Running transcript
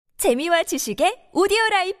재미와 지식의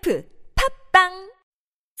오디오라이프 팟빵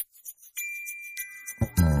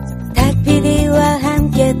닭PD와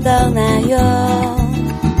함께 떠나요.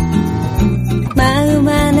 마음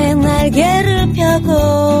안에 날개를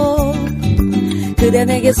펴고 그대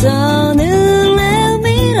내게서 눈을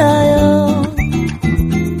밀어요.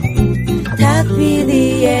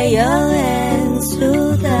 닭PD의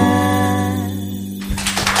여행수다.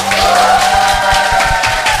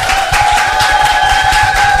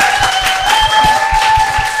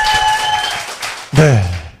 네,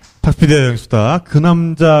 탁피디의 여행수다. 그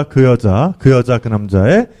남자 그 여자 그 여자 그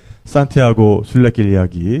남자의 산티아고 순례길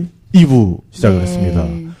이야기 2부 시작을 했습니다.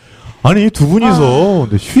 아니 두 분이서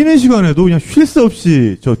근데 쉬는 시간에도 그냥 쉴 새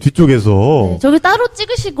없이 저 뒤쪽에서 저기 따로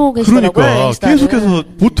찍으시고 계시더라고요. 그러니까 계속해서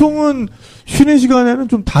보통은 쉬는 시간에는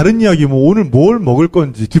좀 다른 이야기 뭐 오늘 뭘 먹을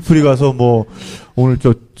건지 뒤풀이 가서 뭐 오늘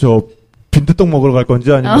저 빈대떡 먹으러 갈 건지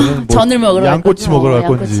아니면 뭐 전을 먹으러 양꼬치 먹으러 갈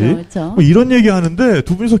건지 뭐 이런 얘기 하는데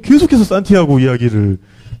두 분이서 계속해서 산티아고 이야기를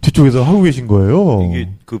뒤쪽에서 하고 계신 거예요. 이게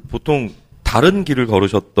그 보통 다른 길을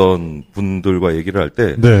걸으셨던 분들과 얘기를 할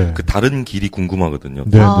때 그 다른 길이 궁금하거든요.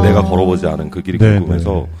 네, 내가 걸어보지 않은 그 길이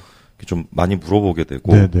궁금해서 좀 많이 물어보게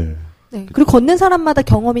되고. 네. 그리고 걷는 사람마다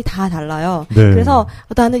경험이 다 달라요. 네. 그래서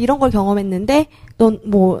나는 이런 걸 경험했는데 넌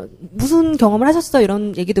뭐 무슨 경험을 하셨어?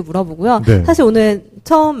 이런 얘기도 물어보고요. 네. 사실 오늘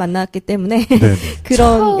처음 만났기 때문에 네.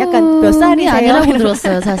 그런 약간 몇 살이세요? 아니라고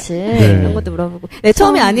들었어요, 사실. 네. 이런 것도 물어보고. 네,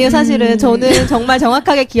 처음이 아니에요. 사실은 저는 정말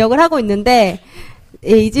정확하게 기억을 하고 있는데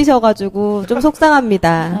잊으셔가지고 좀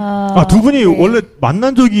속상합니다. 두 분이 원래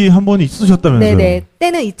만난 적이 한 번 있으셨다면서요? 네네.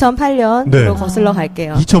 때는 2008년으로 거슬러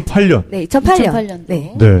갈게요. 2008년. 네, 2008년.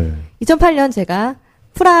 네. 2008년 제가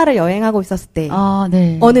프라하를 여행하고 있었을 때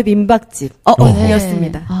어느 민박집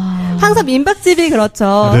이었습니다. 항상 민박집이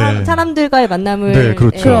그렇죠. 네. 사람들과의 만남을 네,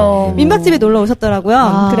 그렇죠. 민박집에 놀러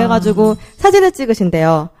오셨더라고요. 그래가지고 사진을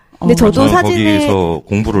찍으신대요. 근데 저도 사진을 거기서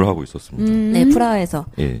공부를 하고 있었습니다. 네, 프라하에서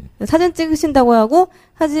예. 사진 찍으신다고 하고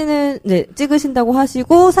사진을 찍으신다고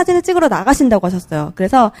하시고 사진을 찍으러 나가신다고 하셨어요.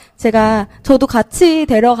 그래서 저도 같이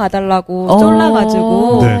데려가달라고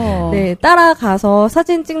쫄라가지고 네, 따라가서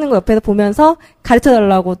사진 찍는 거 옆에서 보면서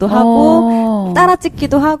가르쳐달라고도 하고 따라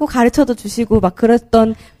찍기도 하고 가르쳐도 주시고 막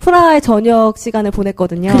그랬던 프라하의 저녁 시간을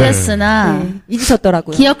보냈거든요. 그랬으나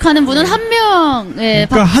잊으셨더라고요. 기억하는 분은 한 명.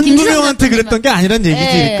 그러니까 한두 명한테 그랬던 게 아니란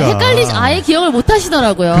얘기지. 그러니까. 아예 기억을 못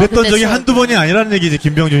하시더라고요. 그랬던 적이 한두 번이 아니라는 얘기지,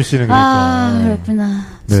 김병준 씨는. 그러니까. 그렇구나.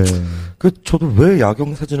 네. 저도 왜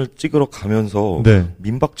야경 사진을 찍으러 가면서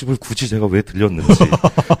민박집을 굳이 제가 왜 들렸는지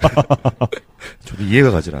저도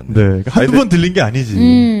이해가 가질 않네요. 네. 그러니까 한두 번 들린 게 아니지.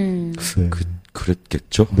 네.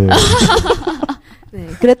 그랬겠죠. 네. 네,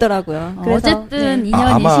 그랬더라고요. 어쨌든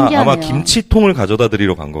인연이 신기하네요. 아마 김치통을 가져다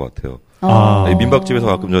드리러 간 것 같아요. 네, 민박집에서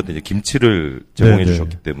가끔 저한테 이제 김치를 제공해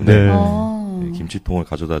주셨기 때문에 김치통을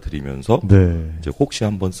가져다 드리면서 이제 혹시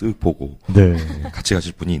한번 쓱 보고 같이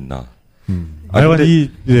가실 분이 있나.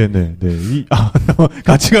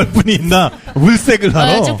 같이 갈 분이 있나 물색을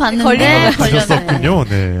하러 쭉 봤는데 걸렸었군요.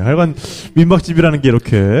 네, 하여간 민박집이라는 게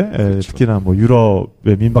이렇게 특히나 뭐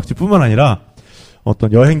유럽의 민박집뿐만 아니라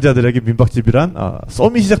어떤 여행자들에게 민박집이란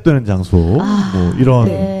썸이 시작되는 장소 뭐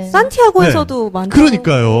이런 산티아고에서도 많죠.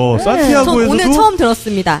 그러니까요. 산티아고에서도 오늘 처음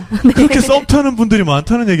들었습니다. 그렇게 썸 타는 분들이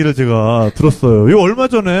많다는 얘기를 제가 들었어요. 이 얼마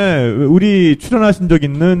전에 우리 출연하신 적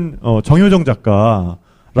있는 정효정 작가,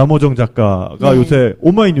 라모정 작가가 요새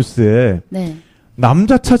오마이뉴스에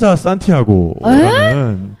남자 찾아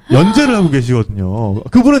산티아고라는 연재를 하고 계시거든요.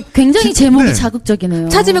 그분은 굉장히 제목이 자극적이네요.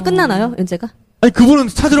 찾으면 끝나나요, 연재가? 아니 그분은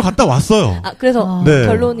찾으러 갔다 왔어요. 그래서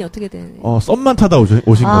결론이 어떻게 되나요? 썸만 타다 오신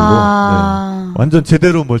걸로. 네. 완전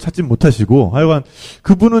제대로 뭘 찾진 못하시고 하여간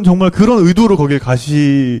그분은 정말 그런 의도로 거길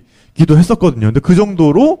가시기도 했었거든요. 근데 그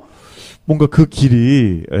정도로 뭔가 그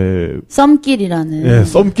길이 썸길이라는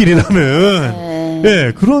썸길이라는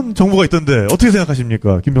그런 정보가 있던데 어떻게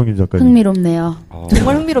생각하십니까, 김병준 작가님? 흥미롭네요.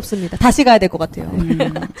 정말 흥미롭습니다. 다시 가야 될 것 같아요.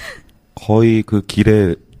 거의 그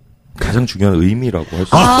길의 가장 중요한 의미라고 할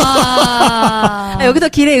수 있어요. 여기서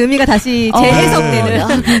길의 의미가 다시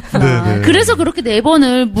재해석되는. 그래서 그렇게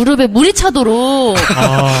 4번을 무릎에 물이 차도록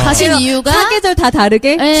가신 이유가 사계절 다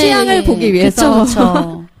다르게 취향을 보기 위해서.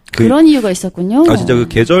 그쵸. 그런 이유가 있었군요. 진짜 그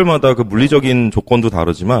계절마다 그 물리적인 조건도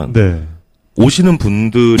다르지만 오시는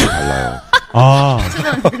분들이 달라요.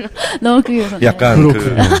 너무 그게 약간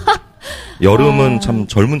여름은 참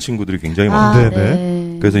젊은 친구들이 굉장히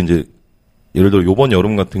많은데 그래서 이제 예를 들어 요번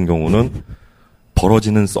여름 같은 경우는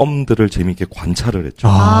벌어지는 썸들을 재미있게 관찰을 했죠.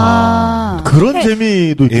 그런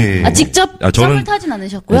재미도 있겠네요. 직접 썸을 타진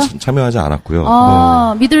않으셨고요? 네, 참여하지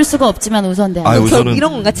않았고요. 믿을 수가 없지만 우선데.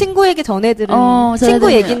 이런 건가? 친구에게 전해들은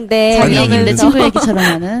친구 얘기인데 자기 얘기인데 친구 얘기처럼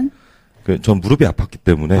하는. 전 무릎이 아팠기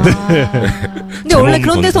때문에. 근데 원래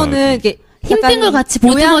그런 데서는 이게 힘든 걸 같이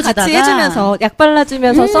보듬어주다가 같이 해주면서 약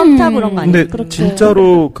발라주면서 썸 타고 그런 거 아니에요? 근데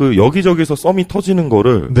진짜로 그 여기저기서 썸이 터지는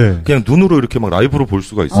거를 그냥 눈으로 이렇게 막 라이브로 볼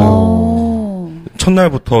수가 있어요.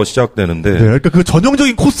 첫날부터 시작되는데. 그러니까 그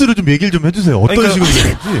전형적인 코스를 좀 얘기를 좀 해주세요. 어떤 식으로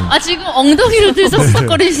되는지. 지금 엉덩이를 들서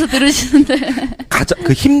수석거리면서 들으시는데. 가장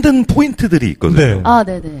그 힘든 포인트들이 있거든요.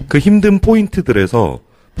 네네. 그 힘든 포인트들에서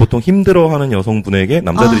보통 힘들어하는 여성분에게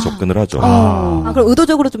남자들이 접근을 하죠. 그럼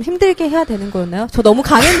의도적으로 좀 힘들게 해야 되는 거였나요? 저 너무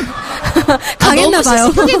강했나 봐요.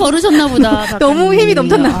 너무 크게 걸으셨나 보다. 너무 힘이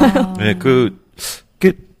넘쳤나 봐요. 네,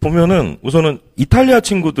 보면은 우선은 이탈리아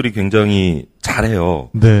친구들이 굉장히 잘해요.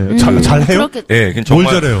 네, 잘해요? 네, 정말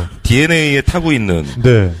뭘 잘해요? DNA에 타고 있는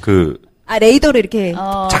레이더를 이렇게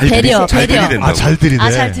잘 들이댄다고. 잘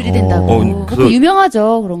들이댄다고. 그거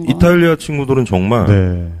유명하죠, 그런 거. 이탈리아 친구들은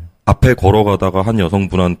정말 앞에 걸어가다가 한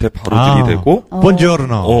여성분한테 바로 들이대고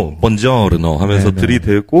번지어르노 하면서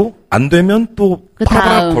들이대고 안 되면 또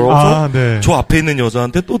파라파라 걸어서 저 앞에 있는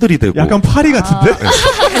여자한테 또 들이대고 약간 파리 같은데?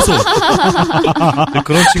 계속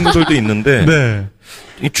그런 친구들도 있는데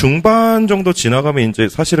이 중반 정도 지나가면 이제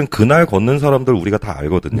사실은 그날 걷는 사람들 우리가 다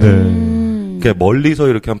알거든요. 그냥 멀리서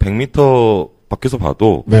이렇게 한 100m 밖에서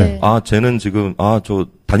봐도 쟤는 지금 저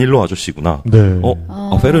다닐로 아저씨구나.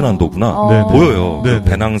 페르난도구나. 보여요. 그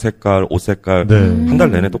배낭 색깔, 옷 색깔 한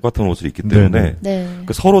달 내내 똑같은 옷을 입기 때문에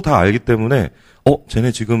서로 다 알기 때문에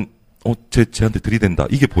쟤네 지금 쟤한테 들이댄다.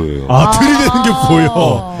 이게 보여요. 들이대는 게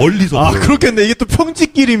보여. 멀리서 보여요. 그렇겠네. 이게 또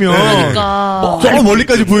평지길이면 그러니까 저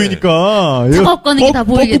멀리까지 보이니까 작업 가는 게 다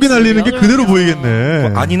보이겠지. 뻐꾸기 날리는 게 그대로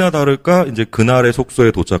보이겠네. 아니나 다를까 이제 그날의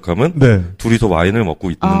숙소에 도착하면 둘이서 와인을 먹고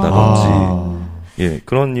있는다든지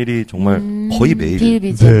그런 일이 정말 거의 매일.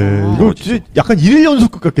 이거 진짜 약간 1일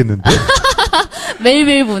연속극 같겠는데?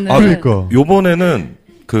 매일매일 보는. 그러니까. 요번에는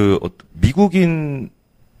미국인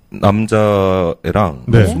남자애랑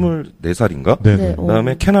 24살인가?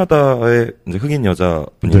 그다음에 캐나다의 이제 흑인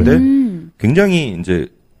여자분인데 굉장히 이제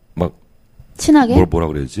막 친하게 뭐라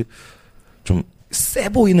그래야지? 좀 세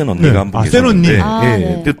보이는 언니가 한 분 센 언니.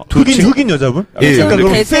 흑인 여자분?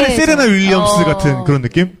 약간 세레나 윌리엄스 같은 그런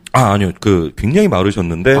느낌? 아니요. 굉장히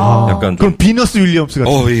마르셨는데 약간 그럼 비너스 윌리엄스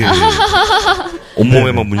같은. 예.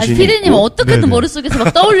 온몸에만 문신이. 피디님 어떻게든 머릿속에서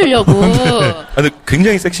막 떠올리려고. 근데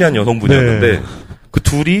굉장히 섹시한 여성분이었는데 그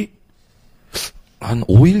둘이 한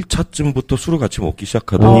 5일 차쯤부터 술을 같이 먹기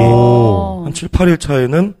시작하더니 한 7, 8일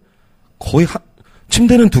차에는 거의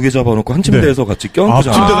침대는 2개 잡아놓고 한 침대에서 같이 껴안고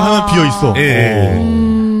자요. 침대가 하나 비어 있어.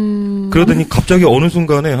 그러더니 갑자기 어느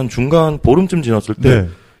순간에 한 중간 보름쯤 지났을 때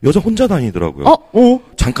여자 혼자 다니더라고요.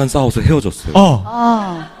 잠깐 싸워서 헤어졌어요.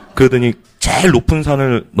 그러더니 제일 높은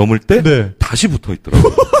산을 넘을 때 다시 붙어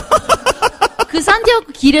있더라고요. 그 산디아고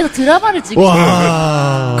길에서 드라마를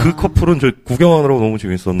찍었어요. 그 커플은 저 구경하느라고 너무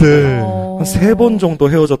재밌었는데 한 3번 정도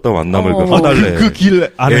헤어졌다 만남을 한 달 내에 그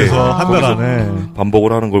길 안에서 한 달 안에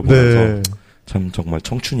반복을 하는 걸 보면서 참 정말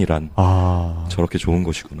청춘이란 저렇게 좋은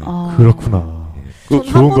것이구나. 그렇구나. 전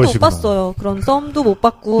한 번도 못 봤어요. 그런 썸도 못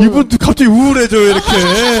봤고. 이분도 갑자기 우울해져요, 이렇게.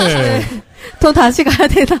 더 다시 가야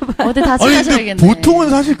되나 봐요. 어디 다시 가셔야겠네. 보통은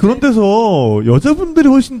사실 그런 데서 여자분들이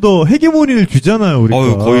훨씬 더 헤게모니를 쥐잖아요,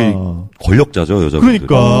 우리가. 거의 권력자죠, 여자분들.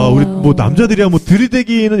 그러니까 우리 남자들이야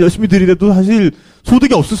들이대기는 열심히 들이대도 사실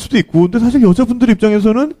소득이 없을 수도 있고, 근데 사실 여자분들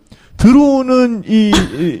입장에서는 들어오는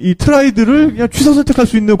이 트라이들을 그냥 취사 선택할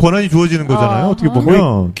수 있는 권한이 주어지는 거잖아요. 어떻게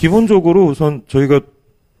보면. 기본적으로 우선 저희가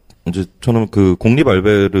이제 저는 공립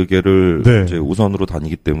알베르게를 이제 우선으로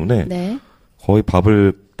다니기 때문에 거의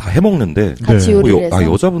밥을 다 해먹는데 같이 요리를 해서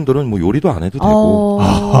여자분들은 요리도 안 해도 되고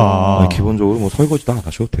기본적으로 설거지도 안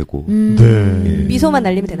하셔도 되고 미소만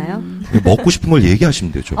날리면 되나요? 먹고 싶은 걸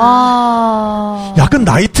얘기하시면 되죠. 약간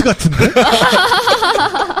나이트 같은데?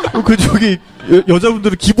 저기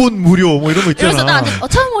여자분들은 기본 무료 이런 거 있잖아.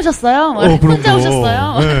 처음 오셨어요? 혼자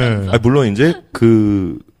오셨어요? 물론 이제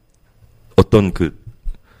어떤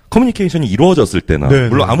커뮤니케이션이 이루어졌을 때나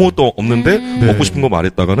물론 아무것도 없는데 먹고 싶은 거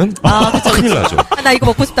말했다가는 큰일 나죠. 나 이거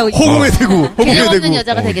먹고 싶다고 허공에 대고 개념 없는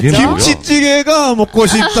여자가 되겠죠. 김치찌개가 먹고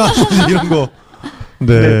싶다 이런 거.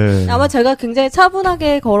 아마 제가 굉장히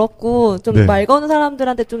차분하게 걸었고 좀 말 거는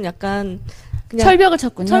사람들한테 좀 약간 그냥 철벽을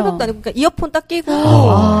쳤군요. 철벽도 아니고 그러니까 이어폰 딱 끼고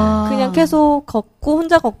그냥 계속 걷고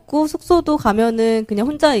혼자 걷고 숙소도 가면은 그냥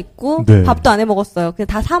혼자 있고 밥도 안 해 먹었어요. 그냥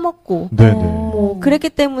다 사 먹고 그랬기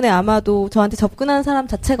때문에 아마도 저한테 접근하는 사람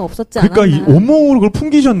자체가 없었지 않았나. 그러니까 이 온몸으로 그걸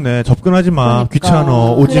풍기셨네. 접근하지 마,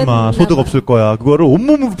 귀찮아, 오지 마, 소득 없을 거야. 그거를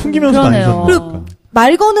온몸으로 풍기면서 다니셨네. 그리고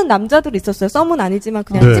말 거는 남자들이 있었어요. 썸은 아니지만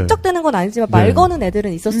그냥 찝적대는 건 아니지만 말 거는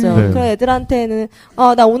애들은 있었어요. 그런 애들한테는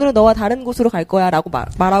나 오늘은 너와 다른 곳으로 갈 거야 라고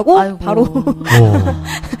말하고 바로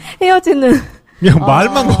헤어지는 그냥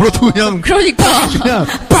말만 걸어도 그냥 그러니까 그냥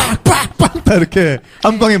빡빡빡 다 이렇게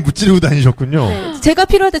한 방에 무찌르고 다니셨군요. 네. 제가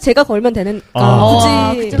필요할 때 제가 걸면 되는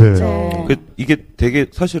굳이 그쵸. 이게 되게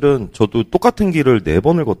사실은 저도 똑같은 길을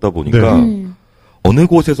 4번을 걷다 보니까 어느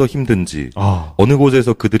곳에서 힘든지 어느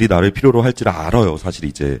곳에서 그들이 나를 필요로 할지를 알아요. 사실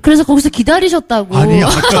이제. 그래서 거기서 기다리셨다고. 아니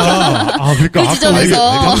아까 그러니까 그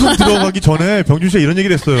지점에서. 아까 방송 들어가기 전에 병준 씨가 이런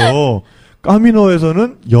얘기를 했어요.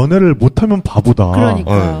 까미노에서는 연애를 못하면 바보다.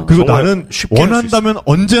 그러니까. 그리고 나는 원한다면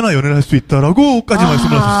언제나 연애를 할 수 있다라고까지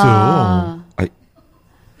말씀을 하셨어요.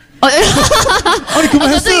 아니 그만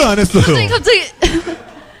했어요 안 했어요? 갑자기.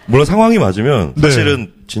 물론 상황이 맞으면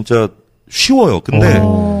사실은 진짜 쉬워요. 근데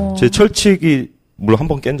제 철칙이 물론 한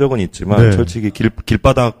번 깬 적은 있지만 철칙이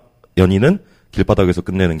길바닥 연인은 길바닥에서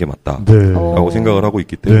끝내는 게 맞다라고 생각을 하고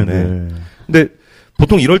있기 때문에. 근데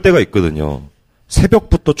보통 이럴 때가 있거든요.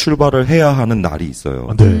 새벽부터 출발을 해야 하는 날이 있어요.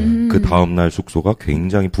 그 다음날 숙소가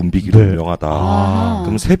굉장히 붐비기로 유명하다.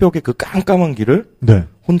 그럼 새벽에 그 깜깜한 길을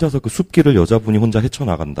혼자서 그 숲길을 여자분이 혼자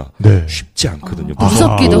헤쳐나간다. 쉽지 않거든요.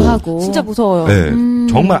 무섭기도 하고. 진짜 무서워요. 네,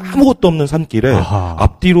 정말 아무것도 없는 산길에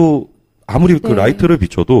앞뒤로 아무리 그 라이트를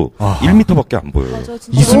비춰도 1m밖에 안 보여요. 맞아,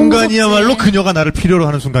 이 순간이야말로 그녀가 나를 필요로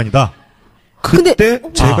하는 순간이다. 그때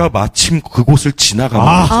제가 마침 그곳을 지나가는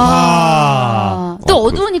거죠. 또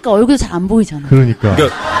어두우니까 얼굴이 잘 안 보이잖아. 그러니까. 아니,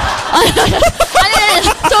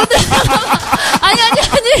 저도. 아니.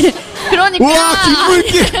 그러니까. 우와,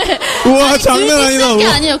 김물길! 우와, 장난 아니다. 그런 게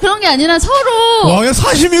아니에요. 그런 게 아니라 서로. 와, 그냥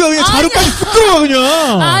사시미가 그냥 자루까지 쑥 들어가,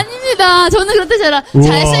 그냥. 아닙니다. 저는 그럴 때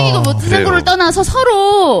잘생기고 못생기고를 떠나서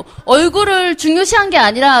서로 얼굴을 중요시한 게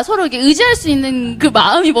아니라 서로 이렇게 의지할 수 있는 그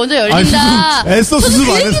마음이 먼저 열린다. 애써 수습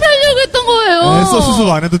안 해도. 그 얘기를 하려고 했던 거예요. 애써 수습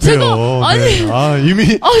안 해도 돼요.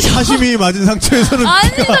 이미 사시미 맞은 상처에서는.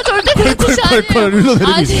 아닙니다. 절대 그런 뜻이 아니에요. 콸콸콸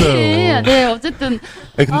흘러내리고 있어요. 네, 어쨌든.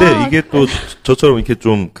 근데 이게 또 저처럼 이렇게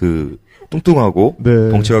좀 뚱뚱하고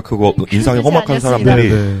덩치가 크고 인상이 험악한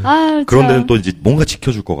사람들이 그런 데는 또 이제 뭔가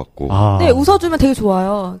지켜줄 것 같고. 네, 웃어주면 되게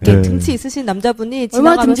좋아요. 등치 있으신 남자분이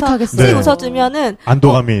지나가면서 씩 웃어주면은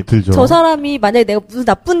안도감이 들죠. 저 사람이 만약에 내가 무슨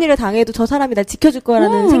나쁜 일을 당해도 저 사람이 날 지켜줄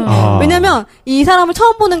거라는 생각. 왜냐면 이 사람을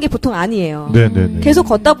처음 보는 게 보통 아니에요. 계속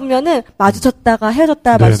걷다 보면은 마주쳤다가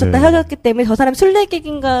헤어졌다 마주쳤다 헤어졌기 때문에 저 사람이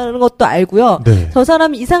술래객인가라는 것도 알고요. 저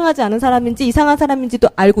사람이 이상하지 않은 사람인지 이상한 사람인지도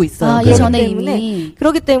알고 있어요. 예전에 이미.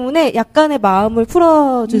 그러기 때문에 약간의 마음을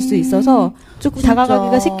풀어줄 수 있어서 조금 진짜.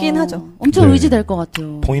 다가가기가 쉽긴 하죠. 엄청 의지될 것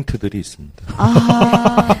같아요. 포인트들이 있습니다.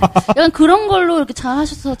 약간 그런 걸로 이렇게 잘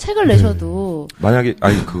하셔서 책을 내셔도. 만약에,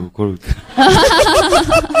 그걸.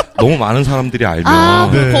 너무 많은 사람들이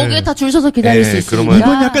알면. 거기에 다 줄 서서 기다릴 수 있으니까.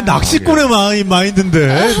 이건 약간 낚시꾼의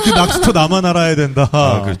마인드인데. 그 낚시터 나만 알아야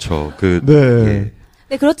된다. 그렇죠.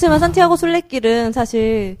 네, 그렇지만 산티아고 순례길은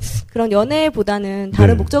사실 그런 연애보다는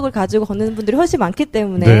다른 목적을 가지고 걷는 분들이 훨씬 많기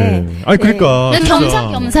때문에. 그러니까.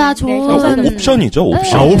 겸사겸사 좋은. 옵션이죠,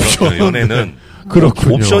 옵션. 옵션. 연애는.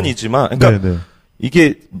 그렇군요. 옵션이지만, 그러니까.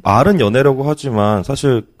 이게 말은 연애라고 하지만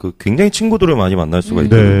사실 굉장히 친구들을 많이 만날 수가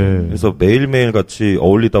있거든요. 그래서 매일매일 같이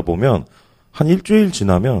어울리다 보면 한 일주일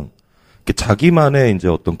지나면 자기만의 이제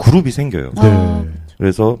어떤 그룹이 생겨요.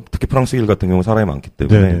 그래서 특히 프랑스 길 같은 경우 사람이 많기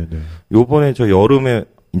때문에 요번에 저 여름에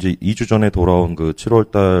이제 2주 전에 돌아온 그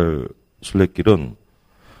 7월달 순례길은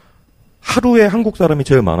하루에 한국 사람이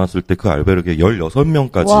제일 많았을 때 그 알베르기에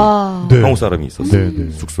 16명까지 한국 사람이 있었어요.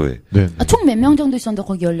 숙소에. 총 몇 명 정도 있었는데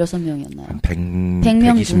거기 16명이었나요? 한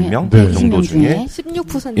 120명 정도 중에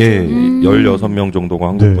 16% 예, 16명 정도가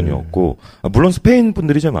한국분이었고 물론 스페인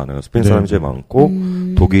분들이 제일 많아요. 스페인 사람이 제일 많고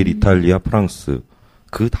독일, 이탈리아, 프랑스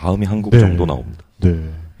그 다음이 한국 정도 나옵니다.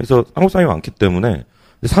 그래서 한국 사람이 많기 때문에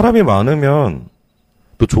사람이 많으면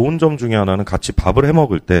또 좋은 점 중에 하나는 같이 밥을 해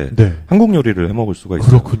먹을 때 한국 요리를 해 먹을 수가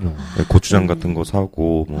있어요. 그렇군요. 고추장 같은 거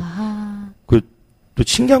사고 또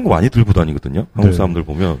신기한 거 많이 들고 다니거든요. 한국 사람들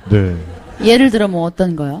보면. 예를 들어 뭐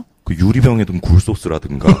어떤 거요? 그 유리병에 든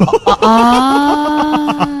굴소스라든가.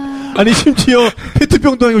 아니 심지어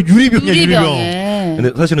페트병도 아니고 유리병이야 유리병.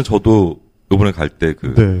 근데 사실은 저도 이번에 갈 때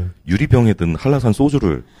유리병에 든 한라산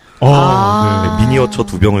소주를 미니어처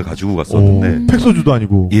 2병을 가지고 갔었는데 팩소주도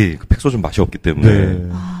아니고 그 팩소주 맛이 없기 때문에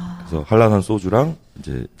그래서 한라산 소주랑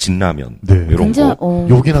이제 진라면 이런 거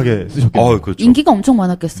요긴하게 쓰셨겠네요. 그렇죠. 인기가 엄청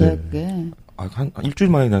많았겠어요. 그게. 한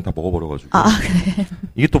일주일 만에 그냥 다 먹어버려가지고 그래.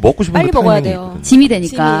 이게 또 먹고 싶은데 빨리 먹어야 돼요. 짐이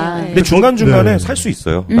되니까. 근데 중간중간에 살 수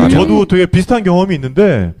있어요. 저도 되게 비슷한 경험이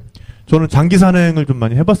있는데 저는 장기 산행을 좀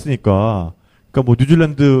많이 해봤으니까 그러니까 뭐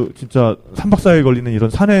뉴질랜드 진짜 3박 4일 걸리는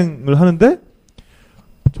이런 산행을 하는데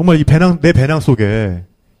정말 내 배낭 속에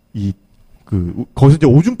거기서 이제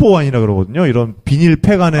오줌포 와인이라 그러거든요. 이런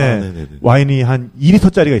비닐팩 안에 와인이 한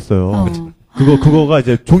 2리터짜리가 있어요. 그거가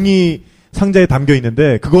이제 종이 상자에 담겨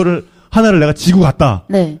있는데 그거를 하나를 내가 지고 갔다.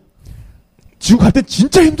 네. 지고 갈 땐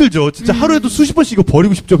진짜 힘들죠. 진짜 하루에도 수십 번씩 이거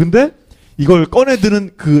버리고 싶죠. 근데 이걸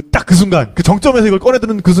꺼내드는 딱 그 순간, 그 정점에서 이걸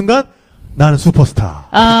꺼내드는 그 순간 나는 슈퍼스타.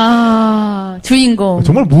 아, 주인공.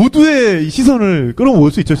 정말 모두의 시선을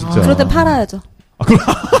끌어모을 수 있죠, 진짜. 그럴 땐 팔아야죠. 그럼.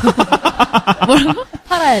 뭐라고?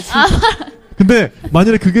 팔아야지. 근데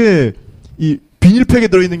만약에 그게 이 비닐팩에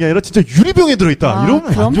들어있는 게 아니라 진짜 유리병에 들어있다.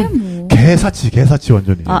 이러면 완전 개사치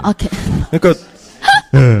완전히. 그러니까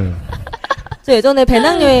네. 저 예전에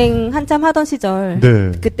배낭여행 한참 하던 시절,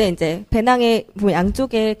 네. 그때 이제 배낭에 보면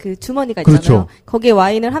양쪽에 그 주머니가 있잖아요. 그렇죠. 거기에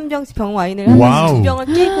와인을 한 병씩, 병 와인을 한 병씩 두 병을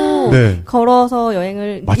끼고 네. 걸어서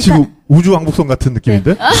여행을 마치 우주왕복선 같은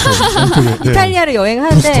느낌인데? 네. 이탈리아를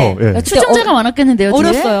여행하는데 부스터, 추종자가 많았겠는데요.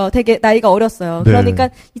 어렸어요. 되게 나이가 어렸어요. 네. 그러니까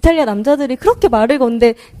이탈리아 남자들이 그렇게 말을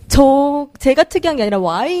거는데 제가 특이한 게 아니라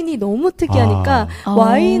와인이 너무 특이하니까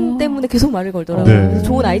와인 때문에 계속 말을 걸더라고요. 네. 그래서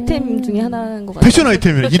좋은 아이템 중에 하나인 것 같아요. 패션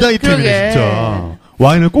아이템이네. 이 아이템이네 진짜.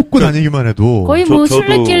 와인을 꽂고 다니기만 해도 거의 뭐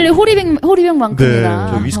술래길래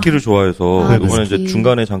호리병만큼이나. 저 위스키를 좋아해서 이번에 이제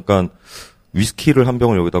중간에 잠깐 위스키를 한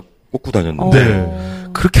병을 여기다 꽂고 다녔는데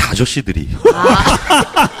그렇게 아저씨들이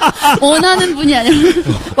원하는 분이 아니라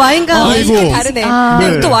와인과 위스키 다르네.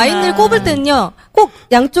 근데 또 와인을 꼽을 때는요 꼭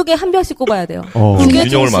양쪽에 한 병씩 꼽아야 돼요.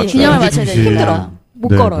 균형을 맞춰야 되니까 힘들어. 못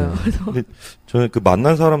걸어요. 근데 저는 그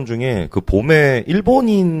만난 사람 중에 그 봄에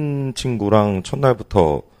일본인 친구랑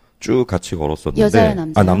첫날부터 쭉 같이 걸었었는데 여자예요,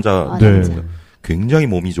 남자예요? 남자. 남자. 굉장히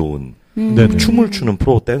몸이 좋은 네네. 춤을 추는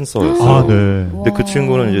프로 댄서였어요. 네. 근데 그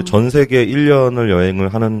친구는 이제 전 세계 1년을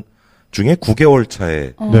여행을 하는 중에 9개월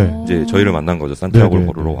차에 네. 이제 저희를 만난 거죠. 산티아고를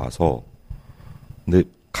걸으러 와서. 근데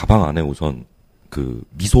가방 안에 우선 그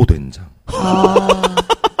미소 된장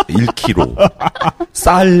 1kg,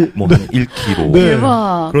 쌀 뭐 1kg 네.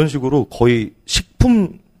 그런 식으로 거의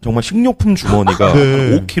정말 식료품 주머니가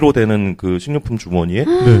네. 5kg 되는 그 식료품 주머니에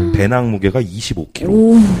네. 배낭 무게가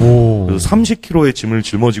 25kg. 그래서 30kg의 짐을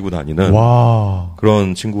짊어지고 다니는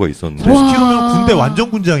그런 친구가 있었는데 30kg면 군대 완전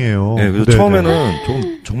군장이에요. 네, 그래서 처음에는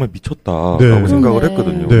정말 미쳤다라고 네. 생각을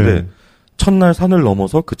했거든요. 네. 근데 첫날 산을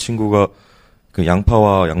넘어서 그 친구가 그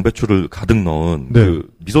양파와 양배추를 가득 넣은 네. 그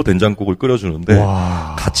미소 된장국을 끓여주는데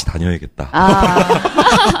같이 다녀야겠다.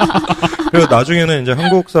 그래서 나중에는 이제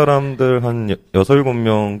한국 사람들 한 6,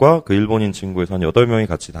 7명과 그 일본인 친구에서 한 8명이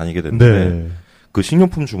같이 다니게 됐는데 그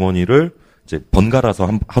식료품 주머니를 이제 번갈아서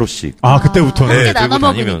하루씩 그때부터는 네, 들고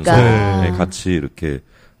다니면서 네, 같이 이렇게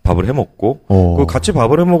밥을 해 먹고 그 같이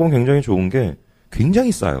밥을 해 먹으면 굉장히 좋은 게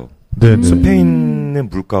굉장히 싸요. 스페인의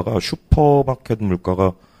물가가 슈퍼마켓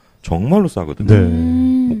물가가 정말로 싸거든요.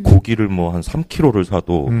 뭐 고기를 뭐 한 3kg를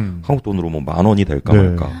사도 한국 돈으로 뭐 10,000원이 될까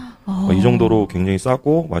말까. 이 정도로 굉장히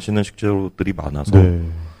싸고 맛있는 식재료들이 많아서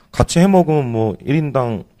같이 해 먹으면 뭐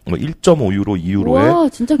 1인당 뭐 1.5유로, 2유로에 와,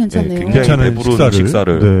 진짜 괜찮네요. 굉장히 배부른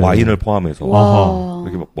식사를 와인을 포함해서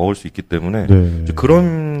이렇게 먹을 수 있기 때문에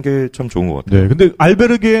그런 게 참 좋은 것 같아요. 네. 근데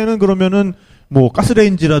알베르게는 그러면은 뭐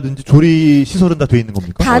가스레인지라든지 조리 시설은 다 돼 있는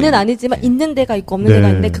겁니까? 다는 아니지만 있는 데가 있고 없는 데가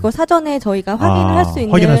있는데 그걸 사전에 저희가 확인을 할 수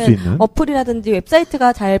있는 어플이라든지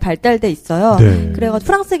웹사이트가 잘 발달돼 있어요. 그래가지고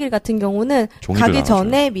프랑스길 같은 경우는 가기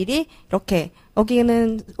전에 미리 이렇게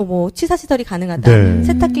여기는 뭐 취사 시설이 가능하다.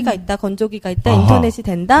 세탁기가 있다, 건조기가 있다, 인터넷이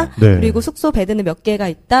된다. 그리고 숙소 베드는 몇 개가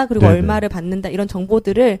있다. 그리고 얼마를 받는다. 이런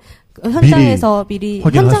정보들을 현장에서 미리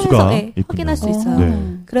현장에서 확인할 수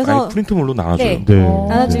있어요. 그래서 프린트물로 나눠줘요.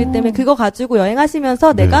 나눠주기 때문에 그거 가지고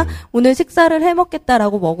여행하시면서 내가 오늘 식사를 해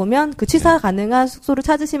먹겠다라고 먹으면 그 취사 가능한 숙소를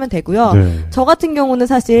찾으시면 되고요. 저 같은 경우는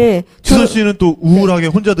사실 추선 씨는 또 우울하게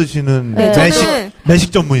혼자 드시는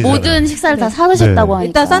매식 전문이잖아요. 모든 식사를 다 사드셨다고 하니까.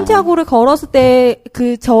 일단 산티아고를 걸었을 때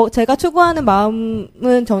제가 추구하는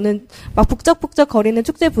마음은 저는 막 북적북적 거리는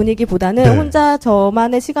축제 분위기보다는 혼자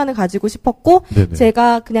저만의 시간을 가지고 싶었고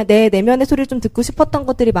제가 그냥 내 내면의 소리를 좀 듣고 싶었던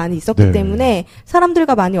것들이 많이 있었기 때문에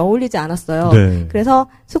사람들과 많이 어울리지 않았어요. 그래서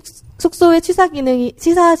숙소에 취사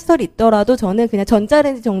시설이 있더라도 저는 그냥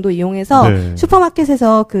전자레인지 정도 이용해서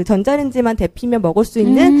슈퍼마켓에서 그 전자레인지만 데피면 먹을 수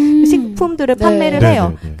있는 식품들을 판매를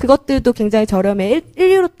해요. 그것들도 굉장히 저렴해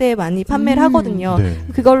 1유로대 많이 판매를 하거든요.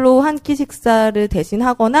 그걸로 한 끼 식사를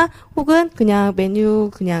대신하거나 혹은 그냥 메뉴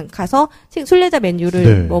그냥 가서 순례자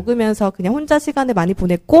메뉴를 먹으면서 그냥 혼자 시간을 많이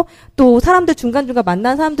보냈고 또 사람들 중간중간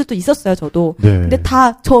만난 사람들도 있었어요. 저도. 근데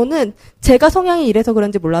저는 제가 성향이 이래서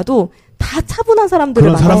그런지 몰라도 다 차분한 사람들을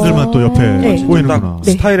그런 사람들만 또 옆에 꼬이는구나.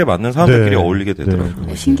 스타일에 맞는 사람들끼리 어울리게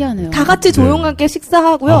되더라고요. 신기하네요. 다 같이 조용하게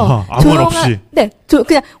식사하고요. 아무 말 없이.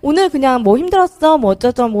 그냥 오늘 그냥 뭐 힘들었어, 뭐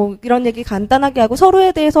어쩌죠, 뭐 이런 얘기 간단하게 하고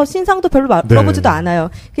서로에 대해서 신상도 별로 물어보지도 않아요.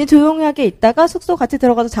 그냥 조용하게 있다가 숙소 같이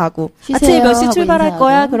들어가서 자고. 아침에 몇 시 출발할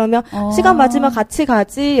거야? 그러면 시간 맞으면 같이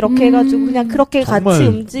가지. 이렇게 해가지고 그냥 그렇게 같이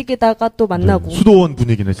움직이다가 또 만나고. 수도원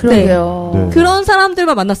분위기네, 진짜. 그런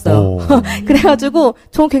사람들만 만났어요. 그래가지고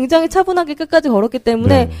전 굉장히 차분하게 끝까지 걸었기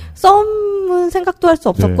때문에 썸은 생각도 할 수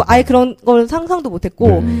없었고 아예 그런 걸 상상도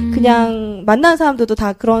못했고 그냥 만난 사람들도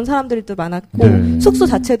다 그런 사람들도 많았고 숙소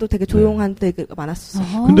자체도 되게 조용한 데가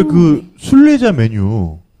많았어요. 근데 그 순례자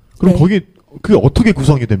메뉴 그럼 거기 그게 어떻게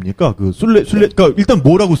구성이 됩니까? 그 그러니까 일단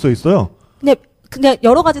뭐라고 써 있어요? 그냥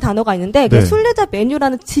여러 가지 단어가 있는데 그 순례자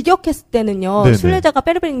메뉴라는 직역했을 때는요. 순례자가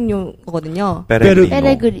페르그리뇨거든요.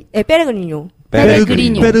 페레그리뇨.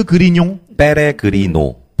 페레그리노.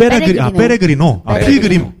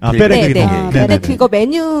 필그림. 페레그리노. 근데 그거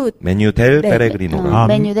메뉴 델 페레그리노.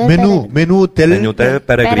 메뉴 델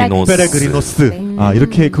페레그리노스.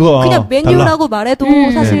 이렇게 그거. 그냥 메뉴라고 말해도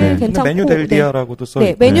사실 괜찮고. 메뉴 델 디아라고도 써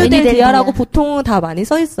있고. 메뉴 델 디아라고 보통 다 많이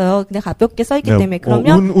써 있어요. 그냥 가볍게 써 있기 때문에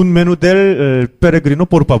그러면 un 메뉴 델 페레그리노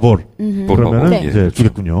포르파보르. 그러면은 이제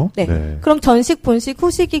주겠군요. 그럼 전식, 본식,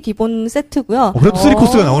 후식이 기본 세트고요. 그래도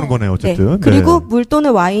 3코스가 나오는 거네요, 어쨌든. 그리고 물 또는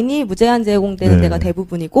와인이 무제한 제공되는 데가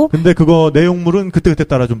대부분이고. 근데 그거 내용물은 그때그때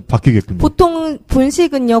따라 좀 바뀌겠군요. 보통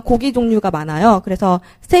본식은요, 고기 종류가 많아요. 그래서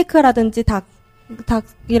스테이크라든지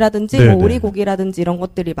닭이라든지 뭐 오리고기라든지 이런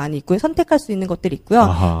것들이 많이 있고요. 선택할 수 있는 것들이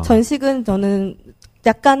있고요. 전식은 저는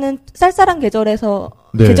약간은 쌀쌀한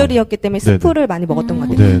계절이었기 때문에 스프를 많이 먹었던 것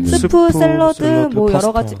같아요. 스프, 샐러드, 뭐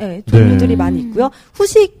여러 가지 종류들이 많이 있고요.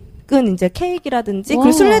 후식은 이제 케이크라든지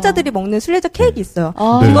그리고 순례자들이 먹는 순례자 케이크 있어요.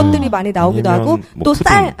 그것들이 많이 나오기도 하고 또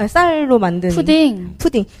쌀로 만든 푸딩.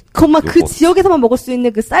 정말 그 지역에서만 먹을 수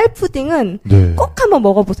있는 그 쌀 푸딩은 꼭 한번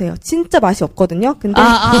먹어보세요. 진짜 맛이 없거든요. 근데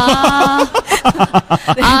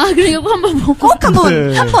그러니까 한번 먹고 꼭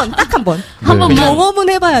한번 경험은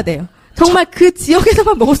해봐야 돼요. 정말 그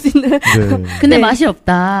지역에서만 먹을 수 있는. 근데 맛이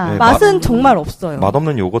없다. 맛은 정말 없어요.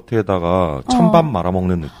 맛없는 요거트에다가 찬밥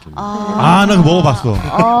말아먹는 느낌. 나 그거 먹어봤어.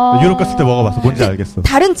 유럽 갔을 때 먹어봤어. 뭔지 알겠어.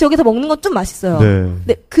 다른 지역에서 먹는 건 좀 맛있어요.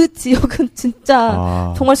 근데 그 지역은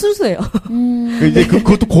진짜 정말 순수해요. 이제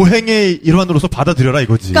그것도 고행의 일환으로서 받아들여라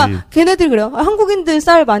이거지. 그러니까 걔네들 그래요. 한국인들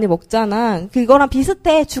쌀 많이 먹잖아. 그거랑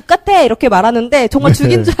비슷해, 죽 같아 이렇게 말하는데 정말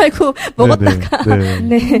죽인 줄 알고 먹었다가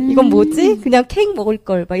이건 뭐지? 그냥 케이크 먹을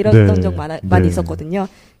걸 막 이랬던 적 많이 있었거든요.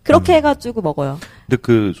 그렇게 해가지고 먹어요. 근데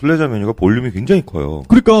그 순례자 메뉴가 볼륨이 굉장히 커요.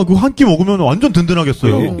 그러니까 그 한 끼 먹으면 완전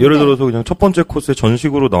든든하겠어요. 예를 들어서 그냥 첫 번째 코스에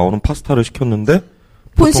전식으로 나오는 파스타를 시켰는데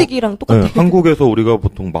본식이랑 똑같아요. 한국에서 우리가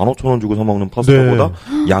보통 15,000원 주고 사 먹는 파스타보다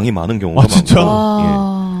양이 많은 경우가 많고.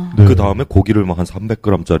 그 다음에 고기를 막 한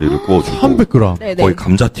 300g짜리를 구워주고 300g 거의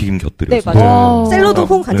감자튀김 곁들여서 맞아요. 샐러드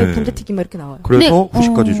콩 감자튀김 이렇게 나와요. 그래서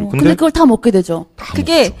후식까지 주고 근데 그걸 다 먹게 되죠.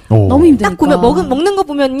 그게 너무 힘드니까. 딱 먹는 거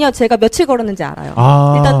보면요, 제가 며칠 걸었는지 알아요.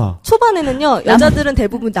 일단 초반에는요, 여자들은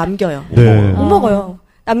대부분 남겨요. 못 먹어요.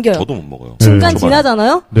 남겨요. 저도 못 먹어요. 중간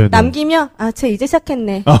지나잖아요. 남기면 쟤 이제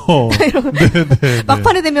시작했네.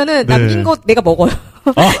 막판에 되면은 남긴 거 내가 먹어요.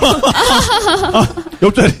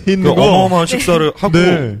 옆자리에 있는 거 어마어마한 식사를 하고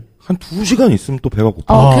한 2시간 있으면 또 배가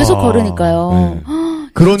고파. 계속 걸으니까요.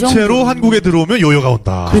 그런 채로 한국에 들어오면 요요가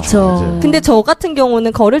온다. 그렇죠. 근데 저 같은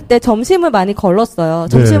경우는 걸을 때 점심을 많이 걸렀어요.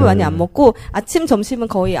 점심을 많이 안 먹고 아침 점심은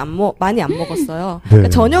거의 많이 안 먹었어요. 그러니까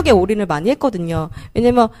저녁에 올인을 많이 했거든요.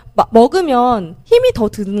 왜냐면 먹으면 힘이 더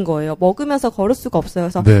드는 거예요. 먹으면서 걸을 수가 없어요.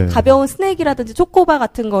 그래서 가벼운 스낵이라든지 초코바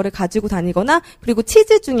같은 거를 가지고 다니거나 그리고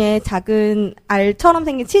치즈 중에 작은 알처럼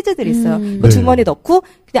생긴 치즈들이 있어요. 그 주머니 넣고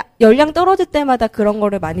그냥 열량 떨어질 때마다 그런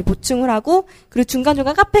거를 많이 보충을 하고 그리고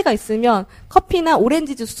중간중간 카페가 있으면 커피나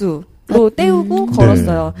오렌지 주스로 때우고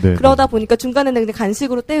걸었어요. 그러다 보니까 중간에는 그냥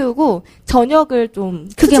간식으로 때우고 저녁을 좀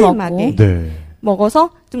크게 푸짐하게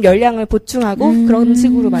먹어서 좀 열량을 보충하고 그런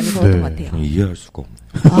식으로 많이 걸었던 것 같아요. 이해할 수가 없네.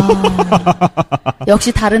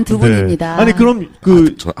 역시 다른 두 분입니다. 아니 그럼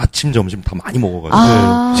저 아침 점심 다 많이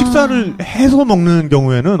먹어가지고 식사를 해서 먹는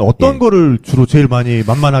경우에는 어떤 거를 주로 제일 많이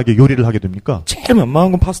만만하게 요리를 하게 됩니까? 제일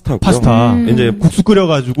만만한 건 파스타고요. 파스타. 이제 국수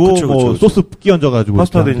끓여가지고 그쵸. 소스 끼얹어가지고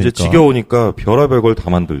파스타도 이제 지겨우니까 별의별 걸 다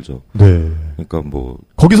만들죠. 그러니까 뭐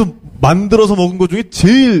거기서 만들어서 먹은 것 중에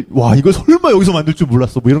제일 이걸 설마 여기서 만들 줄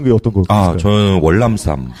몰랐어. 뭐 이런 게 어떤 거? 저는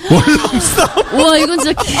월남쌈. 우와, 이건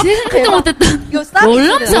진짜 생각도 못했다.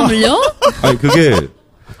 월남쌈을요? 아니 그게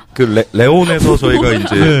레온에서 저희가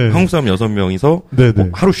이제 한국 사람 6명이서 뭐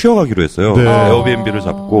하루 쉬어가기로 했어요. 에어비앤비를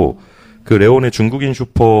잡고 그 레온에 중국인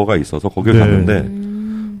슈퍼가 있어서 거기를 갔는데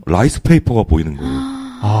라이스 페이퍼가 보이는 거예요.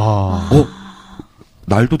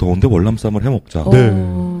 날도 더운데 월남쌈을 해 먹자.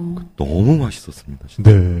 너무 맛있었습니다.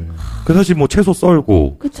 진짜. 그 사실 뭐 채소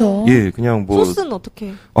썰고. 그쵸. 예, 그냥 뭐. 소스는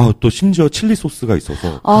어떻게? 또 심지어 칠리 소스가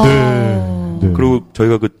있어서. 네. 그리고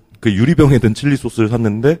저희가 그 유리병에 든 칠리 소스를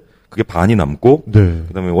샀는데 그게 반이 남고.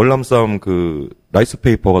 그다음에 월남쌈 그 라이스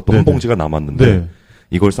페이퍼가 또 한 봉지가 남았는데.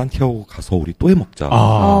 이걸 산티아고 가서 우리 또 해 먹자.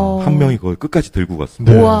 한 명이 그걸 끝까지 들고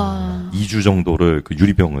갔습니다. 우와. 2주 정도를 그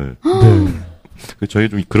유리병을. 저희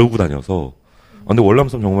좀 그러고 다녀서. 근데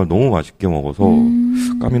월남쌈 정말 너무 맛있게 먹어서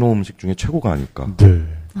까미노 음식 중에 최고가 아닐까.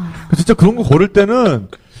 진짜 그런 거 걸을 때는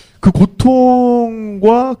그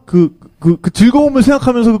고통과 그 즐거움을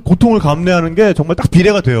생각하면서 그 고통을 감내하는 게 정말 딱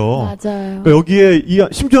비례가 돼요. 맞아요. 그러니까 여기에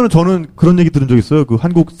심지어는 저는 그런 얘기 들은 적 있어요. 그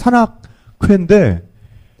한국 산악회인데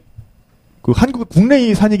그 한국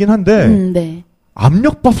국내 산이긴 한데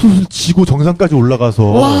압력밥솥을 지고 정상까지 올라가서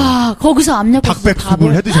와 거기서 압력밥솥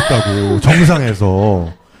닭백숙을 해드셨다고 정상에서.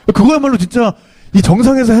 그거야말로 진짜 이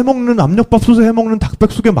정상에서 해먹는 압력밥솥에 해먹는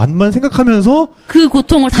닭백숙의 맛만 생각하면서 그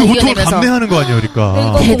고통을 다 고통을 감내하는 거 아니에요,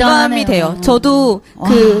 그러니까. 대단하네요. 돼요. 저도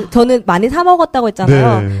저는 많이 사 먹었다고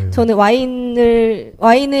했잖아요. 저는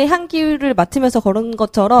와인의 향기를 맡으면서 걸은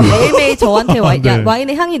것처럼 매일매일 저한테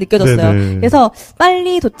와인의 향이 느껴졌어요. 그래서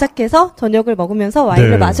빨리 도착해서 저녁을 먹으면서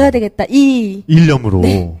와인을 마셔야 되겠다. 이 일념으로.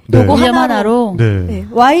 요거 하나로.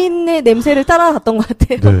 와인의 냄새를 따라갔던 것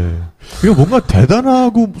같아요. 이거 뭔가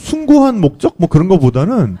대단하고 숭고한 목적 뭐 그런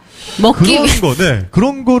거보다는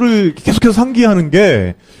그런 거를 계속해서 상기하는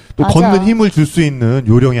게 또 걷는 힘을 줄 수 있는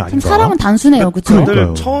요령이 아닌가. 사람은 단순해요, 그렇죠?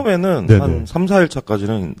 다들 처음에는 한 3, 4일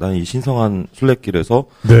차까지는 난 이 신성한 순례길에서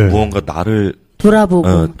무언가 나를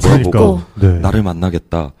돌아보고 찾고 나를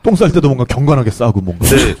만나겠다. 똥 쌀 때도 뭔가 경건하게 싸고 뭔가.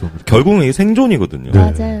 결국은 이게 생존이거든요.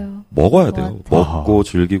 맞아요. 먹어야 돼요. 먹고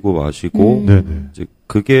즐기고 마시고 이제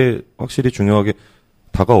그게 확실히 중요하게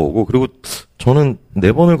다가오고. 그리고 저는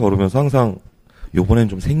 4번을 걸으면서 항상 요번엔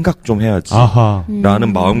좀 생각 좀 해야지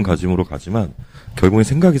라는 마음가짐으로 가지만 결국엔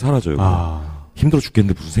생각이 사라져요. 힘들어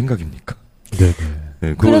죽겠는데 무슨 생각입니까?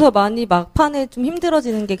 그래서 많이 막판에 좀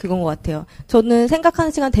힘들어지는 게 그건 것 같아요. 저는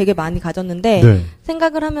생각하는 시간 되게 많이 가졌는데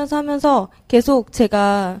생각을 하면서 계속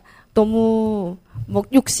제가 너무 뭐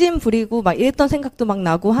욕심 부리고 막 이랬던 생각도 막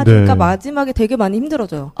나고 하니까 마지막에 되게 많이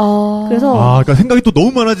힘들어져요. 그래서 그러니까 생각이 또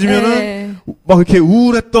너무 많아지면은 막 이렇게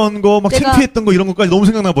우울했던 거, 막 창피했던 거 이런 것까지 너무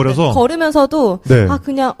생각나 버려서 걸으면서도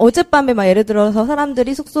그냥 어젯밤에 막 예를 들어서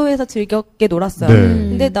사람들이 숙소에서 즐겁게 놀았어요.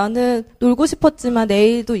 근데 나는 놀고 싶었지만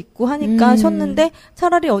내일도 있고 하니까 쉬었는데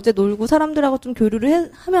차라리 어제 놀고 사람들하고 좀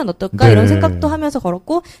교류를 하면 어떨까 이런 생각도 하면서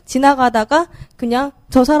걸었고 지나가다가 그냥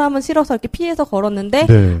저 사람은 싫어서 이렇게 피해서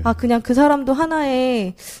걸었는데 그냥 그 사람도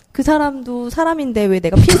하나의 그 사람도 사람인데 왜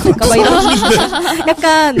내가 피했을까 막 이런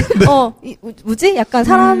약간 약간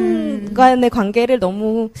사람 간의 관계를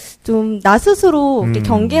너무 좀 나 스스로 이렇게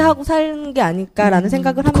경계하고 사는 게 아닐까라는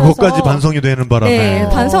생각을 하면서 그것까지 반성이 되는 바람에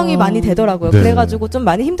반성이 많이 되더라고요. 그래가지고 좀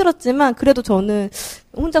많이 힘들었지만 그래도 저는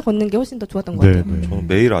혼자 걷는 게 훨씬 더 좋았던 것 같아요. 저는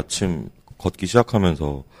매일 아침 걷기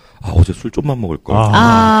시작하면서 어제 술 좀만 먹을 걸.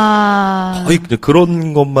 거의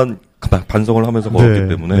그런 것만 반성을 하면서 걸었기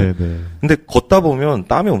때문에. 근데 걷다 보면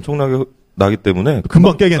땀이 엄청나게 나기 때문에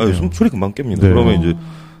금방 깨겠네요. 술이 금방 깹니다. 그러면 이제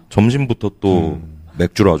점심부터 또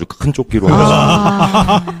맥주를 아주 큰 조끼로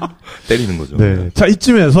때리는 거죠. 자,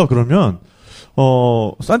 이쯤에서 그러면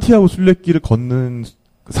산티아고 순례길을 걷는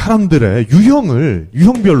사람들의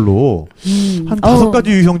유형별로 한 5가지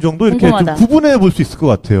유형 정도 이렇게 궁금하다. 좀 구분해 볼 수 있을 것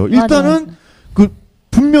같아요. 일단은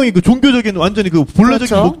분명히 그 종교적인 완전히 그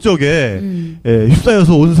본래적인 목적에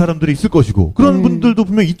휩싸여서 온 사람들이 있을 것이고 그런 분들도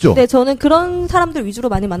분명히 있죠. 네, 저는 그런 사람들 위주로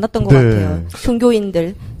많이 만났던 것 같아요.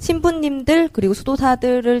 종교인들, 신부님들 그리고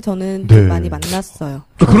수도사들을 저는 좀 많이 만났어요.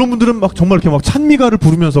 그런 분들은 막 정말 이렇게 막 찬미가를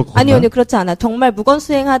부르면서 아니요, 그렇지 않아. 정말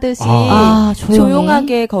무건수행하듯이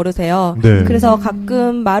조용하게 걸으세요. 그래서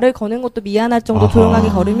가끔 말을 거는 것도 미안할 정도 조용하게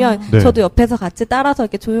걸으면 저도 옆에서 같이 따라서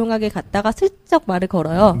이렇게 조용하게 갔다가 슬쩍 말을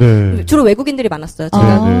걸어요. 주로 외국인들이 많았어요.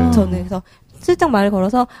 저는 그래서 슬쩍 말을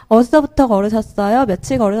걸어서 어디서부터 걸으셨어요?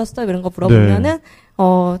 며칠 걸으셨어요? 이런 거 물어보면은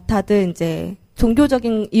다들 이제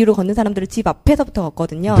종교적인 이유로 걷는 사람들을 집 앞에서부터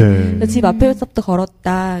걷거든요. 그래서 집 앞에서부터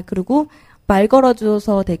걸었다. 그리고 말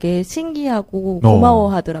걸어줘서 되게 신기하고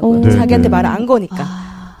고마워하더라고요. 자기한테 말을 안 거니까.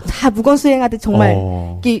 다 무건 수행하듯 정말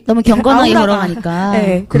너무 경건하게 걸어가니까.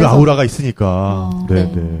 네, 그 아우라가 있으니까.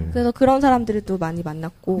 네. 그래서 그런 사람들을 또 많이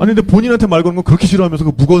만났고. 아니 근데 본인한테 말 거는 거 그렇게 싫어하면서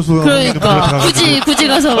그 무건 수행. 그러니까 굳이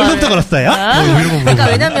가서 얼마나 걸었어요? 그러니까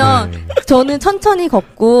왜냐면 저는 천천히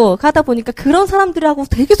걷고 가다 보니까 그런 사람들하고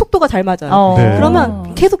되게 속도가 잘 맞아요.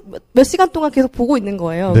 그러면 계속 몇 시간 동안 계속 보고 있는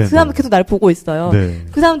거예요. 그 사람도 계속 날 보고 있어요.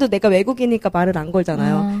 그 사람도 내가 외국이니까 말을 안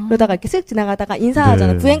걸잖아요. 그러다가 이렇게 쓱 지나가다가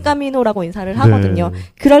인사하잖아요. 부엔카미노라고 인사를 하거든요.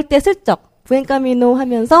 그럴 때 슬쩍 부엔카미노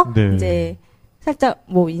하면서 이제 살짝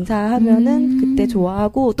뭐 인사하면은 그때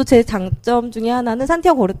좋아하고 또 제 장점 중에 하나는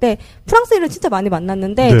산티아고 걸을 때 프랑스인을 진짜 많이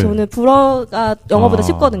만났는데 저는 불어가 영어보다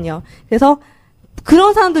쉽거든요. 그래서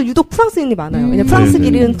그런 사람들 유독 프랑스인이 많아요. 왜냐면 프랑스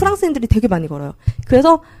길은 프랑스인들이 되게 많이 걸어요.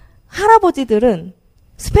 그래서 할아버지들은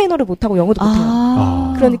스페인어를 못하고 영어도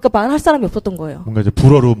못해요. 그러니까 말할 사람이 없었던 거예요. 뭔가 이제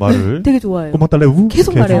불어로 말을 되게 좋아해요. 꼬막 달래우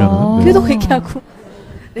계속 말해요. 계속 얘기하고.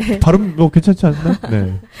 네. 발음 뭐 괜찮지 않나?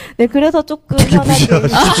 네. 네, 그래서 조금 편하게.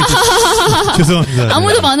 죄송합니다.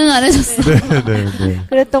 아무도 반응 안 해줬어. 네.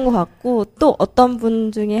 그랬던 것 같고 또 어떤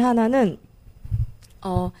분 중에 하나는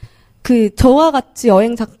저와 같이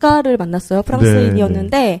여행 작가를 만났어요.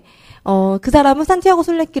 프랑스인이었는데 그 사람은 산티아고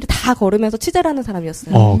순례길을 다 걸으면서 취재를 하는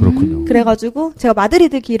사람이었어요. 그렇군요. 그래가지고 제가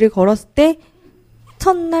마드리드 길을 걸었을 때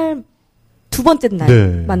첫날 두 번째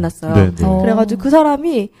날 만났어요. 그래가지고 그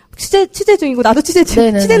사람이 취재 중이고 나도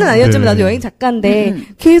취재는 아니었지만 나도 여행 작가인데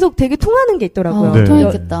계속 되게 통하는 게 있더라고요.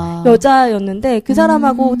 통했겠다. 여자였는데 그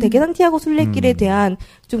사람하고 되게 산티아고 순례길에 대한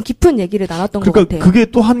좀 깊은 얘기를 나눴던 것 같아요. 그게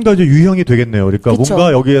또 한 가지 유형이 되겠네요. 그러니까 그쵸?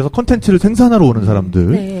 뭔가 여기에서 컨텐츠를 생산하러 오는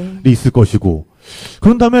사람들이 있을 것이고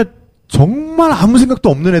그런 다음에 정말 아무 생각도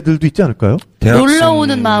없는 애들도 있지 않을까요? 놀러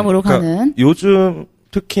오는 마음으로 가는. 요즘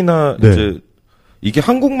특히나 이제 이게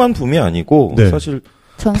한국만 붐이 아니고 사실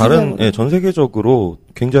전 세계적으로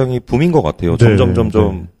굉장히 붐인 것 같아요.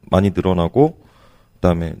 점점 많이 늘어나고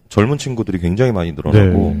그다음에 젊은 친구들이 굉장히 많이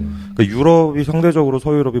늘어나고 그러니까 유럽이 상대적으로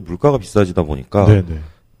서유럽이 물가가 비싸지다 보니까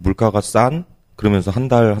물가가 싼 그러면서 한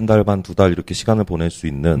달 반, 2달 이렇게 시간을 보낼 수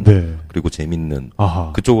있는 그리고 재밌는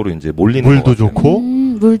그쪽으로 이제 몰리는 물도 좋고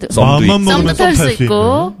물도 썸도 탈 수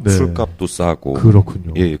있고 술값도 싸고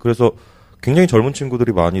그렇군요. 예, 그래서 굉장히 젊은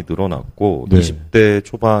친구들이 많이 늘어났고 20대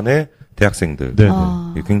초반에 대학생들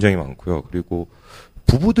굉장히 많고요. 그리고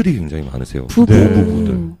부부들이 굉장히 많으세요.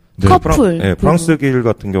 부부들. 커플. 프랑스 길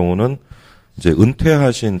같은 경우는 이제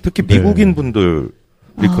은퇴하신 특히 미국인 분들이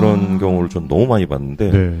그런 경우를 전 너무 많이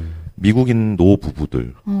봤는데 미국인 노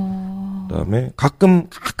부부들. 그다음에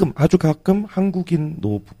아주 가끔 한국인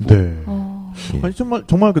노 부부. 아니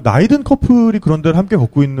정말 그 나이든 커플이 그런 데를 함께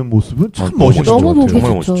걷고 있는 모습은 참 멋있죠. 너무 보기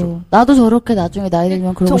좋죠. 나도 저렇게 나중에 나이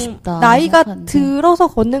들면 그러고 싶다. 나이가 들어서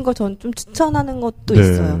걷는 걸 전 좀 추천하는 것도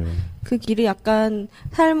있어요. 그 길이 약간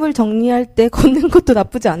삶을 정리할 때 걷는 것도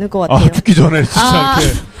나쁘지 않을 것 같아요. 죽기 전에 진짜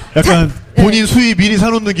이렇게 약간 본인 수입 미리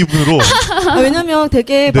사놓는 기분으로. 왜냐면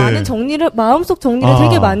되게 많은 마음속 정리를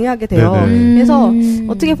되게 많이 하게 돼요. 그래서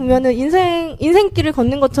어떻게 보면은 인생길을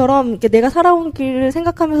걷는 것처럼 이렇게 내가 살아온 길을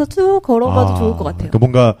생각하면서 쭉 걸어가도 좋을 것 같아요. 그러니까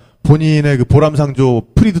뭔가 본인의 그 보람상조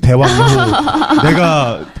프리드 대왕으로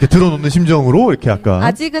내가 이렇게 들어놓는 심정으로 이렇게 약간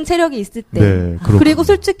아직은 체력이 있을 때 그리고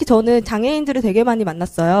솔직히 저는 장애인들을 되게 많이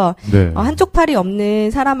만났어요. 한쪽 팔이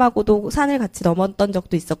없는 사람하고도 산을 같이 넘었던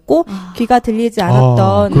적도 있었고 귀가 들리지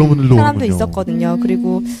않았던 사람도 있었거든요.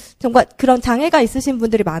 그리고 정말 그런 장애가 있으신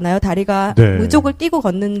분들이 많아요. 다리가 의족을 띄고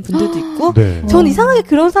걷는 분들도 있고 저는 이상하게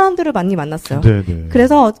그런 사람들을 많이 만났어요.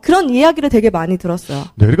 그래서 그런 이야기를 되게 많이 들었어요.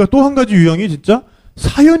 그러니까 또 한 가지 유형이 진짜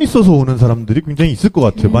사연이 있어서 오는 사람들이 굉장히 있을 것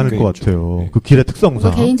같아요. 많을 것 같아요. 그 길의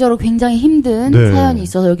특성상. 개인적으로 굉장히 힘든 사연이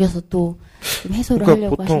있어서 여기서 또 좀 해소를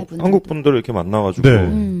하려고 보통 하시는 분들. 한국 분들을 이렇게 만나가지고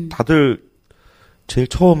다들 제일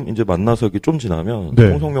처음 이제 만나서 이렇게 좀 지나면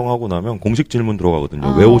통성명하고 나면 공식 질문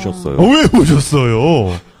들어가거든요. 왜 오셨어요? 왜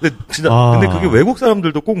오셨어요? 근데 진짜 근데 그게 외국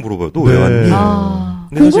사람들도 꼭 물어봐요. 너 왜 왔니?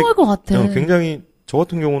 궁금할 것 같아. 굉장히 저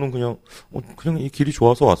같은 경우는 그냥 이 길이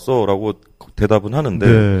좋아서 왔어라고 대답은 하는데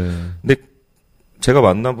근데 제가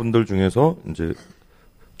만난 분들 중에서 이제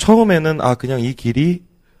처음에는 그냥 이 길이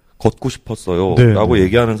걷고 싶었어요 라고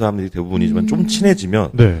얘기하는 사람들이 대부분이지만 좀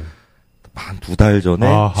친해지면 한 2달 전에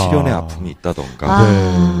실연의 아픔이 있다던가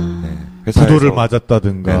구도를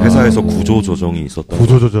맞았다든가 회사에서 구조조정이 있었다든가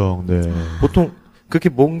구조조정 보통 그렇게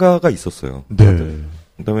뭔가가 있었어요.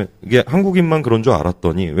 그다음에 이게 한국인만 그런 줄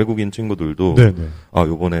알았더니 외국인 친구들도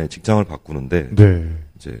요번에 직장을 바꾸는데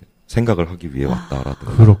이제 생각을 하기 위해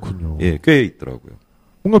왔다라든가. 그렇군요. 꽤 있더라고요.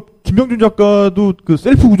 뭔가 김병준 작가도 그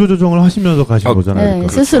셀프 구조조정을 하시면서 가신 거잖아요.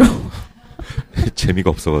 그러니까. 스스로. 재미가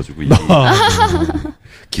없어가지고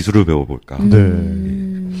기술을 배워볼까.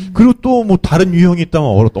 그리고 또 뭐 다른 유형이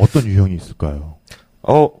있다면 어떤 유형이 있을까요?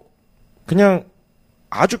 그냥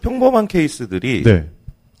아주 평범한 케이스들이 네.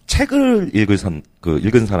 책을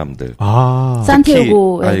읽은 사람들.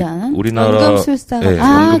 산티아고에 대한 우리나라 연금술사. 네,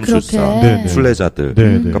 그렇게. 네, 순례자들. 네,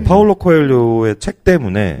 그러니까 파울로 코엘료의 책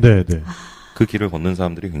때문에 네, 네. 그 길을 걷는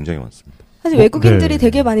사람들이 굉장히 많습니다. 사실 외국인들이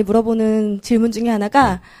되게 많이 물어보는 질문 중에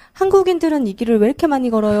하나가 한국인들은 이 길을 왜 이렇게 많이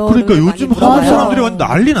걸어요? 그러니까 요즘 한국 사람들이 완전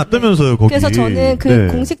난리 났다면서요, 거기. 그래서 저는 그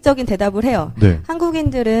공식적인 대답을 해요. 네.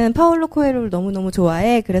 한국인들은 파울로 코엘료를 너무너무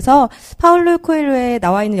좋아해. 그래서 파울로 코엘료에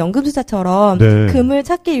나와 있는 연금술사처럼 금을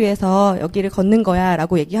찾기 위해서 여기를 걷는 거야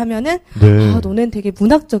라고 얘기하면은 너는 되게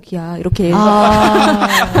문학적이야. 이렇게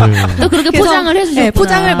또 그렇게 포장을 해주셨구나. 네,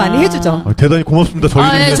 포장을 많이 해주죠. 대단히 고맙습니다.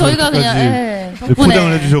 저희가 그냥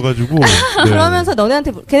포장을 해주셔가지고. 그러면서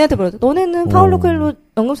걔네한테 물어요. 너네는 파울로 코엘료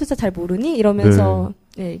연금술사 잘 모르니? 이러면서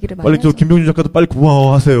얘기를 많이 빨리 저 김병준 작가도 빨리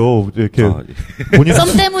고마워하세요. 이렇게 본인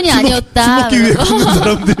썸 때문이 아니었다. 술 먹기 위해 걷는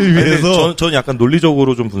사람들을 위해서. 저는 약간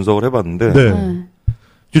논리적으로 좀 분석을 해봤는데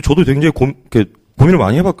저도 굉장히 고민을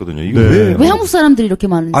많이 해봤거든요. 이게 왜 한국 사람들이 이렇게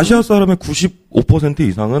많은지. 아시아 사람의 95%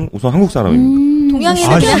 이상은 우선 한국 사람입니다.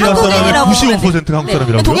 동양인은 그냥 한국인이라고. 95%가 한국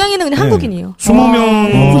사람이라고요? 동양인은 그냥 한국인이에요.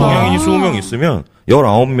 20명, 동양인이 20명 있으면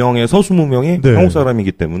 19명에서 20명이 한국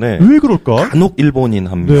사람이기 때문에. 왜 그럴까? 간혹 일본인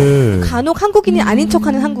한 명. 간혹 한국인이 아닌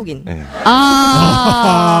척하는 한국인. 네.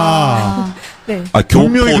 네.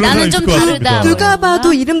 교포. 나는 좀 다르다. 누가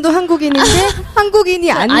봐도 이름도 한국인인데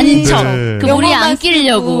한국인이 아닌 척. 그 우리 안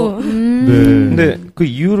끼려고. 근데 그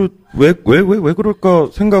이유를 왜 그럴까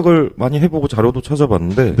생각을 많이 해보고 자료도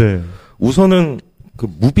찾아봤는데 우선은 그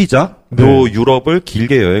무비자로 유럽을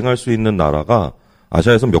길게 여행할 수 있는 나라가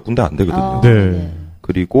아시아에서 몇 군데 안 되거든요.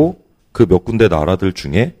 그리고 그 몇 군데 나라들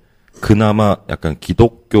중에 그나마 약간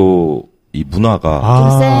기독교 이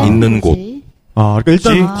문화가 있는 곳. 그러니까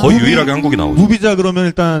일단 거의 유일하게 한국이 나오죠. 무비자 그러면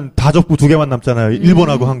일단 다 접고 두 개만 남잖아요.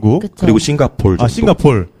 일본하고 한국. 그쵸. 그리고 싱가폴 정도.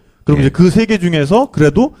 싱가폴. 그럼 이제 그 세 개 중에서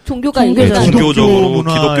그래도 종교가 기독교적으로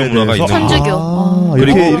기독교 문화가 있는 천주교.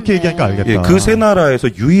 이렇게 얘기하니까 알겠다. 그 세 나라에서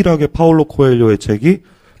유일하게 파울로 코엘료의 책이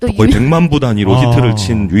거의 100만 부 단위로 히트를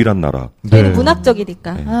친 유일한 나라. 저희는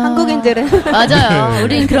문학적이니까. 한국인들은. 맞아요.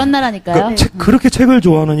 우린 그런 나라니까요. 그렇게 책을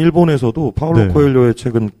좋아하는 일본에서도 파울로 코엘료의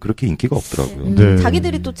책은 그렇게 인기가 없더라고요.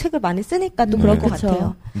 자기들이 또 책을 많이 쓰니까 또 그럴 것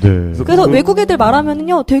같아요. 그래서 외국 애들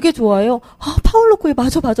말하면은요, 되게 좋아해요. 파울로 코엘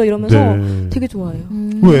맞아 이러면서 되게 좋아해요.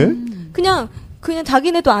 왜? 그냥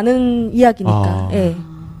자기네도 아는 이야기니까.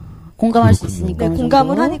 공감할 수 있으니까.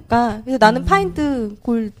 공감을 하니까. 그래서 나는 파인드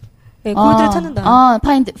골드를 찾는다.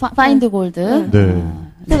 파인드 골드.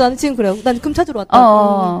 그래서 나는 지금 그래요. 난 금 찾으러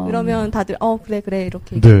왔다고. 이러면 다들, 그래,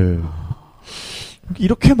 이렇게.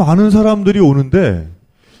 이렇게 많은 사람들이 오는데,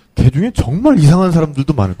 그 중에 정말 이상한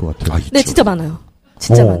사람들도 많을 것 같아요. 네, 진짜 많아요.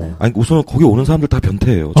 진짜 많아요. 아니, 우선 거기 오는 사람들 다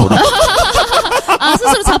변태예요.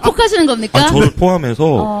 스스로 자폭하시는 겁니까? 저를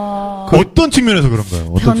포함해서. 어떤 측면에서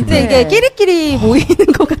그런가요? 어떤 측면에서? 이게 끼리끼리 모이는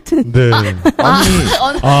것 같은.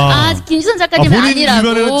 김지선 작가님은 아니라고.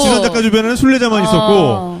 주변에는, 지선 작가 주변에는 술래자만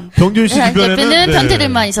있었고, 병준 씨 주변에는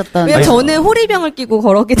변태들만 있었던. 왜냐면 저는 호리병을 끼고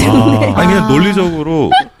걸었기 때문에. 그냥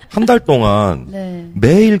논리적으로 한 달 동안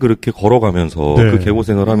매일 그렇게 걸어가면서 그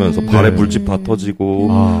개고생을 하면서 발에 물집 다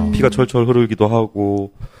터지고 피가 철철 흐르기도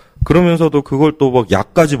하고 그러면서도 그걸 또 막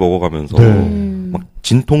약까지 먹어가면서 막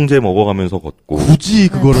진통제 먹어가면서 걷고 굳이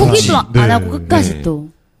그거를 포기도 안 하고 끝까지 또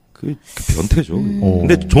그 변태죠.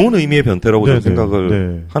 근데 좋은 의미의 변태라고 저는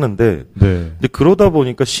생각을 하는데 근데 그러다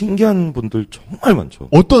보니까 신기한 분들 정말 많죠.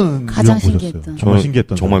 어떤 가장 유형 신기했던 정말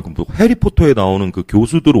신기했던 정말 뭐 해리포터에 나오는 그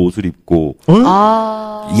교수들 옷을 입고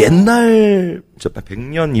옛날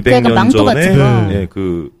 100년 200년 전에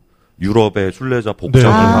그 유럽의 순례자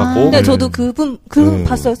복장을 하고 네, 저도 그분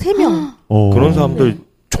봤어요. 3명. 그런 사람들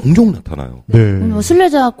종종 나타나요. 뭐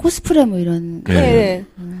순례자 코스프레 뭐 이런.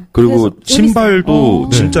 그리고 신발도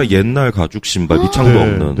진짜 옛날 가죽 신발 밑창도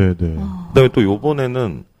없는. 그다음에 또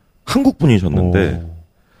요번에는 한국 분이셨는데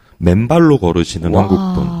맨발로 걸으시는 한국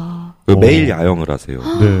분. 매일 야영을 하세요.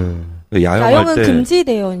 야영은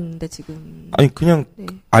금지되어 있는데 지금. 아니 그냥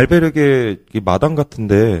알베르게 마당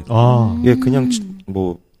같은데 그냥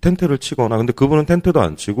뭐 텐트를 치거나 근데 그분은 텐트도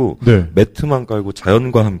안 치고 매트만 깔고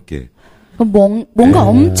자연과 함께. 뭔가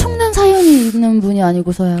엄청난 사연이 있는 분이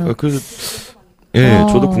아니고서야. 그래서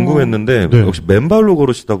저도 궁금했는데 역시 맨발로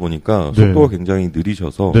걸으시다 보니까 속도가 굉장히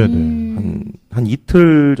느리셔서 한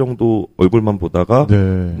이틀 정도 얼굴만 보다가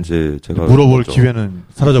이제 제가 물어볼 기회는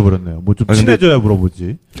사라져 버렸네요. 뭐 좀 친해져야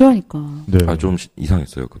물어보지. 그러니까. 좀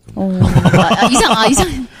이상했어요 그분.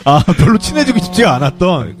 이상. 별로 친해지고 싶지가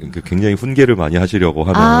않았던. 굉장히 훈계를 많이 하시려고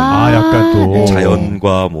하는. 약간 또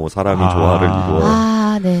자연과 뭐 사람이 조화를 이루어.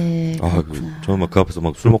 저는 막 그 앞에서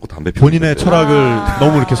막 술 먹고 담배 피우고 본인의 철학을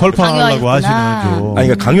너무 이렇게 설파하려고 하시는 좀.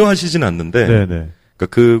 그러니까 강요하시진 않는데 그러니까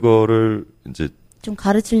그거를 이제 좀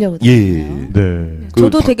가르치려고. 네.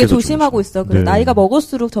 저도 되게 조심하고 있어요. 네. 나이가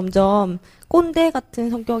먹을수록 점점 꼰대 같은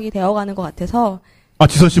성격이 되어가는 것 같아서.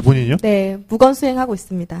 지선 씨 본인이요? 네, 무건수행하고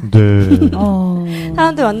있습니다. 네.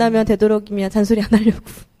 사람들 만나면 되도록이면 잔소리 안 하려고.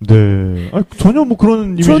 네. 전혀 뭐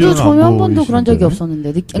그런 이미지는 저도 전혀 한 번도 그런 적이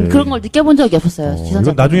없었는데 그런 걸 느껴본 적이 없었어요.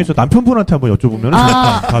 이건 나중에 저 남편분한테 한번 여쭤보면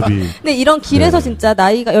답이. 근데 이런 길에서 진짜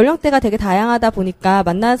나이가 연령대가 되게 다양하다 보니까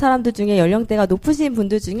만나는 사람들 중에 연령대가 높으신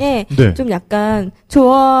분들 중에 좀 약간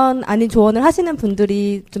조언 아닌 조언을 하시는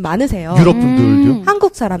분들이 좀 많으세요. 유럽 분들요?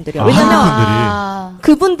 한국 사람들이요. 왜냐면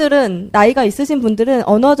그분들은 나이가 있으신 분들은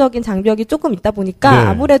언어적인 장벽이 조금 있다 보니까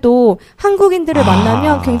아무래도 한국인들을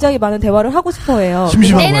만나면 굉장히 많은 대화를 하고 싶어해요.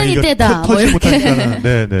 때는 이때다. 뭐 이렇게.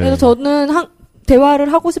 네. 그래서 저는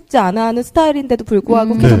대화를 하고 싶지 않아 하는 스타일인데도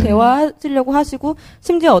불구하고 계속 대화하시려고 하시고,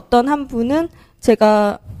 심지어 어떤 한 분은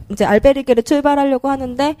제가 이제 알베르게를 출발하려고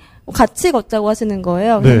하는데 같이 걷자고 하시는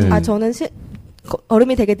거예요. 그래서 저는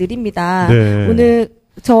걸음이 되게 느립니다. 오늘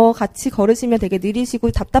저 같이 걸으시면 되게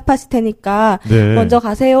느리시고 답답하실 테니까 먼저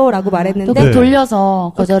가세요라고 말했는데 또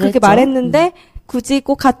돌려서 거절했죠. 그렇게 말했는데 굳이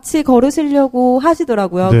꼭 같이 걸으시려고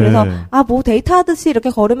하시더라고요. 그래서 뭐 데이트하듯이 이렇게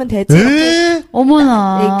걸으면 되지.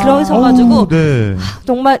 어머나. 그러셔가지고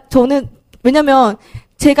정말 저는 왜냐면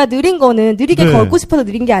제가 느린 거는 느리게 걷고 싶어서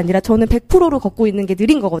느린 게 아니라 저는 100%로 걷고 있는 게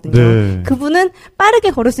느린 거거든요. 그분은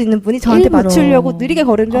빠르게 걸을 수 있는 분이 저한테 맞추려고 느리게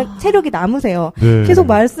걸으면 체력이 남으세요. 계속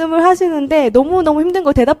말씀을 하시는데 너무너무 힘든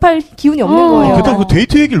거 대답할 기운이 없는 거예요. 게다가 그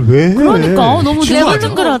데이트 얘기를 왜 해? 그러니까 너무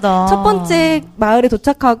내불능글하다. 첫 번째 마을에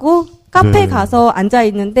도착하고 카페에 가서 앉아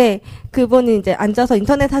있는데 그분이 이제 앉아서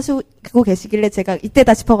인터넷 하시고 계시길래 제가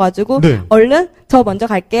이때다 싶어가지고 얼른 저 먼저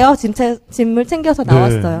갈게요. 짐을 챙겨서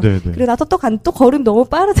나왔어요. 그리고 나서 또 걸음 너무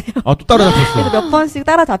빠르세요. 또 따라잡혔어요. 그래서 몇 번씩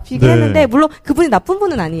따라잡히긴 했는데 물론 그분이 나쁜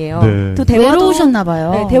분은 아니에요. 또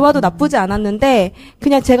외로우셨나봐요. 네, 대화도 나쁘지 않았는데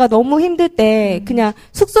그냥 제가 너무 힘들 때 그냥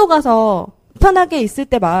숙소 가서 편하게 있을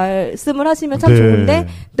때 말씀을 하시면 참 좋은데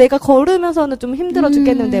내가 걸으면서는 좀 힘들어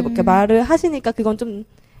죽겠는데 이렇게 말을 하시니까 그건 좀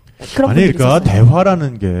그러니까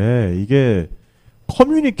대화라는 게 이게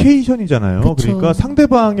커뮤니케이션이잖아요. 그쵸. 그러니까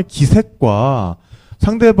상대방의 기색과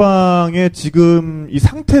상대방의 지금 이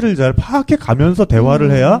상태를 잘 파악해 가면서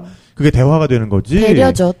대화를 해야 그게 대화가 되는 거지.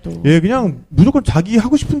 배려죠, 또. 그냥 무조건 자기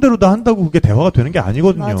하고 싶은 대로 다 한다고 그게 대화가 되는 게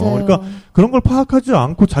아니거든요. 맞아요. 그러니까 그런 걸 파악하지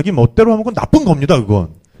않고 자기 멋대로 하면 그건 나쁜 겁니다, 그건.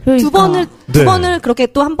 그러니까. 두 번을 그렇게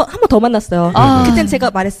또 한 번 더 만났어요. 그땐 제가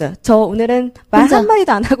말했어요. 저 오늘은 말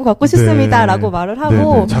한마디도 안 하고 걷고 싶습니다. 라고 말을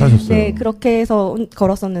하고. 잘하셨어요. 네, 그렇게 해서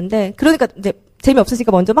걸었었는데. 그러니까 이제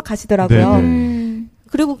재미없으시니까 먼저 막 가시더라고요.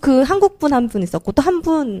 그리고 그 한국분 한 분 있었고 또 한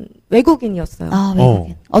분 외국인이었어요.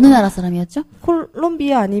 외국인. 어느 나라 사람이었죠?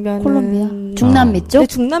 콜롬비아 아니면 콜롬비아? 중남미 쪽? 네,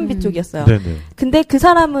 중남미 쪽이었어요. 근데 그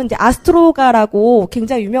사람은 이제 아스트로가라고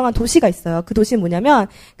굉장히 유명한 도시가 있어요. 그 도시는 뭐냐면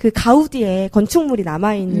그 가우디에 건축물이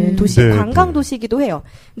남아 있는 도시, 관광 도시이기도 해요.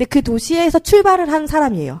 근데 그 도시에서 출발을 한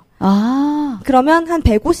사람이에요. 그러면 한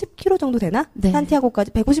 150km 정도 되나?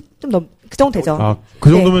 산티아고까지 150 좀 그 정도 되죠. 그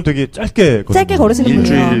정도면 되게 짧게 걸으시는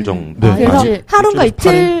분이에요. 일주일 정도. 그래서 하루인가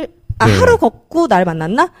이틀, 하루 걷고 날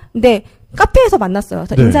만났나? 근데 카페에서 만났어요.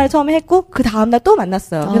 인사를 처음에 했고 그 다음날 또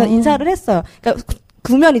만났어요. 그래서 인사를 했어요. 그러니까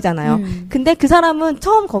구면이잖아요. 근데 그 사람은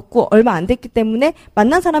처음 걷고 얼마 안 됐기 때문에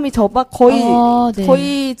만난 사람이 저가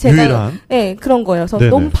거의 제가 유일한? 그런 거예요. 그래서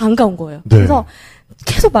너무 반가운 거예요. 그래서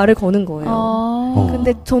계속 말을 거는 거예요.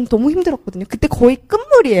 근데 전 너무 힘들었거든요. 그때 거의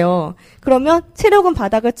끝물이에요. 그러면 체력은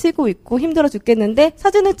바닥을 치고 있고 힘들어 죽겠는데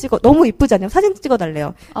사진을 너무 이쁘잖아요. 사진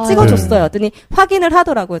찍어달래요. 찍어줬어요. 그랬더니 확인을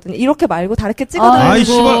하더라고요. 그랬더니 이렇게 말고 다르게 찍어달라고. 아이,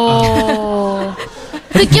 씨발.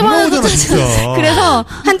 듣기만 해도 그래서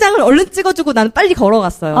한 장을 얼른 찍어주고 나는 빨리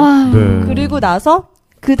걸어갔어요. 그리고 나서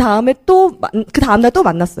그 다음날 또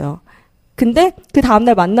만났어요. 근데 그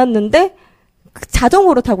다음날 만났는데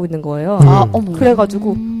자전거를 타고 있는 거예요.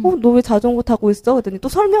 그래가지고 너 왜 자전거 타고 있어? 그랬더니 또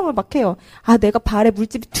설명을 막 해요. 내가 발에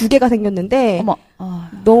물집이 2개가 생겼는데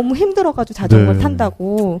너무 힘들어가지고 자전거를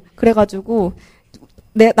탄다고. 그래가지고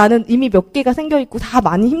나는 이미 몇 개가 생겨있고 다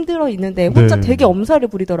많이 힘들어 있는데 혼자 되게 엄살을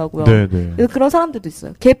부리더라고요. 그래서 그런 사람들도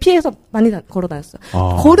있어요. 걔 피해서 많이 걸어다녔어요.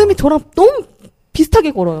 걸음이 저랑 너무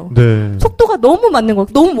비슷하게 걸어요. 속도가 너무 맞는 거예요.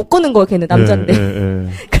 너무 못 걷는 거예요. 걔는 남자인데.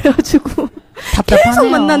 그래가지고 계속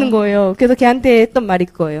만나는 거예요. 그래서 걔한테 했던 말이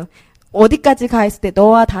그거예요. 어디까지 가 했을 때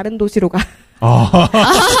너와 다른 도시로 가.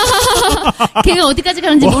 걔가 어디까지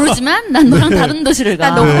가는지 모르지만 난 너랑 다른 도시를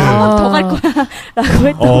가. 난 너랑 한 번 더 갈 거야. 라고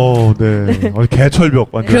했던. 개철벽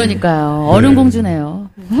완전. 그러니까요. 얼음공주네요.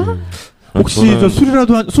 혹시 저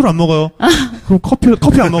술이라도 술 안 먹어요? 그럼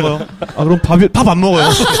커피 안 먹어요? 그럼 밥 안 먹어요?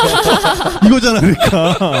 이거잖아,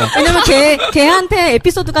 그러니까. 왜냐면 걔한테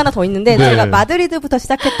에피소드가 하나 더 있는데, 네. 제가 마드리드부터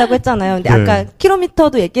시작했다고 했잖아요. 근데 네. 아까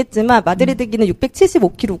킬로미터도 얘기했지만, 마드리드 길은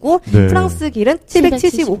 675km고, 네. 프랑스 길은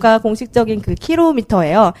 775가 공식적인 그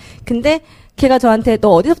킬로미터예요. 근데 걔가 저한테 너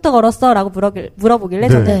어디서부터 걸었어? 라고 물어보길래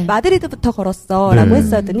네. 저는 마드리드부터 걸었어. 라고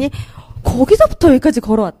네. 했더니, 거기서부터 여기까지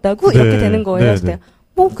걸어왔다고? 네. 이렇게 되는 거예요. 네. 그래서 내가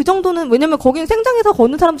그 정도는, 왜냐면 거기는 생장에서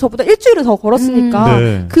걷는 사람 저보다 일주일을 더 걸었으니까,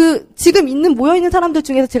 네. 지금 모여있는 사람들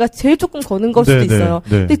중에서 제가 제일 조금 거는 걸 수도 네, 있어요.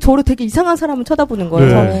 네. 근데 저를 되게 이상한 사람을 쳐다보는 거예요.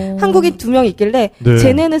 네. 그래서 한국인 2명 있길래, 네.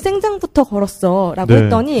 쟤네는 생장부터 걸었어. 라고 네.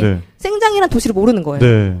 했더니, 네. 생장이란 도시를 모르는 거예요.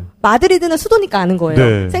 네. 마드리드는 수도니까 아는 거예요.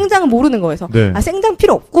 네. 생장은 모르는 거여서, 네. 생장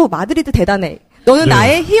필요 없고, 마드리드 대단해. 너는 네.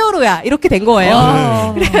 나의 히어로야. 이렇게 된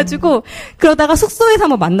거예요. 그래가지고, 그러다가 숙소에서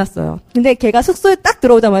한번 만났어요. 근데 걔가 숙소에 딱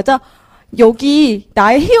들어오자마자, 여기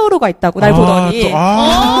나의 히어로가 있다고 날 보더니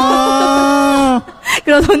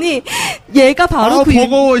그러더니 얘가 바로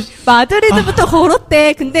버거워. 마드리드부터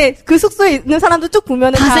걸었대. 근데 그 숙소에 있는 사람도 쭉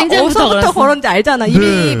보면은 다 다 생장부터 어디서부터 걸었는지 알잖아. 이미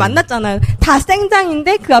네. 만났잖아요. 다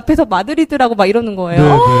생장인데 그 앞에서 마드리드라고 막 이러는 거예요.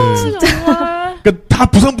 네. 진짜. 그러니까 다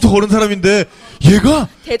부산부터 걸은 사람인데 얘가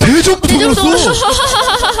대전부터 걸었어.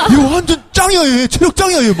 이거 완전 짱이야, 얘. 체력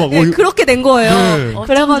짱이야, 얘 막. 네, 그렇게 된 거예요. 네.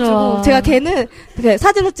 그래가지고 좋아. 제가 걔는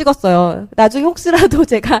사진을 찍었어요. 나중에 혹시라도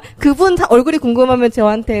제가 그분 얼굴이 궁금하면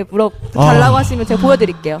저한테 달라고 하시면 제가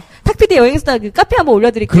보여드릴게요. 탁피디 여행수다 그 카페 한번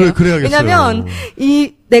올려드릴게요. 그래야겠어요. 왜냐면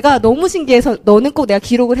내가 너무 신기해서 너는 꼭 내가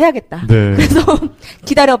기록을 해야겠다. 네. 그래서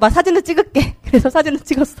기다려봐, 사진을 찍을게. 그래서 사진을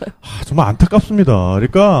찍었어요. 정말 안타깝습니다.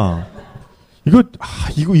 그러니까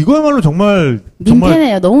이거야말로 정말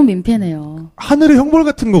민폐네요. 너무 민폐네요. 하늘의 형벌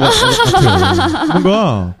같은 것 같아요.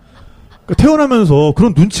 뭔가 태어나면서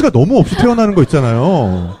그런 눈치가 너무 없이 태어나는 거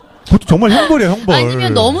있잖아요. 그것도 정말 형벌이야, 형벌.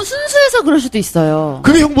 아니면 너무 순수해서 그럴 수도 있어요.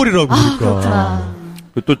 그게 형벌이라고. 그러니까. 그렇구나.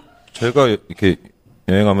 또 제가 이렇게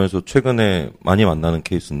여행하면서 최근에 많이 만나는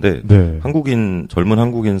케이스인데 네. 젊은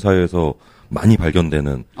한국인 사이에서 많이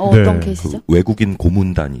발견되는 어떤 네. 케이스죠? 그 외국인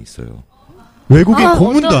고문단이 있어요. 외국인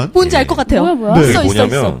고문단? 뭔지 알 것 같아요. 뭐야? 네. 있어.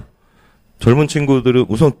 뭐냐면 젊은 친구들은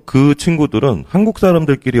우선 그 친구들은 한국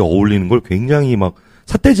사람들끼리 어울리는 걸 굉장히 막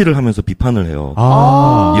삿대질을 하면서 비판을 해요.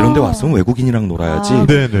 이런 데 왔으면 외국인이랑 놀아야지.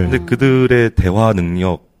 네네. 근데 그들의 대화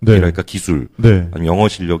능력이랄까 기술, 네. 아니면 영어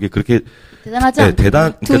실력이 그렇게 대단하지 않고.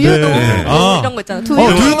 두유노 네. 이런 거 있잖아.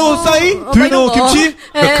 두유노 싸이? 두유노 김치?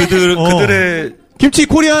 그러니까 그들의 김치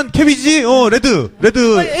코리안 캐비지? 레드.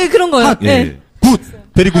 그런 거요. 예. 굿.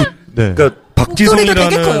 베리 굿. 네. 그러니까 목소리도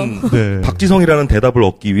되게 커요. 네. 박지성이라는 대답을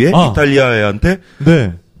얻기 위해 이탈리아 애한테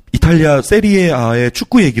네. 이탈리아 세리에 A의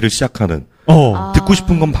축구 얘기를 시작하는 듣고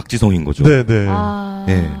싶은 건 박지성인 거죠. 네네.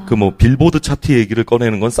 예. 그 빌보드 차트 얘기를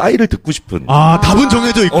꺼내는 건 싸이를 듣고 싶은. 답은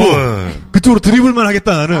정해져 있고 그쪽으로 드리블만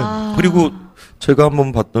하겠다 나는. 그리고 제가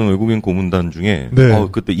한번 봤던 외국인 고문단 중에 네.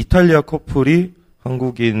 그때 이탈리아 커플이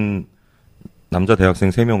한국인 남자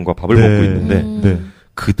대학생 3명과 밥을 네. 먹고 있는데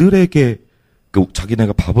그들에게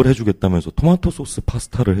자기네가 밥을 해주겠다면서 토마토 소스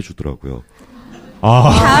파스타를 해주더라고요.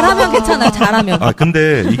 잘하면 괜찮아요. 잘하면.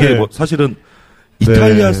 근데 이게 네. 사실은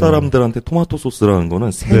이탈리아 네. 사람들한테 토마토 소스라는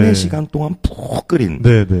거는 3-4시간 동안 푹 끓인.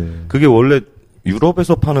 네네. 그게 원래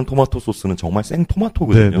유럽에서 파는 토마토 소스는 정말 생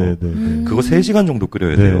토마토거든요. 네네. 그거 3시간 정도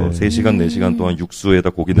끓여야 돼요. 3시간, 4시간 동안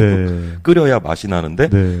육수에다 고기 넣고 끓여야 맛이 나는데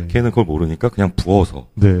걔는 그걸 모르니까 그냥 부어서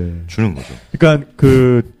주는 거죠. 그러니까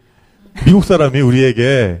미국 사람이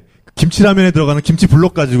우리에게 김치라면에 들어가는 김치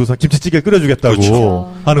블록 가지고서 김치찌개 끓여주겠다고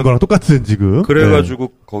그렇죠. 하는 거랑 똑같은 지금.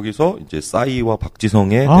 그래가지고 거기서 이제 싸이와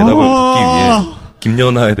박지성의 대답을 듣기 위해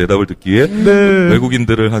김연아의 대답을 듣기 위해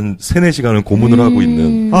외국인들을 한 3-4시간을 고문을 하고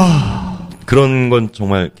있는 그런 건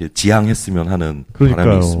정말 이렇게 지향했으면 하는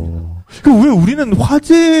바람이 있습니다. 왜 우리는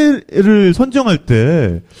화제를 선정할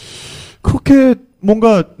때 그렇게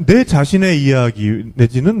뭔가 내 자신의 이야기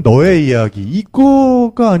내지는 너의 이야기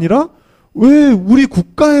이거가 아니라 왜 우리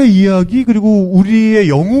국가의 이야기 그리고 우리의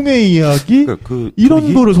영웅의 이야기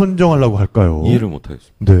이런 거를 선정하려고 할까요? 이해를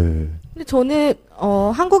못하겠습니다. 네. 근데 저는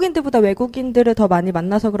한국인들보다 외국인들을 더 많이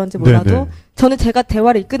만나서 그런지 몰라도 저는 제가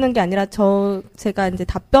대화를 이끄는 게 아니라 제가 이제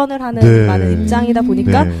답변을 하는 많은 입장이다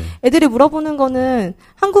보니까 애들이 물어보는 거는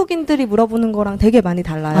한국인들이 물어보는 거랑 되게 많이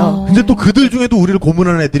달라요. 근데 또 그들 중에도 우리를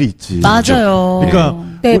고문하는 애들이 있지. 맞아요. 그러니까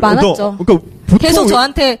네, 많았죠. 그러니까 계속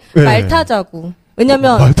저한테 말 타자고.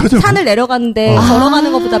 왜냐면 산을 내려가는데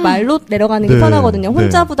걸어가는 것보다 말로 내려가는 게 편하거든요.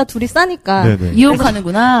 혼자보다 둘이 싸니까.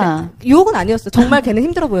 유혹하는구나. 유혹은 아니었어요. 정말 걔는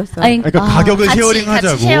힘들어 보였어요. 그러니까 가격을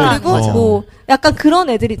쉐어링하자고. 그리고 약간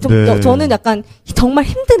그런 애들이 저는 약간 정말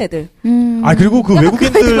힘든 애들. 그리고 그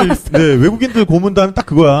외국인들 고문단은 딱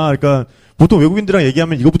그거야. 그러니까 보통 외국인들이랑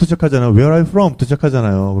얘기하면 이거부터 시작하잖아요. Where are you from?부터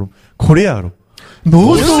시작하잖아요. 그럼 코리아로.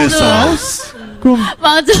 North South. 그럼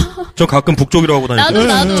맞아. 저 가끔 북쪽이라고 하고 다니죠.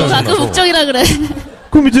 나도 가끔 북쪽이라 그래.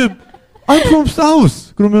 그럼 이제 I'm from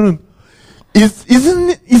South. 그러면은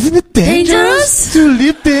isn't it dangerous to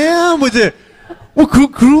live there? 뭐 이제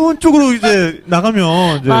그런 쪽으로 이제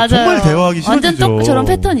나가면 이제 정말 대화하기 싫어지죠. 완전 또 저런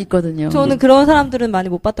패턴이 있거든요. 저는 그런 사람들은 많이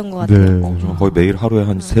못 봤던 것 같아요. 네. 저는 거의 매일 하루에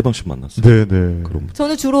한 3번씩 만났어요. 네네. 그럼.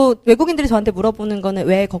 저는 주로 외국인들이 저한테 물어보는 거는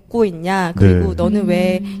왜 걷고 있냐, 그리고 너는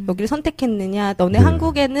왜 여기를 선택했느냐, 너네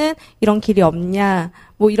한국에는 이런 길이 없냐,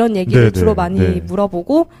 뭐 이런 얘기를 주로 많이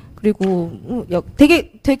물어보고, 그리고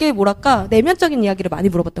되게 뭐랄까 내면적인 이야기를 많이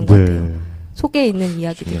물어봤던 것 같아요. 속에 있는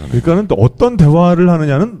이야기들. 그러니까는 또 어떤 대화를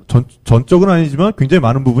하느냐는 전적은 아니지만 굉장히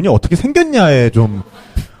많은 부분이 어떻게 생겼냐에 좀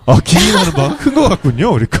기인하는 바가 큰 것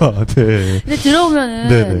같군요. 그러니까. 네. 근데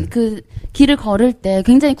들어오면은 그 길을 걸을 때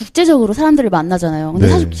굉장히 국제적으로 사람들을 만나잖아요. 근데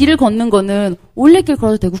사실 길을 걷는 거는 올레길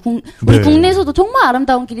걸어도 되고 우리 국내에서도 정말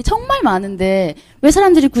아름다운 길이 정말 많은데 왜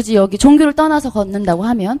사람들이 굳이 여기 종교를 떠나서 걷는다고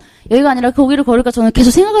하면 여기가 아니라 거기를 걸을까 저는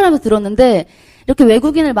계속 생각을 하면서 들었는데 이렇게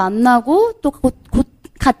외국인을 만나고 또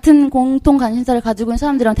같은 공통 관심사를 가지고 있는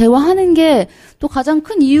사람들이랑 대화하는 게 또 가장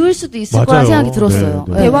큰 이유일 수도 있을 거라 생각이 들었어요.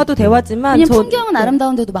 대화도 대화지만 왜냐면 풍경은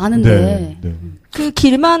아름다운 데도 많은데 그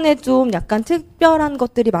길만에 좀 약간 특별한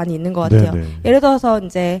것들이 많이 있는 것 같아요. 예를 들어서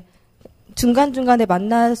이제 중간중간에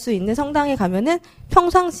만날 수 있는 성당에 가면은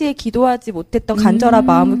평상시에 기도하지 못했던 간절한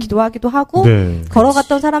마음을 기도하기도 하고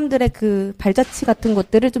걸어갔던 사람들의 그 발자취 같은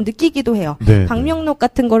것들을 좀 느끼기도 해요. 방명록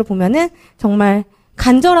같은 거를 보면은 정말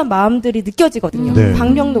간절한 마음들이 느껴지거든요.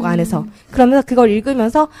 방명록 안에서. 그러면서 그걸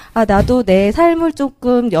읽으면서 나도 내 삶을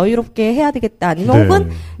조금 여유롭게 해야 되겠다. 아니면 혹은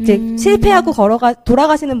이제 실패하고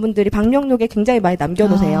돌아가시는 분들이 방명록에 굉장히 많이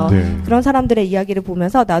남겨놓으세요. 그런 사람들의 이야기를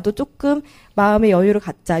보면서 나도 조금 마음의 여유를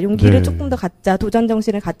갖자, 용기를 조금 더 갖자, 도전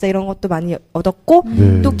정신을 갖자 이런 것도 많이 얻었고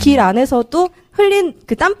또 길 안에서도 흘린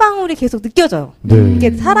그 땀방울이 계속 느껴져요. 이게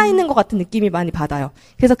살아있는 것 같은 느낌이 많이 받아요.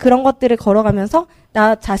 그래서 그런 것들을 걸어가면서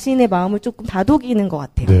나 자신의 마음을 조금 다독이는 것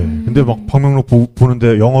같아요. 근데 막 방명록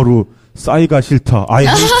보는데 영어로 싸이가 싫다. I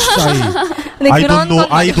hate 싸이. I don't know.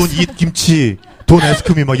 I don't eat 김치. Don't ask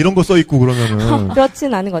me. 막 이런 거 써있고 그러면은.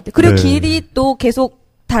 그렇진 않은 것 같아요. 그리고 길이 또 계속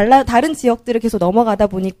다른 지역들을 계속 넘어가다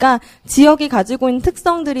보니까 지역이 가지고 있는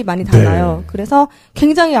특성들이 많이 달라요. 그래서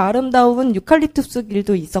굉장히 아름다운 유칼립투스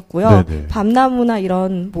길도 있었고요. 밤나무나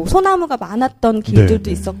이런 뭐 소나무가 많았던 길들도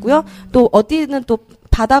있었고요. 또 어디는 또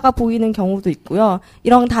바다가 보이는 경우도 있고요.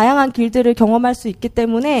 이런 다양한 길들을 경험할 수 있기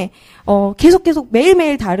때문에 계속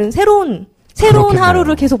매일매일 다른 새로운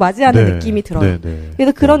하루를 계속 맞이하는 느낌이 들어요.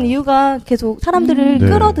 그래서 그런 이유가 계속 사람들을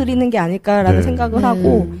끌어들이는 게 아닐까라는 생각을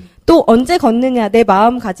하고 또 언제 걷느냐 내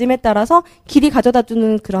마음가짐에 따라서 길이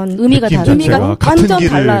가져다주는 그런 의미가 완전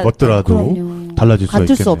길을 걷더라도 달라질 수가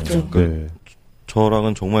있겠네요. 수 없죠.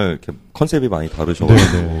 저랑은 정말 이렇게 컨셉이 많이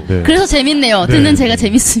다르셔가지고. 그래서 재밌네요. 듣는 제가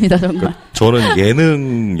재밌습니다, 정말. 저는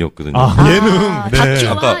예능이었거든요. 예능.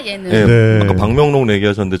 다큐와 예능. 아까 방명록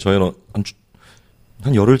얘기하셨는데 저희는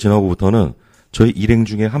한 열흘 지나고부터는 저희 일행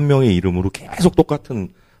중에 한 명의 이름으로 계속 똑같은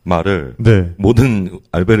말을 모든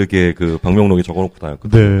알베르게 그 방명록에 적어놓고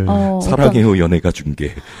다녔거든요. 사랑해요 연애가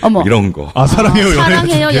중계 이런 거.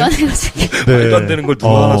 사랑해요 연애가 중계. 말도 안 되는 걸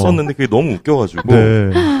누가 하나 썼는데 그게 너무 웃겨가지고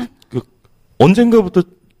언젠가부터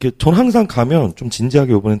전 항상 가면 좀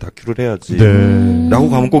진지하게 이번엔 다큐를 해야지 라고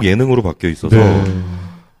가면 꼭 예능으로 바뀌어 있어서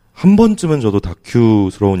한 번쯤은 저도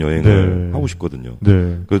다큐스러운 여행을 하고 싶거든요.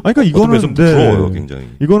 그러니까 이거는 좀 부러워요, 굉장히.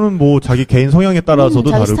 이거는 뭐 자기 개인 성향에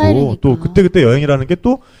따라서도 다르고 스타일이니까. 또 그때 여행이라는 게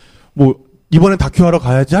또 뭐 이번엔 다큐하러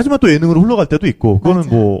가야지 하지만 또 예능으로 흘러갈 때도 있고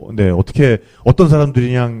그거는 어떻게 어떤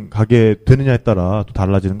사람들이랑 가게 되느냐에 따라 또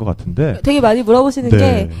달라지는 것 같은데 되게 많이 물어보시는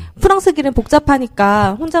게 프랑스 길은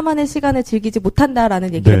복잡하니까 혼자만의 시간을 즐기지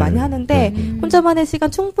못한다라는 얘기를 많이 하는데 혼자만의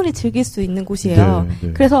시간 충분히 즐길 수 있는 곳이에요.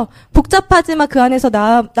 그래서 복잡하지만 그 안에서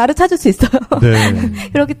나를 찾을 수 있어요.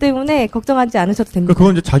 그렇기 때문에 걱정하지 않으셔도 됩니다.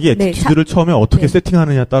 그건 이제 자기 애티튜드를 처음에 어떻게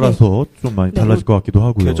세팅하느냐에 따라서 좀 많이 달라질 것 같기도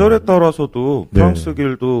하고요. 계절에 따라서도 프랑스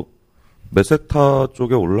길도 메세타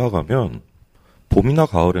쪽에 올라가면 봄이나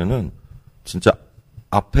가을에는 진짜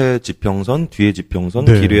앞에 지평선, 뒤에 지평선,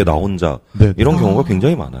 길 위에 나 혼자 이런 경우가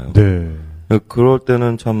굉장히 많아요. 그럴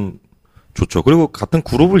때는 참 좋죠. 그리고 같은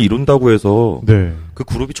그룹을 이룬다고 해서 그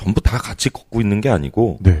그룹이 전부 다 같이 걷고 있는 게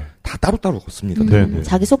아니고 다 따로따로 걷습니다.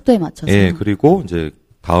 자기 속도에 맞춰서. 그리고 이제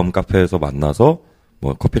다음 카페에서 만나서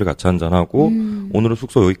뭐 커피를 같이 한잔하고 오늘은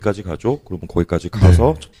숙소 여기까지 가죠. 그러면 거기까지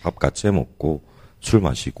가서 밥 같이 해 먹고 술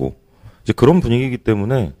마시고 이제 그런 분위기이기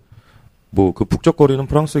때문에 뭐 그 북적거리는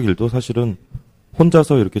프랑스 길도 사실은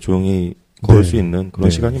혼자서 이렇게 조용히 걸 수 있는 그런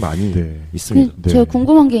시간이 많이 있습니다. 제가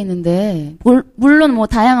궁금한 게 있는데, 물론 뭐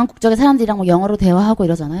다양한 국적의 사람들이랑 뭐 영어로 대화하고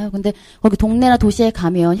이러잖아요. 근데 거기 동네나 도시에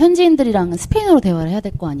가면 현지인들이랑 스페인어로 대화를 해야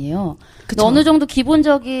될 거 아니에요. 근데 어느 정도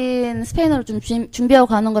기본적인 스페인어를 좀 준비하고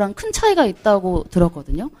가는 거랑 큰 차이가 있다고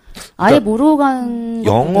들었거든요. 아예 그러니까 모르고 가는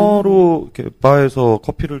영어로 이렇게 바에서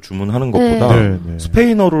커피를 주문하는 것보다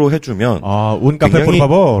스페인어로 해주면 un café por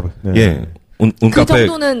favor. 예. 그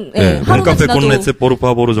정도는 하루가 지나도 un café por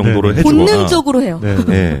favor 정도를 해주거나 본능적으로 해요. 예.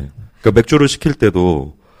 그러니까 맥주를 시킬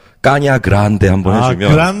때도 까냐 그란데 한번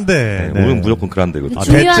해주면 그란데. 우리는 무조건 그란데거든요.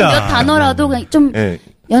 중요한 몇 단어라도 그냥 좀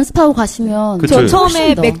연습하고 가시면. 저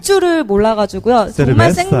처음에 맥주를 몰라가지고요.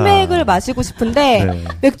 정말 생맥을 마시고 싶은데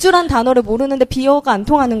맥주란 단어를 모르는데 비어가 안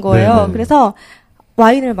통하는 거예요. 그래서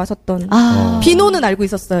와인을 마셨던. 비노는 알고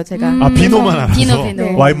있었어요, 제가. 비노만 알아서.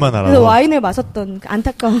 비노. 와인만 알아서. 그래서 와인을 마셨던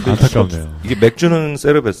안타까운. 안타깝네요. 이게 맥주는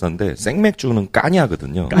세르베사인데 생맥주는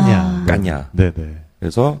까냐거든요. 까냐. 네네.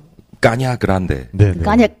 그래서 까냐 그란데. 네네.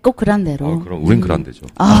 까냐 꼭 그란데로. 그럼 우린 그란데죠.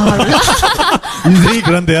 인생이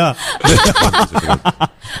그란데야.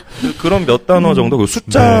 그런 몇 단어 정도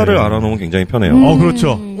숫자를 알아놓으면 굉장히 편해요.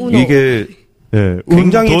 그렇죠. 이게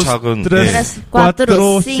굉장히 작은 3, 4,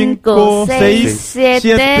 5, 6, 7,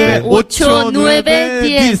 8, 9,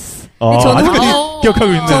 10. 저는 기억하고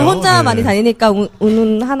있네요. 저 혼자 많이 다니니까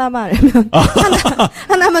운은 하나만 알면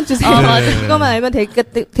하나만 주세요. 그거만 알면 되니까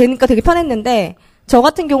되게 편했는데 저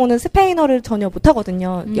같은 경우는 스페인어를 전혀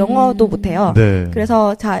못하거든요. 영어도 못해요.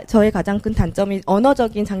 그래서 저의 가장 큰 단점이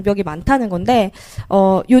언어적인 장벽이 많다는 건데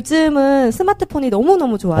요즘은 스마트폰이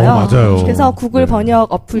너무너무 좋아요. 맞아요. 그래서 구글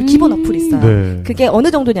번역 어플, 기본 어플이 있어요. 그게 어느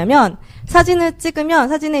정도냐면 사진을 찍으면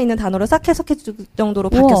사진에 있는 단어를 싹 해석해 줄 정도로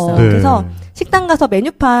바뀌었어요. 그래서 식당 가서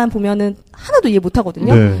메뉴판 보면은 하나도 이해 못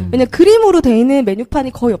하거든요. 왜냐면 그림으로 돼 있는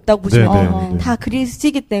메뉴판이 거의 없다고 보시면 다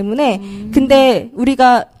글씨이기 때문에 근데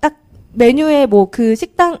우리가 딱 메뉴에 뭐 그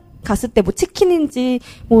식당 갔을 때 뭐 치킨인지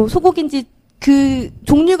뭐 소고기인지 그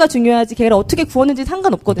종류가 중요하지 걔를 어떻게 구웠는지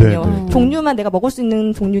상관없거든요. 종류만 내가 먹을 수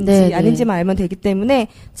있는 종류인지 아닌지만 알면 되기 때문에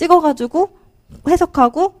찍어가지고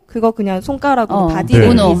해석하고 그거 그냥 손가락으로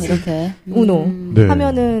바디를 이렇게 우노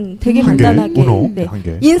하면은 되게 간단하게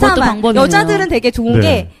인사만 여자들은 되게 좋은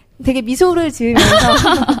게 되게 미소를 지으면서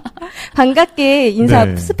반갑게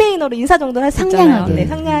스페인어로 인사 정도는 할 수 있잖아요.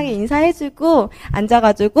 상냥하게 인사해주고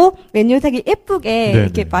앉아가지고 메뉴 되게 예쁘게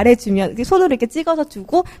이렇게 말해주면 손으로 이렇게 찍어서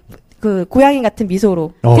주고 그 고양이 같은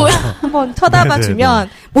미소로 한번 쳐다봐주면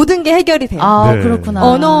모든 게 해결이 돼요. 그렇구나.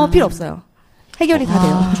 언어 필요 없어요. 해결이 다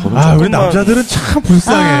돼요. 우리 남자들은 참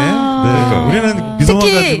불쌍해. 우리는 미소만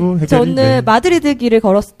가지고 해결이 저는 마드리드 길을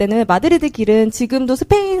걸었을 때는 마드리드 길은 지금도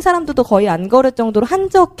스페인 사람들도 거의 안 걸을 정도로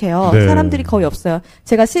한적해요. 사람들이 거의 없어요.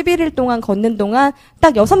 제가 11일 동안 걷는 동안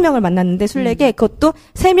딱 6명을 만났는데 술래게 그것도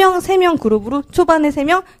 3명 그룹으로 초반에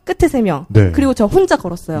 3명, 끝에 3명. 그리고 저 혼자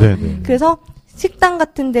걸었어요. 그래서 식당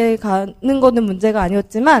같은 데 가는 거는 문제가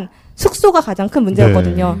아니었지만 숙소가 가장 큰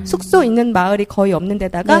문제였거든요. 숙소 있는 마을이 거의 없는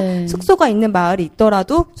데다가 숙소가 있는 마을이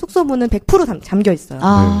있더라도 숙소 문은 100% 잠겨 있어요.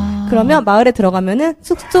 그러면 마을에 들어가면은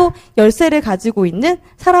숙소 열쇠를 가지고 있는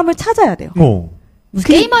사람을 찾아야 돼요.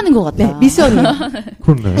 게임하는 것 같다. 미션이에요.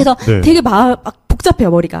 그래서 되게 복잡해요,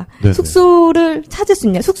 머리가. 숙소를 찾을 수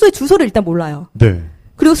있냐. 숙소의 주소를 일단 몰라요.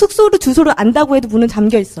 그리고 숙소를 주소를 안다고 해도 문은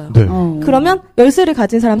잠겨 있어요. 그러면 열쇠를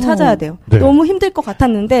가진 사람 찾아야 돼요. 너무 힘들 것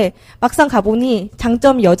같았는데 막상 가보니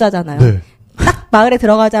장점이 여자잖아요. 딱 마을에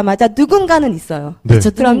들어가자마자 누군가는 있어요.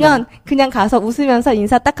 그러면 그냥 가서 웃으면서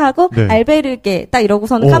인사 딱 하고 알베르게 딱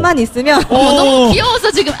이러고서는 가만히 있으면 너무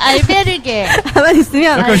귀여워서 지금 알베르게 가만히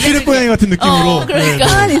있으면 약간 시댁 고양이 같은 느낌으로 그러니까.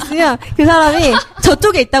 가만히 있으면 그 사람이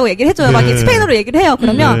저쪽에 있다고 얘기를 해줘요. 막 스페인어로 얘기를 해요.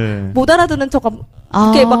 그러면 못 알아듣는 척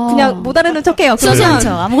이렇게 막 그냥 못 알아듣는 척해요. 그러면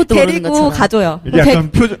아무것도 데리고 가줘요. 약간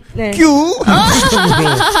표정 뀨.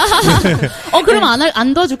 그럼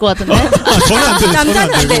안 도와줄 것 같은데. 저는 안 돼요.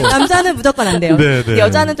 남자는 안 돼요. 남자는 무조건 안 돼요.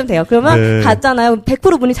 여자는 좀 돼요. 그러면 갔잖아요.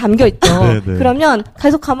 100% 문이 잠겨 있죠. 그러면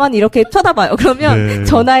계속 가만히 이렇게 쳐다봐요. 그러면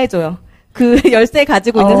전화해줘요. 그 열쇠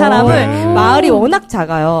가지고 있는 사람을 마을이 워낙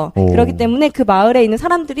작아요. 그렇기 때문에 그 마을에 있는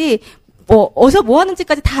사람들이 어디서 뭐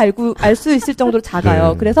하는지까지 다 알 수 있을 정도로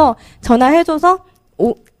작아요. 그래서 전화해줘서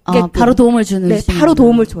바로 도움을 주는. 바로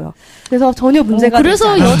도움을 줘요. 그래서 전혀 문제가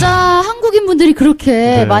그래서 여자 한국인 분들이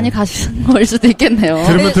그렇게 많이 가시는 걸 수도 있겠네요.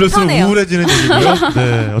 들으면 들을수록 우울해지는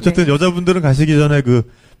얘기고요. 어쨌든 여자분들은 가시기 전에 그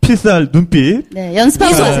필살 눈빛.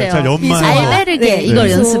 연습하고 가세요. 잘 연만. 알베르게 이걸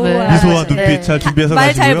연습을. 미소와 눈빛 잘 준비해서 가시고요.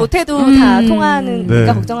 말 잘 못해도 다 통하는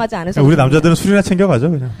걱정하지 않으셔도. 우리 남자들은 술이나 챙겨가죠,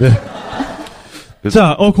 그냥.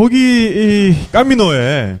 자, 거기,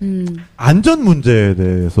 까미노의 안전 문제에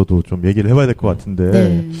대해서도 좀 얘기를 해봐야 될 것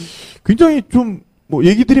같은데, 굉장히 좀, 뭐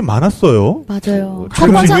얘기들이 많았어요. 맞아요.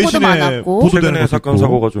 사건 사고도 많았고. 최근에 사건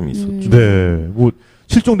사고가 좀 있었죠. 네, 뭐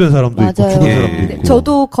실종된 사람도 있고 죽은 사람도 있고.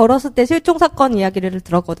 저도 걸었을 때 실종 사건 이야기를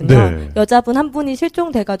들었거든요. 네. 여자분 한 분이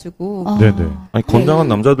실종돼가지고. 네네. 아니 건장한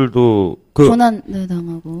남자들도 조난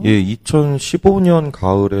당하고. 예, 2015년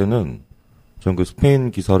가을에는 전 그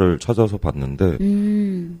스페인 기사를 찾아서 봤는데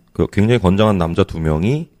그 굉장히 건장한 남자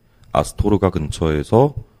 2명이 아스토르가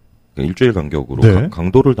근처에서 일주일 간격으로 네.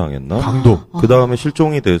 강도를 당했나? 강도. 그 다음에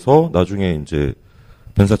실종이 돼서 나중에 이제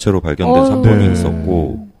변사체로 발견된 사건이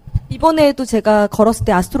있었고. 이번에도 제가 걸었을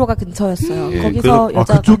때 아스토로가 근처였어요. 예, 거기서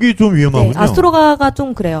여자가. 그쪽이 좀 위험하군요. 네, 아스토로가가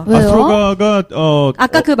좀 그래요. 왜요? 아스토로가가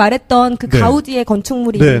아까 그 말했던 그 가우디의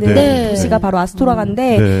건축물이 있는 도시가 바로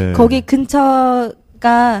아스토로가인데 거기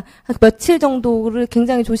근처가 며칠 정도를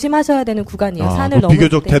굉장히 조심하셔야 되는 구간이에요. 산을 넘을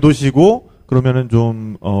비교적 때. 대도시고 그러면은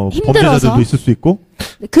좀 범죄자들도 있을 수 있고.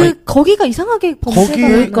 거기가 이상하게 범죄가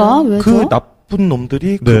왜일까? 왜죠? 그 나쁜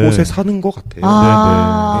놈들이 그곳에 사는 것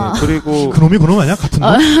같아요. 네. 그리고 그놈이 그놈 아니야? 같은 놈?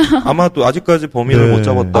 아마도 아직까지 범인을 못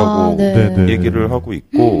잡았다고 얘기를 하고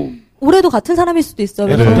있고. 올해도 같은 사람일 수도 있어요.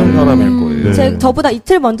 같은 사람일 거예요. 저보다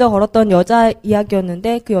이틀 먼저 걸었던 여자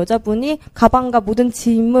이야기였는데 그 여자분이 가방과 모든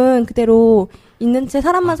짐은 그대로 있는 채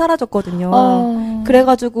사람만 사라졌거든요.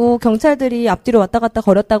 그래가지고 경찰들이 앞뒤로 왔다 갔다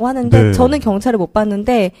거렸다고 하는데 저는 경찰을 못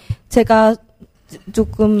봤는데 제가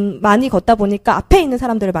조금 많이 걷다 보니까 앞에 있는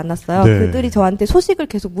사람들을 만났어요. 그들이 저한테 소식을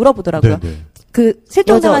계속 물어보더라고요. 그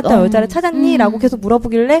실종당했던 여자를 찾았니? 라고 계속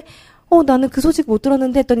물어보길래 나는 그 소식 못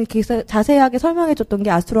들었는데 했더니 자세하게 설명해줬던 게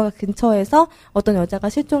아스토로가 근처에서 어떤 여자가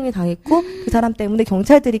실종이 당했고 그 사람 때문에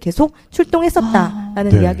경찰들이 계속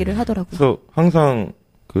출동했었다라는 이야기를 하더라고요. 그래서 항상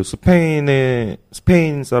그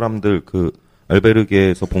스페인 사람들 그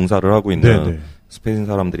알베르게에서 봉사를 하고 있는 스페인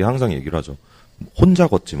사람들이 항상 얘기를 하죠. 혼자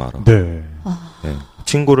걷지 마라. 네.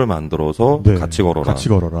 친구를 만들어서 같이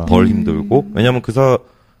걸어라. 덜 힘들고. 왜냐면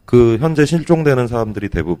그 현재 실종되는 사람들이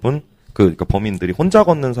대부분 그러니까 범인들이 혼자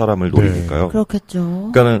걷는 사람을 노리니까요.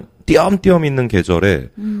 그렇겠죠. 그러니까는 띄엄띄엄 있는 계절에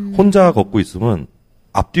혼자 걷고 있으면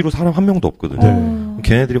앞뒤로 사람 한 명도 없거든요.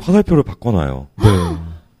 걔네들이 화살표를 바꿔놔요.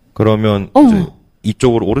 그러면 이제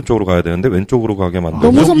이쪽으로 오른쪽으로 가야 되는데 왼쪽으로 가게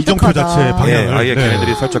만들고 너무 이정표 자체의 방향을 아예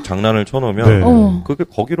걔네들이 살짝 장난을 쳐놓으면 그게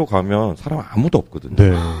거기로 가면 사람 아무도 없거든요.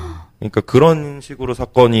 그러니까 그런 식으로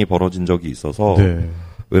사건이 벌어진 적이 있어서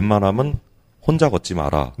웬만하면 혼자 걷지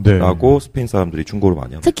마라라고 스페인 사람들이 충고를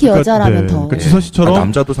많이 합니다. 특히 여자라면 더. 그러니까 지선 씨처럼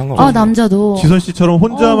남자도 상관없어요. 남자도. 지선 씨처럼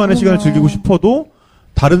혼자만의 시간을 즐기고 싶어도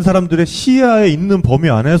다른 사람들의 시야에 있는 범위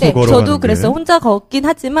안에서 걸어가는 저도 그랬어요. 혼자 걷긴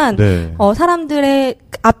하지만 사람들의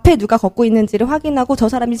앞에 누가 걷고 있는지를 확인하고 저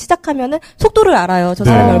사람이 시작하면은 속도를 알아요. 저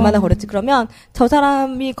사람이 얼마나 걸었지. 그러면 저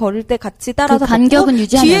사람이 걸을 때 같이 따라서 간격은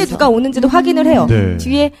유지하면서 뒤에 누가 오는지도 확인을 해요.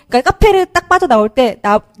 뒤에 그러니까 카페를 딱 빠져나올 때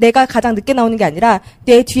내가 가장 늦게 나오는 게 아니라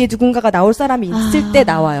내 뒤에 누군가가 나올 사람이 있을 때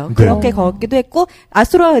나와요. 그렇게 걷기도 했고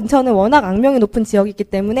아스토로가 근처는 워낙 악명이 높은 지역이기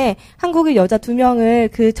때문에 한국인 여자 2명을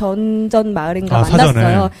그 전전 마을인가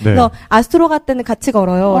만났어요. 그래서 아스토로가 때는 같이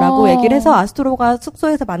걸어요라고 얘기를 해서 아스토로가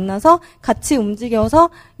숙소에서 만나서 같이 움직여서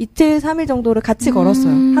이틀 3일 정도를 같이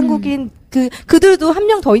걸었어요. 한국인 그들도 한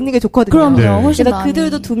명 더 있는 게 좋거든요. 그럼요. 훨씬 그래서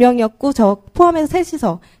그들도 2명이었고 저 포함해서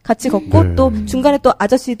셋이서 같이 걷고 또 중간에 또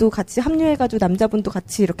아저씨도 같이 합류해가지고 남자분도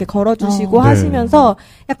같이 이렇게 걸어주시고 하시면서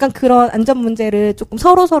약간 그런 안전 문제를 조금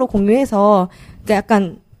서로 공유해서 그러니까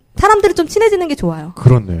약간 사람들이 좀 친해지는 게 좋아요.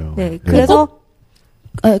 그렇네요. 그래서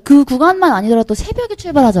그 구간만 아니더라도 새벽에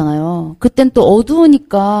출발하잖아요. 그땐 또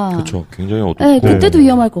어두우니까. 그렇죠. 굉장히 어둡고. 그때도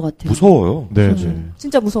위험할 것 같아요. 무서워요.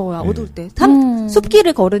 진짜 무서워요. 어두울 때.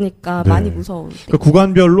 숲길을 걸으니까 많이 무서울 때. 그러니까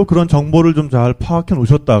구간별로 그런 정보를 좀 잘 파악해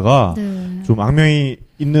놓으셨다가 좀 악명이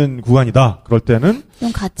있는 구간이다. 그럴 때는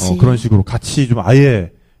좀 같이 그런 식으로 같이 좀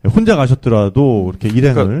아예 혼자 가셨더라도 이렇게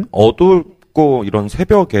일행을 그러니까 어둡고 이런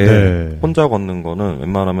새벽에 혼자 걷는 거는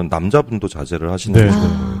웬만하면 남자분도 자제를 하시는 게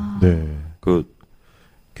좋아요.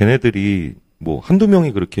 걔네들이 뭐 한두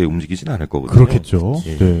명이 그렇게 움직이진 않을 거거든요. 그렇겠죠.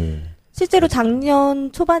 실제로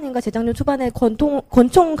작년 초반인가 재작년 초반에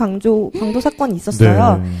권총 강도 사건이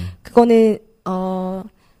있었어요. 그거는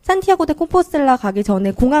산티아고 데 콤포스텔라 가기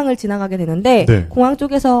전에 공항을 지나가게 되는데 공항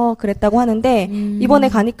쪽에서 그랬다고 하는데 이번에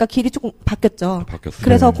가니까 길이 조금 바뀌었죠.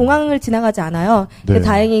 그래서 공항을 지나가지 않아요. 근데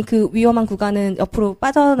다행히 그 위험한 구간은 옆으로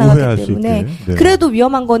빠져나가기 때문에 그래도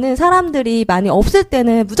위험한 거는 사람들이 많이 없을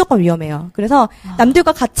때는 무조건 위험해요. 그래서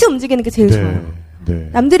남들과 같이 움직이는 게 제일 좋아요.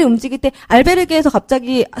 남들이 움직일 때 알베르게에서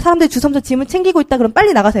갑자기 사람들이 주섬주섬 짐을 챙기고 있다 그러면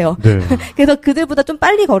빨리 나가세요. 그래서 그들보다 좀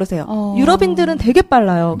빨리 걸으세요. 유럽인들은 되게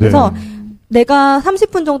빨라요. 그래서 내가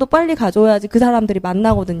 30분 정도 빨리 가줘야지 그 사람들이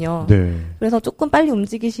만나거든요. 그래서 조금 빨리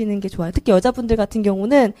움직이시는 게 좋아요. 특히 여자분들 같은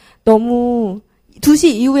경우는 너무 2시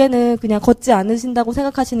이후에는 그냥 걷지 않으신다고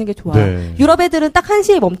생각하시는 게 좋아요. 네. 유럽 애들은 딱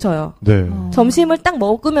 1시에 멈춰요. 네. 점심을 딱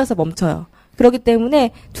먹으면서 멈춰요. 그렇기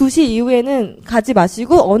때문에 2시 이후에는 가지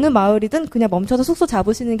마시고 어느 마을이든 그냥 멈춰서 숙소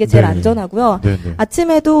잡으시는 게 제일 네. 안전하고요. 네.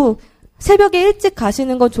 아침에도 새벽에 일찍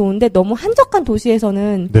가시는 건 좋은데 너무 한적한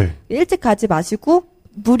도시에서는 네. 일찍 가지 마시고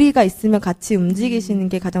무리가 있으면 같이 움직이시는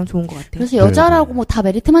게 가장 좋은 것 같아요. 그래서 여자라고 뭐 다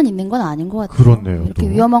메리트만 있는 건 아닌 것 같아요. 그렇네요. 이렇게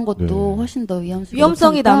또. 위험한 것도 네. 훨씬 더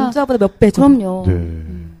위험성이 높으니까. 남자보다 몇 배죠. 그럼요. 네.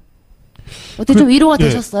 어떻게 좀 위로가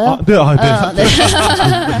되셨어요? 네.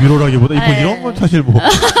 네. 위로라기보다 뭐 네. 이런 건 사실 뭐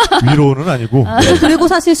위로는 아니고. 네. 그리고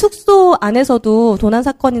사실 숙소 안에서도 도난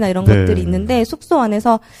사건이나 이런 네. 것들이 있는데 숙소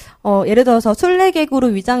안에서 예를 들어서 술래객으로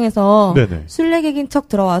위장해서 네네. 술래객인 척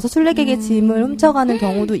들어와서 술래객의 짐을 훔쳐가는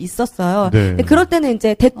경우도 있었어요. 네. 근데 그럴 때는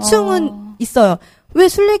이제 대충은 있어요. 왜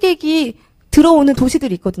술래객이 들어오는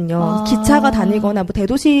도시들이 있거든요. 기차가 다니거나 뭐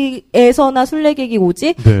대도시에서나 술래객이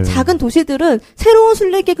오지. 네. 작은 도시들은 새로운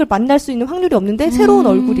술래객을 만날 수 있는 확률이 없는데 새로운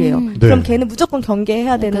얼굴이에요. 네. 그럼 걔는 무조건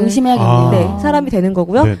경계해야 되는 의심해야겠네요. 네, 사람이 되는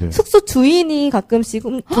거고요. 네네. 숙소 주인이 가끔씩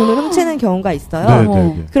돈을 훔치는 경우가 있어요.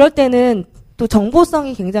 네. 그럴 때는 또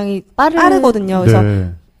정보성이 굉장히 빠르거든요. 그래서 네.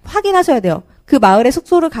 확인하셔야 돼요. 그 마을에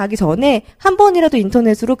숙소를 가기 전에 한 번이라도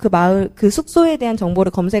인터넷으로 그 마을, 그 숙소에 대한 정보를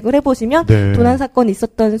검색을 해보시면 네. 도난 사건이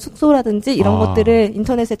있었던 숙소라든지 이런 것들을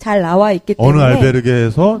인터넷에 잘 나와 있기 때문에 어느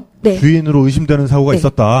알베르게에서 네. 주인으로 의심되는 사고가 네.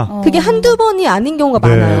 있었다. 그게 한두 번이 아닌 경우가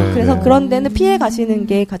네. 많아요. 그래서 네. 그런 데는 피해 가시는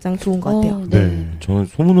게 가장 좋은 것 같아요. 네. 저는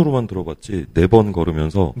소문으로만 들어봤지 4번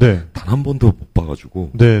걸으면서 네. 단 한 번도 못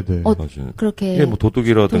봐가지고. 네. 맞아요. 그렇게. 이게 뭐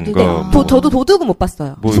도둑이라든가. 도둑. 뭐 저도 도둑은 못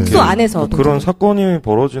봤어요. 뭐 숙소 이렇게 안에서. 그런 사건이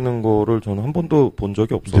벌어지는 거를 저는 한 번도 본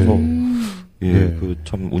적이 없어서. 예, 네. 그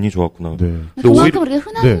참 운이 좋았구나. 네. 근데 그만큼 그렇게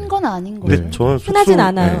흔한 네. 건 아닌 근데 거예요. 저는 흔하진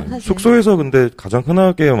않아요, 사실. 숙소에서 근데 가장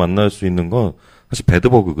흔하게 만날 수 있는 건 사실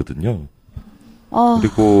베드버그거든요.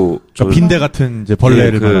 그리고 저 빈대 같은 이제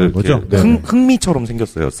벌레를 말하는 거죠. 흙미처럼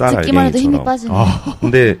생겼어요. 쌀 듣기만 해도 힘이 알갱이처럼. 빠지네.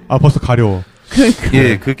 근데 벌써 가려워.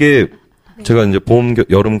 예, 그게 제가 이제 봄,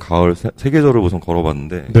 여름, 가을 세 계절을 우선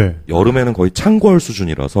걸어봤는데 네. 여름에는 거의 창궐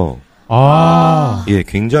수준이라서 예,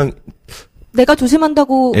 굉장히 내가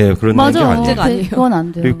조심한다고 예, 그런 게 아니에요. 그건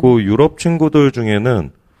안 돼요. 그리고 유럽 친구들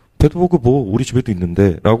중에는 베드버그 뭐 우리 집에도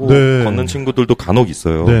있는데라고 네. 걷는 친구들도 간혹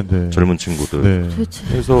있어요. 네, 네. 젊은 친구들. 네.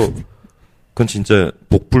 그래서 그건 진짜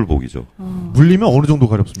복불복이죠. 물리면 어느 정도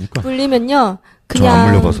가렵습니까? 물리면요. 저 안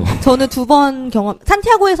물려봐서. 저는 2번 경험,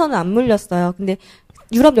 산티아고에서는 안 물렸어요. 근데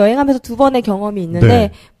유럽 여행하면서 2번의 경험이 있는데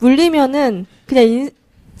네. 물리면은 그냥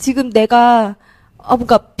지금 내가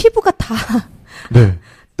뭔가 피부가 다 네.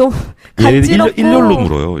 너무 간지럽고 일렬로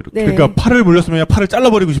물어요. 이렇게. 네. 그러니까 팔을 물렸으면 그냥 팔을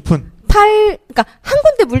잘라버리고 싶은. 그러니까 한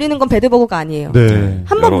군데 물리는 건 베드버그가 아니에요. 네.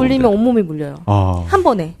 한 번 물리면 온몸이 물려요. 한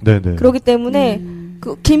번에. 네네. 그렇기 때문에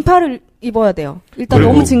그 긴 팔을 입어야 돼요. 일단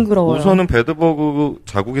너무 징그러워요. 우선은 베드버그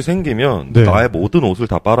자국이 생기면 네. 나의 모든 옷을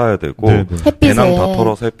다 빨아야 되고 네, 네. 배낭 다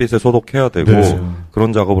털어서 햇빛에 소독해야 되고 네.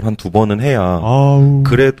 그런 작업을 한 2번은 해야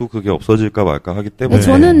그래도 그게 없어질까 말까 하기 때문에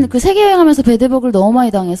저는 그 세계 여행하면서 베드버그를 너무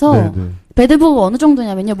많이 당해서 베드버그가 어느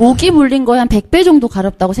정도냐면요. 모기 물린 거에 한 100배 정도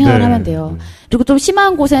가렵다고 생각을 하면 돼요. 그리고 좀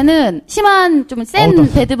심한 곳에는 좀 센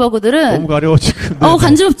베드버그들은 너무 가려워 지금.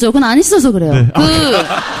 간지럽죠. 그건 안 있어서 그래요. 네.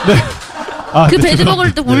 그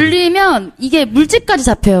베드버그를 또 물리면 이게 물집까지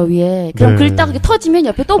잡혀요 위에. 그럼 글딱이 터지면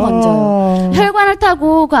옆에 또 번져요. 혈관을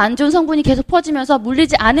타고 그 안 좋은 성분이 계속 퍼지면서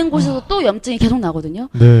물리지 않은 곳에서 또 염증이 계속 나거든요.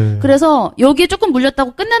 네. 그래서 여기에 조금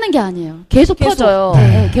물렸다고 끝나는 게 아니에요. 계속 퍼져요.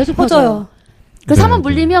 네, 계속 퍼져요. 그래서 한번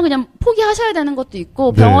물리면 그냥 포기하셔야 되는 것도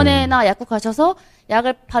있고 병원에나 약국 가셔서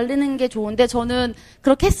약을 바르는 게 좋은데 저는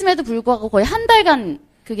그렇게 했음에도 불구하고 거의 한 달간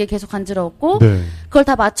그게 계속 간지러웠고 그걸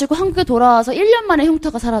다 마치고 한국에 돌아와서 1년 만에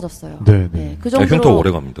흉터가 사라졌어요. 네, 그 정도로 흉터 오래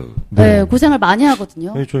갑니다. 네, 고생을 많이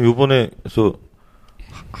하거든요. 저 요번에 그래서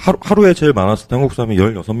하루에 제일 많았을 때 한국 사람이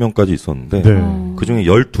 16명까지 있었는데 그 중에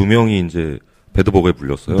 12명이 이제 베드버그에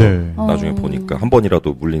물렸어요. 나중에 보니까 한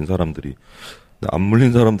번이라도 물린 사람들이 안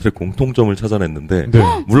물린 사람들의 공통점을 찾아냈는데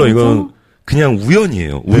물론 이건 그냥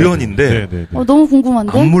우연이에요. 우연인데 너무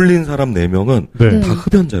궁금한데 안 물린 사람 4명은 다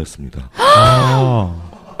흡연자였습니다.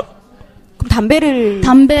 그럼 담배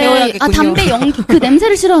배워야겠군요. 담배 연기 그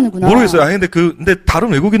냄새를 싫어하는구나. 모르겠어요. 근데 다른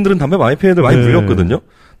외국인들은 담배 많이 피는 애들 많이 물렸거든요.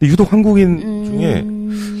 근데 유독 한국인 중에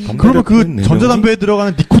그러면 그 전자담배에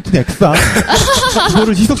들어가는 니코틴 엑사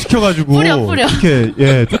그거를 희석시켜가지고 뿌려.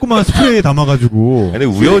 이렇게 조그만 스프레이에 담아가지고. 근데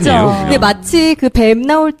우연이에요. 근데 마치 그 뱀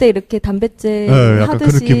나올 때 이렇게 담뱃재 약간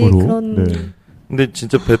하듯이 그 느낌으로. 그런. 근데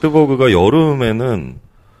진짜 베드버그가 여름에는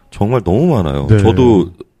정말 너무 많아요. 네.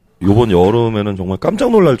 저도 요번 여름에는 정말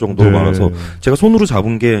깜짝 놀랄 정도로 많아서 제가 손으로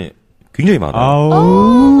잡은 게 굉장히 많아요.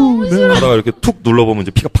 너무 싫어. 하다가 이렇게 툭 눌러보면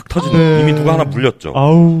이제 피가 팍 터지는 이미 누가 하나 물렸죠.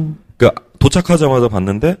 아우. 그러니까 도착하자마자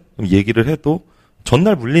봤는데 얘기를 해도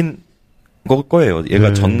전날 물린 거예요. 얘가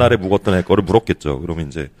네. 전날에 묵었던 애 거를 물었겠죠. 그러면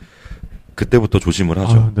이제 그때부터 조심을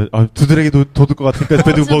하죠. 네. 두드레기도 돋을 것 같으니까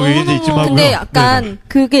배드버그 이제 잊지 마고요. 근데 약간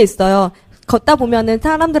그게 있어요. 걷다 보면은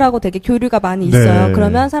사람들하고 되게 교류가 많이 있어요. 네.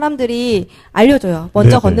 그러면 사람들이 알려줘요.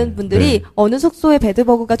 먼저 걷는 분들이 어느 숙소에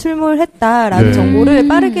배드버그가 출몰했다라는 정보를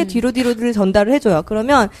빠르게 뒤로를 전달을 해줘요.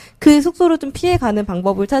 그러면 그 숙소를 좀 피해가는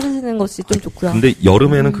방법을 찾으시는 것이 좀 좋고요. 근데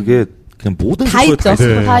여름에는 그게 그냥 모든 다 숙소에 있죠.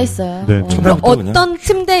 네. 다 있어요. 네. 어떤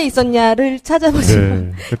침대에 있었냐를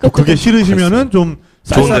찾아보시면. 또 그게 싫으시면은 좀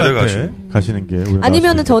좋은 데를 쌀쌀한데 가시는 게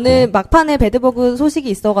아니면은 저는 막판에 배드버그 소식이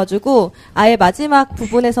있어가지고 아예 마지막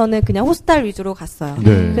부분에서는 그냥 호스텔 위주로 갔어요.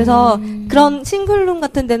 네. 그래서 그런 싱글룸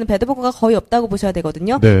같은 데는 배드버그가 거의 없다고 보셔야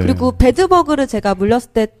되거든요. 네. 그리고 배드버그를 제가 물렸을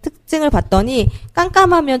때 특징을 봤더니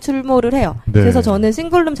깜깜하면 출몰을 해요. 네. 그래서 저는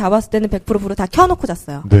싱글룸 잡았을 때는 100% 불을 다 켜놓고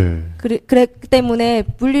잤어요. 네. 그랬기 때문에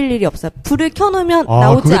물릴 일이 없어요. 불을 켜놓으면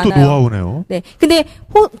나오지 그게 않아요. 또 노하우네요. 네. 근데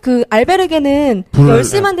그 알베르게는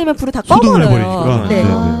 10시만 되면 불을 다 소등을 꺼버려요. 해버리니까. 네. 네.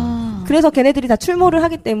 그래서 걔네들이 다 출몰을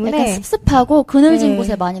하기 때문에 약간 습습하고 그늘진 네.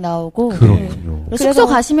 곳에 많이 나오고. 그렇군요. 그래서 숙소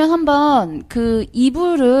가시면 한번 그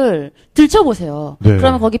이불을 들춰보세요. 네.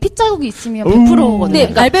 그러면 거기 핏자국이 있으면 100%거든요. 근데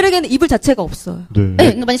그러니까, 알베르게는 이불 자체가 없어요. 네. 네,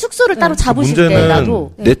 그러니까 만약 숙소를 따로 잡으실 문제는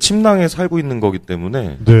때라도 내 침낭에 살고 있는 거기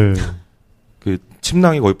때문에 네. 그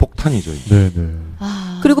침낭이 거의 폭탄이죠. 네, 네.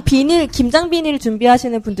 그리고 김장 비닐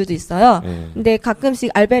준비하시는 분들도 있어요. 네. 근데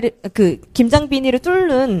가끔씩 김장 비닐을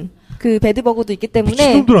뚫는 그 배드버그도 있기 때문에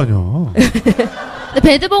미친놈들 아니야. 근데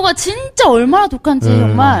배드버그가 진짜 얼마나 독한지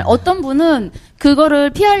정말 어떤 분은 그거를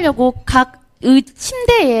피하려고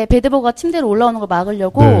침대에 배드버그가 침대로 올라오는 걸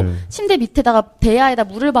막으려고 침대 밑에다가 대야에다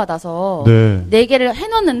물을 받아서 4개를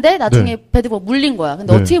해놓는데 나중에 배드버그 물린 거야.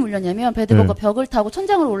 근데 어떻게 물렸냐면 배드버그가 벽을 타고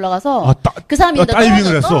천장으로 올라가서 그 사람이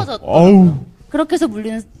떨어져. 그렇게 해서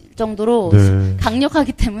물리는 정도로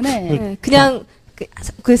강력하기 때문에 그냥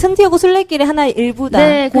그 산티아고 순례길의 하나의 일부다.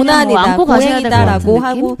 네, 고난이다, 뭐 고행이다라고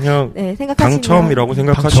하고 그냥 생각하시면 당첨이라고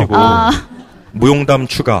생각하시고 무용담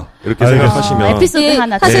추가 이렇게 생각하시면 에피소드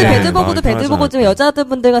하나. 사실 배드버그도 배드버그지만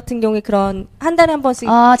여자분들 같은 경우에 그런 한 달에 한 번씩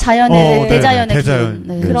자연의 대자연의 대자연.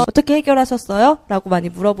 네. 그럼 어떻게 해결하셨어요? 라고 많이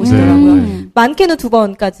물어보시더라고요. 많게는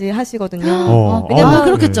 2번까지 하시거든요. 왜냐면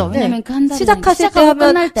그렇겠죠. 왜냐면 그 한 달에 시작하실 때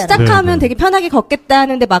하면 시작하면 되게 편하게 걷겠다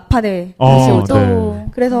하는데 막판에 다시 올 때.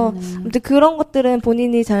 그래서 아무튼 그런 것들은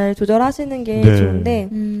본인이 잘 조절하시는 게 좋은데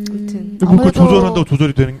아무튼 그 조절한다고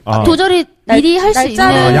조절이 되는 조절이 미리 할 수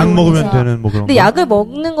있는 약 먹으면 되는 뭐 그런 근데 약을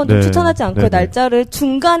먹는 건 좀 추천하지 않고요. 네네. 날짜를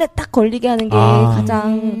중간에 딱 걸리게 하는 게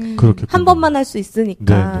가장 한 번만 할 수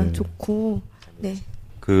있으니까 좋고. 네.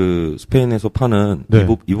 그 스페인에서 파는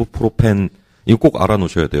이부프로펜 이거 꼭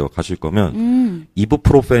알아놓으셔야 돼요. 가실 거면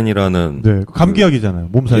이부프로펜이라는 감기약이잖아요.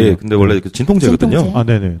 몸살이. 예, 근데 원래 그 진통제거든요.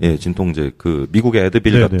 진통제? 네네. 예, 진통제. 그 미국의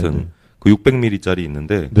에드빌 같은 그 600ml짜리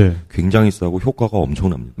있는데 굉장히 싸고 효과가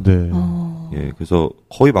엄청납니다. 예, 그래서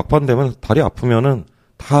거의 막판 되면 다리 아프면은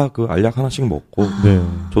다 그 알약 하나씩 먹고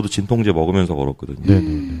저도 진통제 먹으면서 걸었거든요.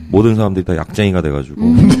 모든 사람들이 다 약쟁이가 돼가지고.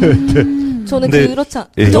 저는 그렇지 않.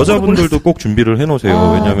 예, 여자분들도 꼭 준비를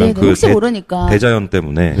해놓으세요. 왜냐하면 그 혹시 모르니까. 대자연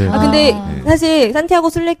때문에. 근데 사실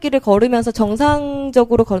산티아고 순례길을 걸으면서 정상인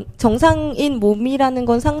몸이라는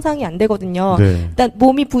건 상상이 안 되거든요. 일단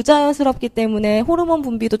몸이 부자연스럽기 때문에 호르몬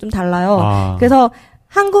분비도 좀 달라요. 그래서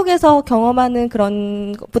한국에서 경험하는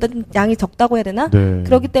그런 것보다 좀 양이 적다고 해야 되나?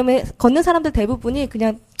 그렇기 때문에 걷는 사람들 대부분이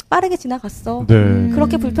그냥 빠르게 지나갔어.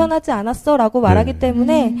 그렇게 불편하지 않았어라고 말하기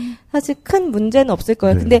때문에 사실 큰 문제는 없을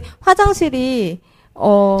거예요. 근데 화장실이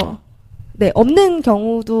없는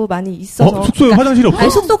경우도 많이 있어서. 숙소에 화장실이 없어요?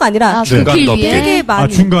 아니, 숙소가 아니라 중간 덮개. 되게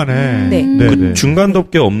많이. 중간에. 그 중간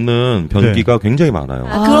덮개 없는 변기가 굉장히 많아요.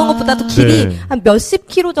 그런 것보다도 길이 한 몇십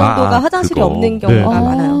킬로 정도가 화장실이 없는 경우가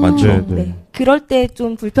많아요. 많죠. 그럴 때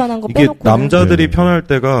좀 불편한 거 이게 빼놓고. 남자들이 편할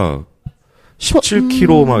때가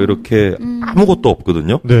 17km 막 이렇게 아무것도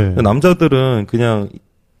없거든요. 남자들은 그냥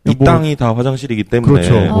이 땅이 다 화장실이기 때문에.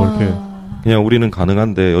 그렇죠. 이렇게. 그냥 우리는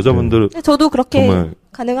가능한데 여자분들 저도 그렇게 정말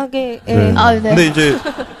가능하게 근데 이제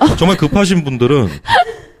정말 급하신 분들은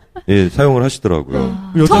사용을 하시더라고요.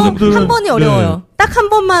 처음 한 번이 어려워요. 딱 한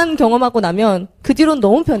번만 경험하고 나면 그 뒤로는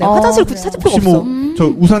너무 편해요. 화장실 굳이 찾을 필요가 없어. 저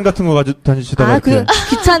우산 같은 거 가지고 다니시다가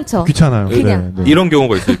귀찮죠. 귀찮아요. 그냥 이런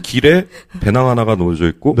경우가 있어요. 길에 배낭 하나가 놓여져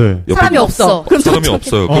있고 옆에 사람이 없어. 그럼 사람이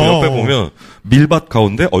없어요. 그럼 옆에 보면 밀밭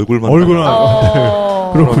가운데 얼굴만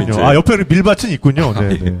그렇군요. 옆에 밀밭은 있군요.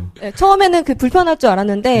 처음에는 그 불편할 줄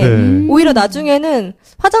알았는데 오히려 나중에는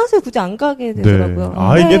화장실 굳이 안 가게 되더라고요.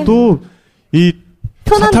 이게 또 이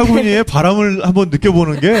사타구니의 바람을 한번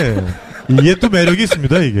느껴보는 게 이게 또 매력이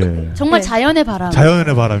있습니다, 이게. 정말 자연의 바람.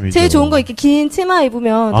 자연의 바람이죠. 제일 좋은 거 이렇게 긴 치마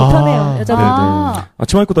입으면 더 편해요, 여자분들.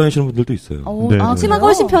 치마 입고 다니시는 분들도 있어요. 치마가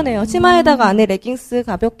훨씬 편해요. 치마에다가 안에 레깅스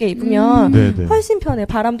가볍게 입으면 훨씬 편해요.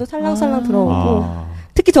 바람도 살랑살랑 들어오고.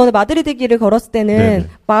 특히 저는 마드리드 길을 걸었을 때는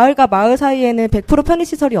마을과 마을 사이에는 100%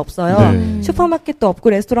 편의시설이 없어요. 슈퍼마켓도 없고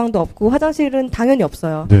레스토랑도 없고 화장실은 당연히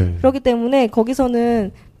없어요. 그렇기 때문에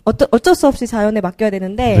거기서는 어쩔 수 없이 자연에 맡겨야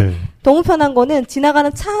되는데 너무 편한 거는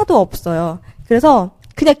지나가는 차도 없어요. 그래서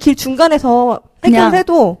그냥 길 중간에서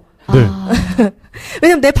해결해도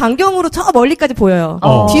왜냐면 내 반경으로 저 멀리까지 보여요.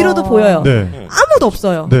 뒤로도 보여요. 아무도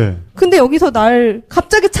없어요. 근데 여기서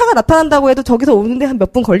갑자기 차가 나타난다고 해도 저기서 오는데 한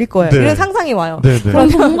몇 분 걸릴 거예요. 이런 상상이 와요. 그럼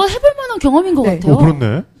뭔가 해볼 만한 경험인 것 같아요.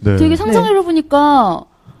 그렇네. 되게 상상해보니까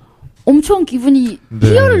엄청 기분이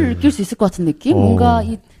희열을 느낄 수 있을 것 같은 느낌? 뭔가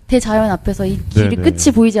이 대자연 앞에서 이 길이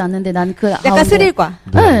끝이 보이지 않는데 난 그 약간 스릴과.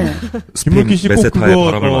 김물기 씨 꼭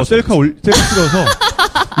그거 셀카 찍어서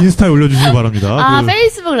인스타에 올려주시기 바랍니다.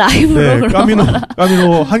 페이스북 라이브로.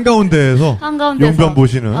 까미노 한가운데에서 용변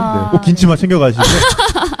보시는 꼭 긴치마 챙겨가시고.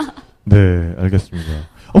 네, 알겠습니다.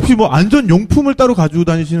 혹시 뭐 안전 용품을 따로 가지고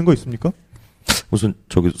다니시는 거 있습니까? 무슨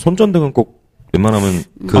손전등은 꼭 웬만하면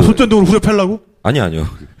손전등으로 후려 펴려고? 아니요.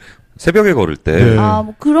 새벽에 걸을 때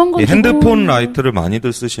뭐 그런 거 핸드폰 라이트를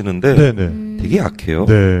많이들 쓰시는데 되게 약해요.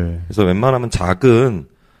 그래서 웬만하면 작은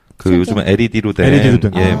요즘에 LED로 된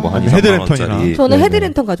뭐 한 2,000만 원짜리 저는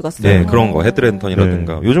헤드랜턴 가져갔어요. 그런 거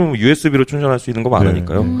헤드랜턴이라든가 요즘은 USB로 충전할 수 있는 거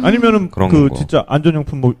많으니까요. 아니면은 진짜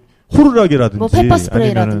안전용품 뭐 호루라기라든지 뭐 페퍼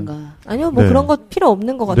스프레이라든가 아니요 뭐 그런 거 필요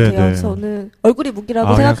없는 것 같아요. 저는 얼굴이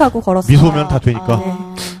무기라고 생각하고 걸었어요. 미소면 다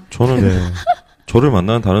되니까. 저는 저를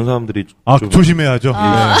만나는 다른 사람들이 조심해야죠.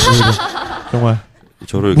 정말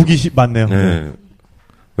저를 무기 많네요.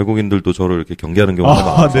 외국인들도 저를 이렇게 경계하는 경우가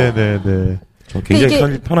많아서 저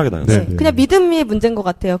굉장히 편하게 다녔어요. 그냥 믿음의 문제인 것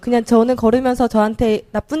같아요. 그냥 저는 걸으면서 저한테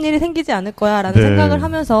나쁜 일이 생기지 않을 거야라는 생각을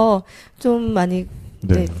하면서 좀 많이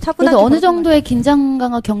차분하게. 어느 정도의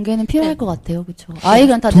긴장감과 경계는 필요할 것 같아요, 그렇죠?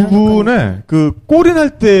 아이가 다 두 분의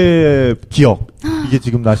골인할 때 기억 이게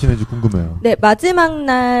지금 나시는지 궁금해요. 네, 마지막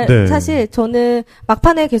날 사실 저는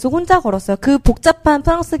막판에 계속 혼자 걸었어요. 그 복잡한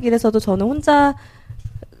프랑스 길에서도 저는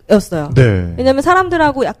혼자였어요. 왜냐면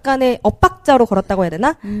사람들하고 약간의 엇박자로 걸었다고 해야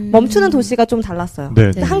되나? 멈추는 도시가 좀 달랐어요.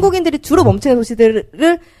 한국인들이 주로 멈추는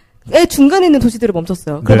도시들을 중간에 있는 도시들을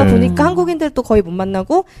멈췄어요. 그러다 보니까 한국인들도 거의 못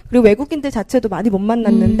만나고 그리고 외국인들 자체도 많이 못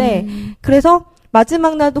만났는데 그래서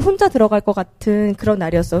마지막 날도 혼자 들어갈 것 같은 그런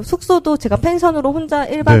날이었어요. 숙소도 제가 펜션으로 혼자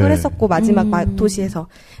 1박을 했었고 마지막 도시에서.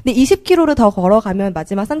 근데 20km를 더 걸어가면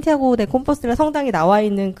마지막 산티아고 데 콤포스텔라 성당이 나와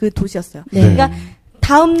있는 그 도시였어요. 그러니까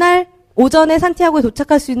다음 날 오전에 산티아고에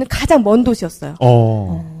도착할 수 있는 가장 먼 도시였어요.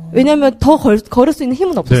 왜냐면 더 걸을 수 있는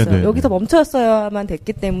힘은 없었어요. 여기서 멈췄어야만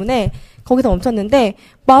됐기 때문에 거기서 멈췄는데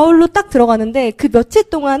마을로 딱 들어가는데 그 며칠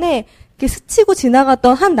동안에 이렇게 스치고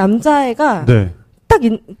지나갔던 한 남자애가 딱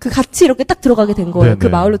같이 이렇게 딱 들어가게 된 거예요. 그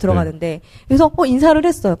마을로 들어가는데. 그래서 인사를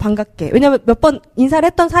했어요. 반갑게. 왜냐면 몇 번 인사를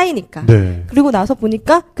했던 사이니까. 그리고 나서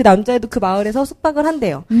보니까 그 남자애도 그 마을에서 숙박을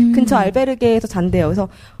한대요. 근처 알베르게에서 잔대요. 그래서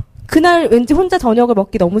그날 왠지 혼자 저녁을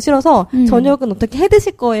먹기 너무 싫어서 저녁은 어떻게 해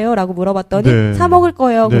드실 거예요? 라고 물어봤더니 사 먹을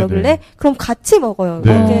거예요. 그러길래 그럼 같이 먹어요.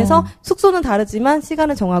 그렇게 해서 숙소는 다르지만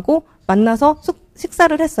시간을 정하고 만나서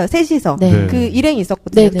식사를 했어요. 셋이서. 그 일행이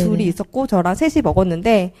있었거든요. 둘이 있었고 저랑 셋이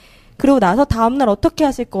먹었는데 그리고 나서 다음날 어떻게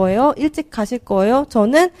하실 거예요? 일찍 가실 거예요?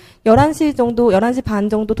 저는 11시 반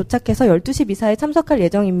정도 도착해서 12시 미사에 참석할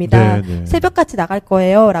예정입니다. 새벽같이 나갈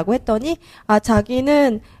거예요. 라고 했더니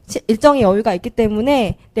자기는 일정의 여유가 있기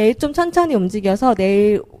때문에 내일 좀 천천히 움직여서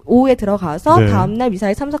내일 오후에 들어가서 다음날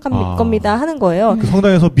미사에 참석할 겁니다 하는 거예요. 그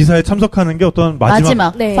성당에서 미사에 참석하는 게 어떤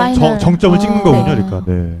마지막 정점을 찍는 거군요. 그러니까.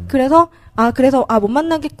 그래서 못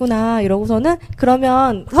만나겠구나 이러고서는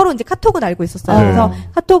그러면 서로 이제 카톡은 알고 있었어요. 그래서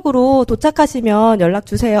카톡으로 도착하시면 연락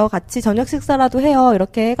주세요. 같이 저녁 식사라도 해요.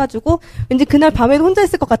 이렇게 해가지고 왠지 그날 밤에도 혼자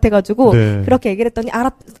있을 것 같아가지고 그렇게 얘기를 했더니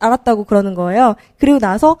알았다고 그러는 거예요. 그리고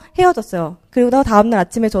나서 헤어졌어요. 그리고 나서 다음날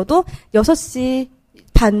아침에 저도 6시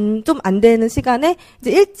반 좀 안 되는 시간에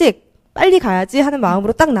이제 일찍 빨리 가야지 하는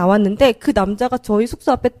마음으로 딱 나왔는데 그 남자가 저희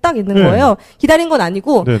숙소 앞에 딱 있는 거예요. 기다린 건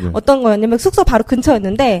아니고 어떤 거였냐면 숙소 바로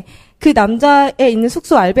근처였는데 그 남자에 있는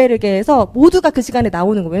숙소 알베르게에서 모두가 그 시간에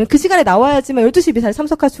나오는 거예요. 그 시간에 나와야지만 12시 미사에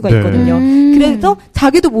참석할 수가 있거든요. 그래서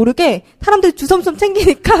자기도 모르게 사람들이 주섬주섬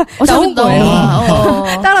챙기니까 나온 거예요.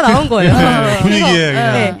 따라 나온 거예요. 분위기에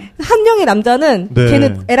한 명의 남자는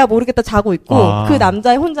걔는 에라 모르겠다 자고 있고 그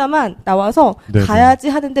남자애 혼자만 나와서 가야지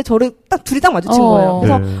하는데 저를 둘이 딱 마주친 거예요.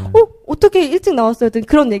 그래서 어떻게 일찍 나왔어요?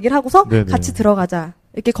 그런 얘기를 하고서 같이 들어가자.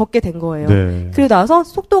 이렇게 걷게 된 거예요. 네. 그리고 나서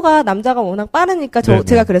속도가 남자가 워낙 빠르니까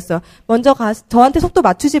제가 그랬어요. 저한테 속도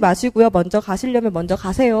맞추지 마시고요. 먼저 가시려면 먼저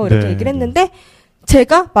가세요. 이렇게 네. 얘기를 했는데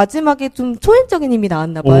제가 마지막에 좀 초인적인 힘이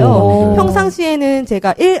나왔나 봐요. 평상시에는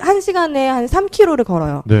제가 1시간에 한 3km를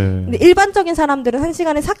걸어요. 네. 근데 일반적인 사람들은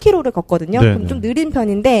 1시간에 4km를 걷거든요. 네. 그럼 좀 느린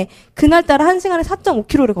편인데 그날따라 1시간에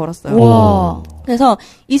 4.5km를 걸었어요. 와. 그래서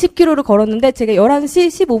 20km를 걸었는데 제가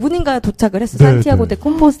 11시 15분인가 도착을 했어요. 네, 산티아고 데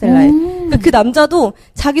콤포스텔라에. 그러니까 그 남자도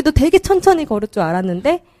자기도 되게 천천히 걸을 줄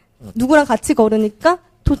알았는데 누구랑 같이 걸으니까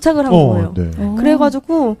도착을 한 거예요. 네.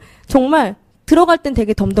 그래가지고 정말 들어갈 땐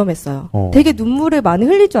되게 덤덤했어요. 되게 눈물을 많이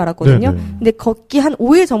흘릴 줄 알았거든요. 네네. 근데 걷기 한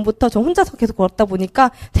 5일 전부터 저 혼자서 계속 걸었다 보니까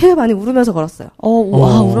되게 많이 울으면서 걸었어요.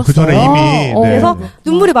 와, 울었어요. 그 전에 이미. 네. 그래서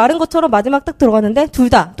눈물이 마른 것처럼 마지막 딱 들어갔는데 둘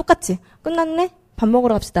다 똑같이 끝났네? 밥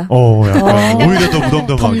먹으러 갑시다. 약간 오히려 더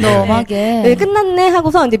무덤덤하게. 덤덤하게. 네, 끝났네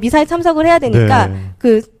하고서 이제 미사일 참석을 해야 되니까 네.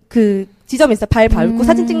 그 지점이 있어요. 발 밟고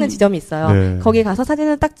사진 찍는 지점이 있어요. 네. 거기 가서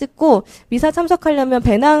사진을 딱 찍고 미사일 참석하려면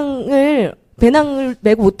배낭을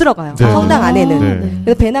메고 못 들어가요. 네. 성당 안에는. 네.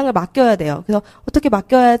 그래서 배낭을 맡겨야 돼요. 그래서 어떻게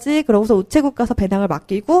맡겨야지? 그러고서 우체국 가서 배낭을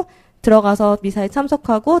맡기고 들어가서 미사일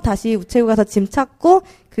참석하고 다시 우체국 가서 짐 찾고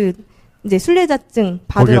이제 순례자증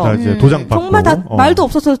받으러. 거기에다 이제 도장 받고. 정말 다 말도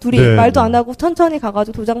없었어요. 둘이 네. 말도 안 하고 천천히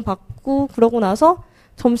가가지고 도장 받고 그러고 나서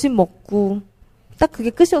점심 먹고 딱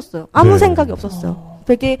그게 끝이었어요. 아무 네. 생각이 없었어요.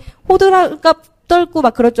 되게 호들갑 떨고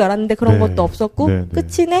막 그럴 줄 알았는데 그런 네. 것도 없었고 네.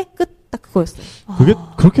 끝이네 끝 딱 그거였어요. 그게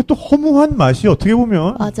그렇게 또 허무한 맛이 어떻게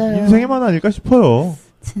보면 맞아요. 인생에만 아닐까 싶어요.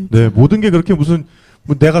 진짜. 네, 모든 게 그렇게 무슨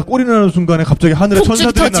내가 꼬리 나는 순간에 갑자기 하늘에 폭죽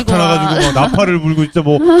천사들이 터지고 나타나가지고 막 나팔을 불고 진짜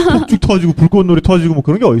뭐 폭죽 터지고 불꽃놀이 터지고 뭐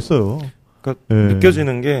그런 게 어딨어요. 그러니까 네.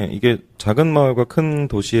 느껴지는 게 이게 작은 마을과 큰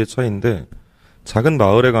도시의 차이인데 작은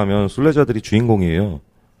마을에 가면 순례자들이 주인공이에요.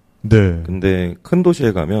 네. 근데 큰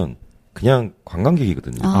도시에 가면 그냥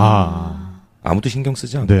관광객이거든요. 아무도 신경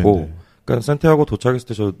쓰지 않고. 네. 그러니까 산티아고 도착했을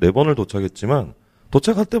때 저 4번을 도착했지만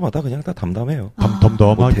도착할 때마다 그냥 다 담담해요.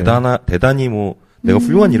 덤덤하게. 뭐 대단히 뭐 내가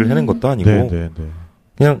훌륭한 일을 해낸 것도 아니고 네.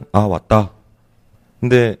 그냥 왔다.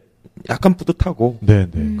 근데 약간 뿌듯하고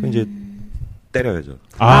그 이제 때려야죠.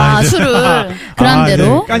 이제. 술을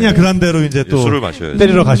그란대로. 까냐 그란대로 이제 또 술을 마셔야죠.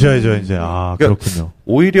 때리러 가셔야죠 이제. 그러니까 그렇군요.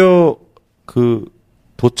 오히려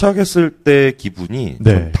도착했을 때 기분이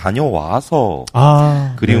네. 좀 다녀와서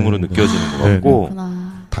그리움으로 느껴지는 것 같고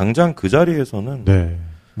당장 그 자리에서는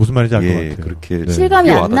무슨 말인지 알 것 같아요. 그렇게 실감이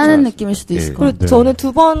안 나는 느낌일 수도 있을 것 같아요. 저는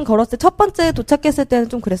 2번 걸었을 때 첫 번째 도착했을 때는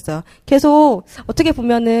좀 그랬어요. 계속 어떻게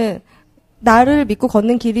보면은 나를 믿고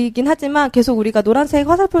걷는 길이긴 하지만 계속 우리가 노란색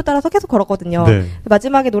화살표를 따라서 계속 걸었거든요.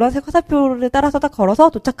 마지막에 노란색 화살표를 따라서 딱 걸어서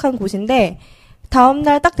도착한 곳인데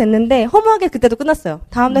다음날 딱 됐는데 허무하게 그때도 끝났어요.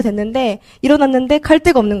 다음날 됐는데 일어났는데 갈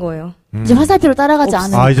데가 없는 거예요. 이제 화살표를 따라가지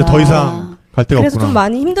않으니까. 이제 더 이상 갈 데가 그래서 없구나. 좀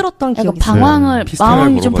많이 힘들었던 기억이 있어요.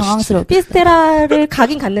 마음이 좀 방황스러워. 피스테라를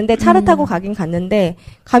가긴 갔는데 차를 타고 가긴 갔는데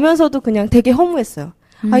가면서도 그냥 되게 허무했어요.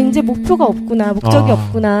 이제 목표가 없구나, 목적이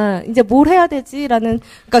없구나, 이제 뭘 해야 되지라는,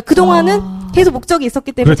 그러니까 그동안은 계속 목적이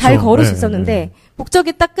있었기 때문에 잘 걸을 수 있었는데,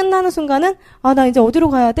 목적이 딱 끝나는 순간은, 나 이제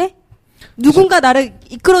어디로 가야 돼? 누군가 나를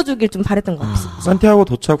이끌어주길 좀 바랬던 것 같아요. 산티아고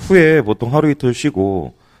도착 후에 보통 하루 이틀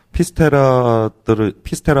쉬고,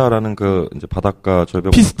 피스테라라는 이제 바닷가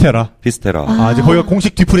절벽. 피스테라. 이제 거기가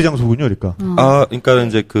공식 뒤풀이 장소군요, 그러니까. 그러니까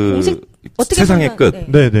이제 세상의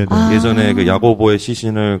끝. 네네. 예전에 그 야고보의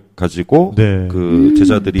시신을 가지고 그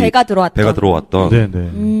제자들이 배가 들어왔던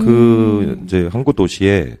이제 항구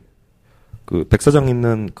도시에 그 백사장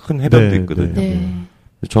있는 큰 해변도 있거든요.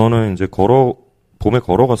 저는 이제 봄에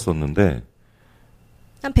걸어갔었는데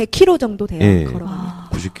한 100km 정도 돼요. 걸어가면.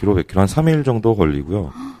 90km, 100km 한 3일 정도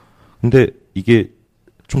걸리고요. 근데 이게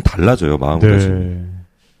좀 달라져요, 마음가짐이.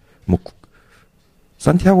 뭐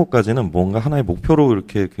산티아고까지는 뭔가 하나의 목표로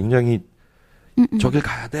이렇게 굉장히 저길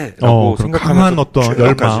가야 돼라고 생각하면서 어떤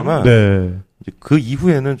열망. 이제 그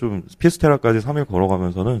이후에는 좀 피스테라까지 3일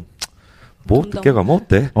걸어가면서는 뭐 늦게 가면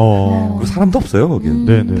어때? 그리고 사람도 없어요,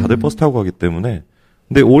 거기는. 다들 버스 타고 가기 때문에.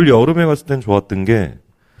 근데 올 여름에 갔을 땐 좋았던 게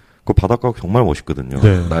그 바닷가가 정말 멋있거든요.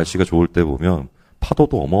 날씨가 좋을 때 보면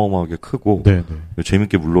파도도 어마어마하게 크고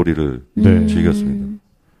재밌게 물놀이를 즐겼습니다.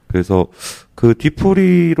 그래서 그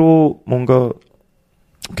뒤풀이로 뭔가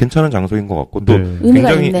괜찮은 장소인 것 같고 또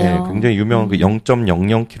굉장히 유명한 그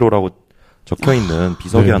 0.00km라고 적혀 있는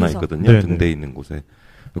비석이 하나 있거든요. 등대에 있는 곳에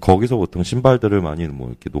거기서 보통 신발들을 많이 뭐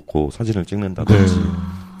이렇게 놓고 사진을 찍는다든지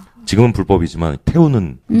지금은 불법이지만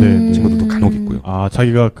태우는 친구들도 간혹 있고요.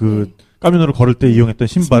 자기가 까미노를 걸을 때 이용했던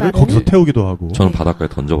신발을 거기서 태우기도 하고. 저는 바닷가에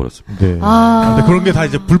던져버렸습니다. 네. 근데 그런 게 다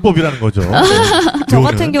이제 불법이라는 거죠. 저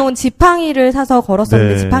같은 경우는 지팡이를 사서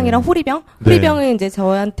걸었었는데, 네. 지팡이랑 호리병? 네. 호리병은 이제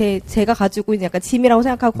저한테 제가 가지고 있는 약간 짐이라고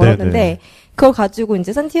생각하고 걸었는데, 네. 그걸 가지고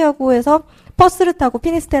이제 산티아고에서 버스를 타고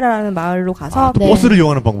피니스테라라는 마을로 가서 또 버스를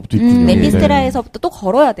이용하는 방법도 있군요. 네, 피니스테라에서부터 또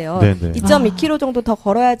걸어야 돼요. 네, 네. 2.2km 정도 더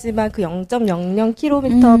걸어야지만 그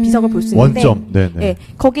 0.00km 비석을 볼 수 있는데, 원점. 네, 네. 네,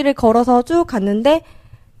 거기를 걸어서 쭉 갔는데,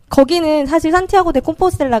 거기는 사실 산티아고 데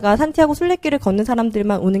콤포스텔라가 산티아고 순례길을 걷는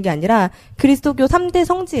사람들만 오는 게 아니라 그리스도교 3대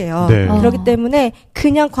성지예요. 네. 그렇기 때문에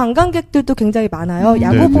그냥 관광객들도 굉장히 많아요.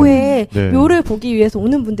 야고보의 네. 묘를 보기 위해서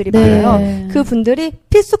오는 분들이 네. 많아요. 그 분들이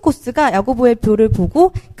필수 코스가 야고보의 묘를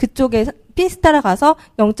보고 그쪽에 피스타라 가서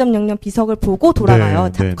 0.00 비석을 보고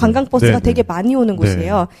돌아가요. 네. 관광버스가 네. 되게 많이 오는 네.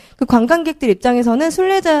 곳이에요. 그 관광객들 입장에서는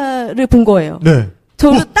순례자를 본 거예요. 네.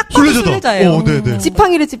 저는 딱 봐도 순례자다. 순례자예요. 네.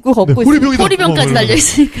 지팡이를 짚고 걷고 있어요. 호리병까지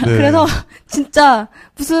달려있으니까. 네. 그래서 진짜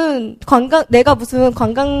내가 무슨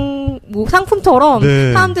관광 뭐 상품처럼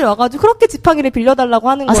네. 사람들이 와가지고 그렇게 지팡이를 빌려달라고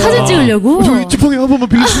하는 거예요. 사진 찍으려고? 저기 지팡이 한 번만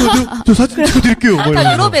빌려주면 돼요? 저 사진 찍어드릴게요. 뭐 다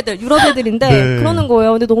이러면서. 유럽 애들인데 네. 그러는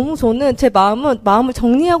거예요. 근데 너무 저는 제 마음을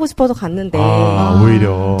정리하고 싶어서 갔는데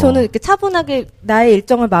오히려. 저는 이렇게 차분하게 나의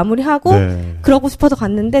일정을 마무리하고 네. 그러고 싶어서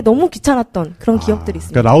갔는데 너무 귀찮았던 그런 기억들이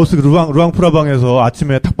있습니다. 그러니까 라오스 루앙프라방에서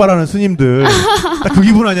아침에 탁발하는 스님들 딱 그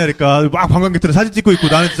기분 아니야니까 막 관광객들은 사진 찍고 있고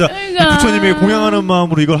나는 진짜 부처님에게 공양하는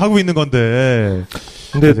마음으로 이걸 하고 있는 건데.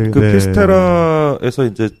 근데 네. 그 피스테라에서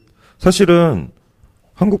이제 사실은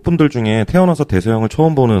한국 분들 중에 태어나서 대서양을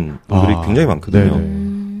처음 보는 분들이 굉장히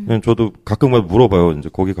많거든요. 저도 가끔가다 물어봐요. 이제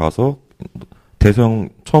거기 가서 대서양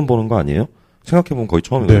처음 보는 거 아니에요? 생각해보면 거의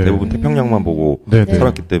처음이에요. 네. 대부분 태평양만 보고 네.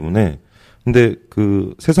 살았기 때문에. 근데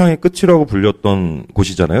그 세상의 끝이라고 불렸던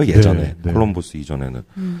곳이잖아요. 예전에. 네. 콜럼버스 이전에는.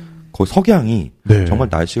 거기 석양이 네. 정말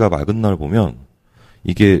날씨가 맑은 날 보면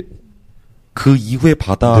이게 그 이후의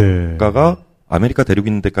바닷가가 아메리카 대륙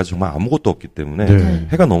있는 데까지 정말 아무것도 없기 때문에 네.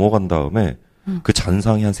 해가 넘어간 다음에 그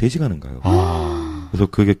잔상이 한 3시간은 가요. 그래서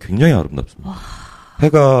그게 굉장히 아름답습니다.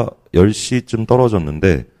 해가 10시쯤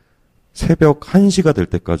떨어졌는데 새벽 1시가 될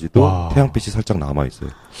때까지도 태양빛이 살짝 남아있어요.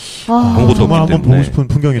 아무것도 정말 없기 한번 때문에. 보고 싶은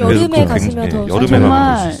풍경이네요. 여름에 가시면 더 여름에 가면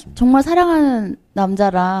볼 수 있습니다. 정말 사랑하는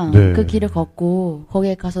남자랑 네. 그 길을 걷고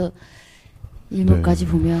거기에 가서 일몰까지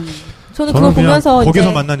보면 저는 그거 보면서 거기서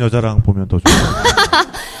이제 만난 여자랑 보면 더 좋아요.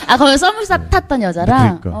 거기서 썸을 탔던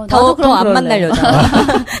여자랑 그러니까. 더 안 만날 여자.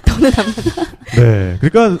 더는 안 만날. 네.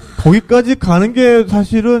 그러니까 거기까지 가는 게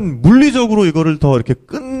사실은 물리적으로 이거를 더 이렇게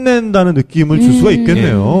끝낸다는 느낌을 줄 수가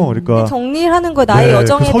있겠네요. 그러니까 정리하는 거 나의 네,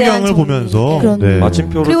 여정에 그 대한 석양을 정리. 보면서 네.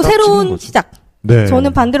 마침표를 그리고 딱 찍는 새로운 거죠. 시작. 네.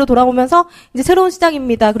 저는 반대로 돌아오면서 이제 새로운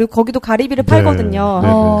시작입니다. 그리고 거기도 가리비를 팔거든요. 네.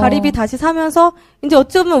 가리비 다시 사면서 이제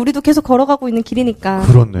어쩌면 우리도 계속 걸어가고 있는 길이니까.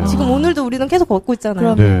 그렇네요. 지금 오늘도 우리는 계속 걷고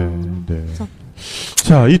있잖아요. 네.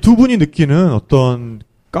 자, 이 두 분이 느끼는 어떤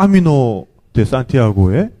까미노 데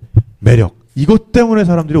산티아고의 매력. 이것 때문에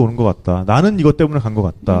사람들이 오는 것 같다. 나는 이것 때문에 간 것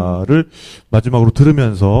같다를 마지막으로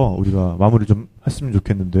들으면서 우리가 마무리 좀 했으면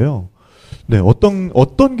좋겠는데요. 네,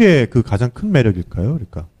 어떤 게 그 가장 큰 매력일까요?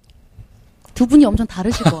 그러니까. 두 분이 엄청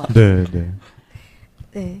다르실 것 같아요.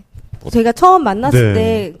 네. 제가 처음 만났을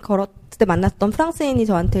네. 때 만났던 프랑스인이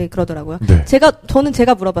저한테 그러더라고요. 네. 저는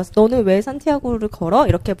제가 물어봤어요. 너는 왜 산티아고를 걸어?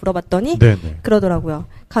 이렇게 물어봤더니 그러더라고요.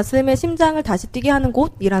 가슴에 심장을 다시 뛰게 하는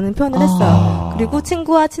곳이라는 표현을 했어요. 그리고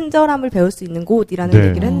친구와 친절함을 배울 수 있는 곳이라는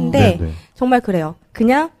얘기를 했는데 정말 그래요.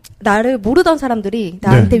 그냥 나를 모르던 사람들이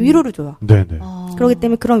나한테 위로를 줘요. 그렇기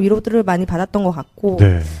때문에 그런 위로들을 많이 받았던 것 같고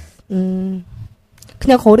그냥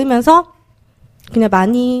걸으면서 그냥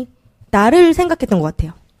많이 나를 생각했던 것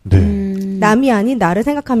같아요. 남이 아닌 나를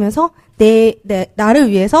생각하면서 나를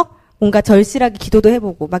위해서 뭔가 절실하게 기도도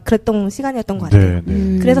해보고 막 그랬던 시간이었던 것 같아요.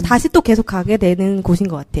 그래서 다시 또 계속 가게 되는 곳인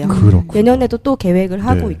것 같아요. 내년에도 또 계획을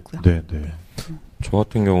하고 있고요. 저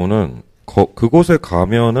같은 경우는 그곳에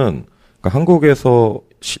가면은 그러니까 한국에서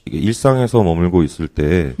일상에서 머물고 있을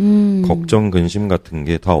때 걱정, 근심 같은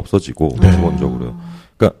게 다 없어지고 기본적으로요.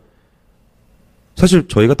 그러니까 사실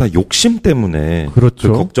저희가 다 욕심 때문에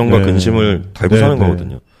그 걱정과 근심을 달고 사는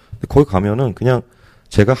거거든요. 근데 거기 가면은 그냥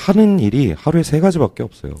제가 하는 일이 하루에 3가지밖에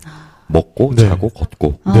없어요. 먹고, 자고,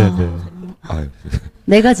 걷고. 아유.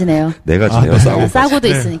 4가지네요. 4가지네요. 싸고도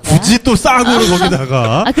있으니까. 굳이 또 싸고를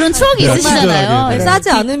거기다가. 그런 추억이 있으시잖아요.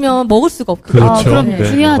 싸지 않으면 먹을 수가 없고. 그렇죠. 그럼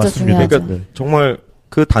중요하죠, 중요하죠. 그러니까 정말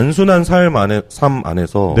그 단순한 삶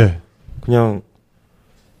안에서 그냥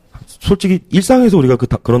솔직히 일상에서 우리가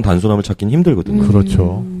그런 단순함을 찾기는 힘들거든요.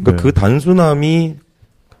 그렇죠. 그러니까 그 단순함이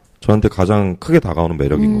저한테 가장 크게 다가오는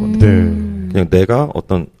매력인 것 같아요. 그냥 내가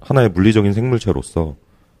어떤 하나의 물리적인 생물체로서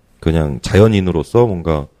그냥 자연인으로서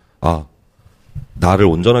뭔가 나를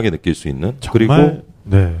온전하게 느낄 수 있는 정말,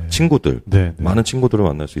 그리고 친구들 많은 친구들을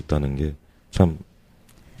만날 수 있다는 게 참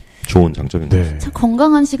좋은 장점인 것 같아요. 참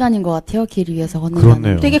건강한 시간인 것 같아요. 길 위에서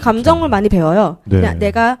걷는다는. 되게 감정을 많이 배워요. 그냥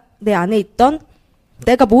내가 내 안에 있던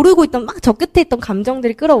내가 모르고 있던 막 저 끝에 있던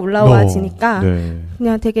감정들이 끌어올라와지니까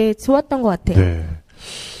그냥 되게 좋았던 것 같아요.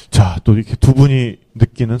 자, 또 이렇게 두 분이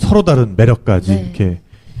느끼는 서로 다른 매력까지 이렇게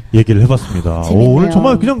얘기를 해봤습니다. 오, 오늘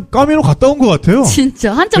정말 그냥 까미노 갔다 온 것 같아요.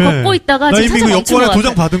 진짜 한참 걷고 있다가 나 이미 그 여권에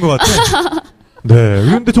도장 받은 것 같아.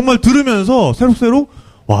 그런데 정말 들으면서 새록새록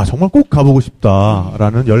와 정말 꼭 가보고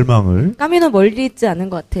싶다라는 열망을. 까미노 멀리 있지 않은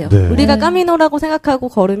것 같아요. 우리가 까미노라고 생각하고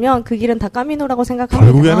걸으면 그 길은 다 까미노라고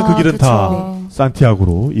생각합니다. 결국에는 그 길은 다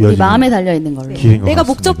산티아고로 이어지는. 마음에 달려 있는 걸로. 내가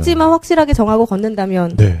목적지만 확실하게 정하고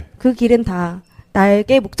걷는다면 그 길은 다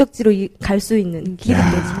나에게 목적지로 갈 수 있는 길인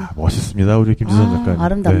거죠. 멋있습니다, 우리 김지선 작가님.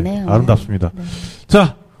 아름답네요. 아름답습니다.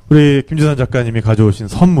 자, 우리 김지선 작가님이 가져오신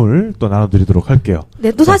선물 또 나눠드리도록 할게요.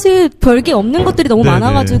 네, 또 사실 별게 없는 것들이 너무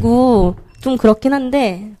많아가지고 좀 그렇긴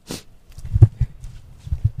한데.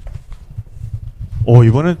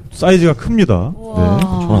 이번엔 사이즈가 큽니다.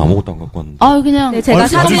 저는 아무것도 안 갖고 왔는데. 그냥. 제가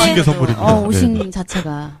사진 게 선물입니다. 오신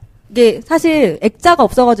자체가. 이게 사실 액자가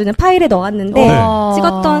없어가지고 파일에 넣었는데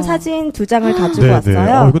찍었던 사진 2장을 가지고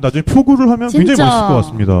왔어요. 이거 나중에 표구를 하면 굉장히 멋있을 것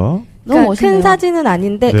같습니다. 그러니까 큰 사진은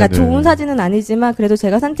아닌데, 그러니까 좋은 사진은 아니지만 그래도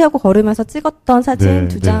제가 산티아고 걸으면서 찍었던 사진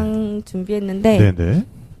 2장 준비했는데,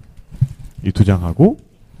 이 2장하고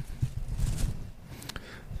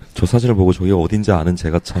저 사진을 보고 저게 어딘지 아는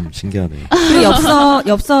제가 참 신기하네요. 그리고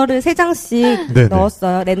엽서를 3장씩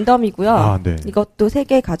넣었어요. 랜덤이고요. 이것도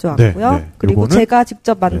 3개 가져왔고요. 그리고 제가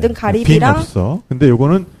직접 만든 가리비랑. 빈 엽서. 근데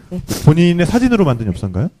요거는 본인의 사진으로 만든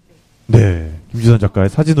엽서인가요? 김지선 작가의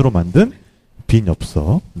사진으로 만든 빈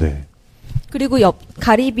엽서. 그리고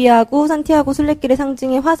가리비하고 산티아고 순례길의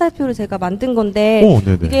상징의 화살표를 제가 만든 건데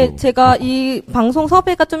이게 제가 이 방송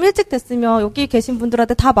섭외가 좀 일찍 됐으면 여기 계신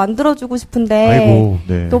분들한테 다 만들어주고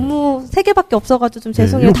싶은데 너무 3개밖에 없어가지고 좀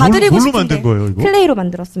죄송해요. 다 드리고 싶은데. 뭘로 만든 거예요, 이거? 클레이로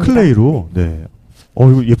만들었습니다. 클레이로?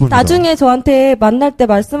 이거 예쁩니다. 나중에 저한테 만날 때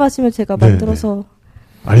말씀하시면 제가 만들어서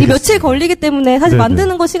이 며칠 걸리기 때문에 사실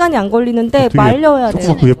만드는 거 시간이 안 걸리는데 말려야 돼요.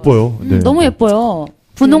 조그맣고 예뻐요. 너무 예뻐요.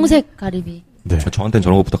 분홍색 가리비. 저한테는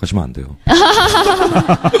저런 거 부탁하시면 안 돼요.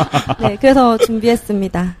 그래서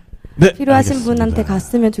준비했습니다. 필요하신 알겠습니다. 분한테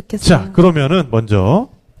갔으면 좋겠어요. 자, 그러면은 먼저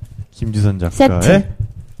김지선 작가의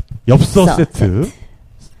엽서 세트.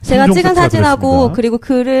 제가 찍은 사진하고 그리고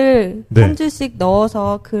글을 한 줄씩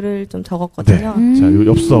넣어서 글을 좀 적었거든요. 자, 요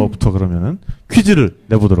엽서부터 그러면은 퀴즈를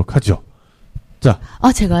내보도록 하죠. 자,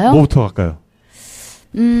 제가요? 뭐부터 갈까요?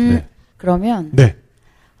 그러면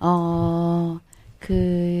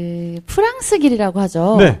그 프랑스 길이라고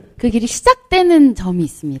하죠. 그 길이 시작되는 점이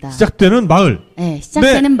있습니다. 시작되는 마을.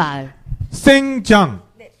 시작되는 마을. 생장.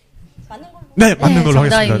 맞는 걸로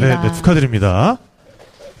하겠습니다. 축하드립니다.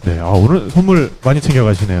 오늘 선물 많이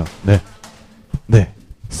챙겨가시네요.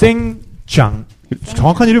 생장.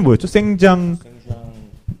 정확한 이름이 뭐였죠? 생장.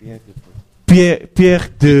 비에드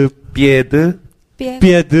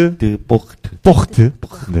포르트.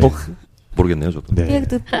 모르겠네요, 저도.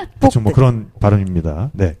 대충 그런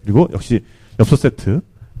발음입니다. 그리고 역시 엽서 세트.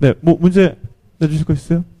 문제 내주실 거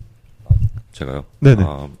있어요? 제가요? 뭘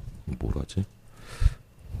하지?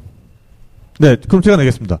 그럼 제가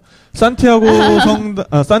내겠습니다. 산티아고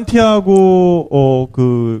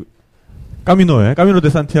까미노 데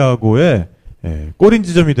산티아고의 꼬린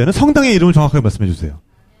지점이 되는 성당의 이름을 정확하게 말씀해 주세요.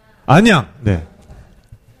 안양.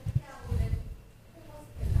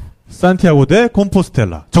 산티아고 데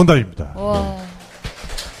콤포스텔라. 정답입니다.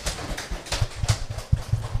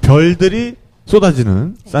 별들이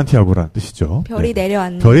쏟아지는 산티아고라는 뜻이죠. 별이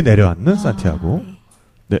내려앉는 산티아고.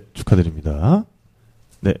 축하드립니다.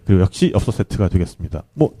 그리고 역시 엽서 세트가 되겠습니다.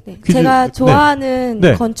 퀴즈, 제가 좋아하는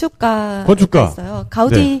건축가가 있어요.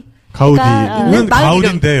 가우디는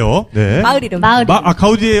가우디인데요. 마을 이름.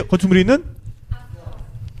 가우디의 건축물이 있는?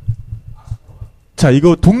 자,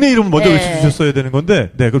 이거 동네 이름 먼저 외쳐주셨어야 되는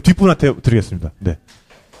건데, 그럼 뒷분한테 드리겠습니다.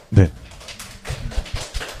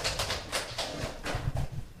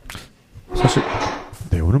 사실,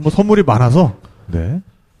 오늘 선물이 많아서,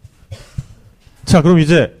 자, 그럼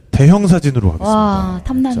이제 대형 사진으로 하겠습니다. 와,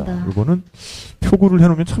 탐난다. 자, 이거는 표구를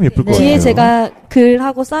해놓으면 참 예쁠 것 같아요. 뒤에 제가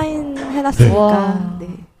글하고 사인 해놨으니까.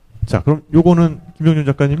 자, 그럼 요거는 김병준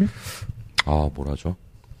작가님이? 뭘 하죠?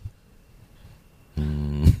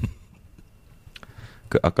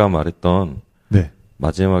 아까 말했던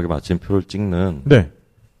마지막에 마침표를 찍는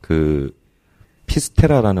그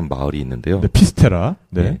피스테라라는 마을이 있는데요. 피스테라.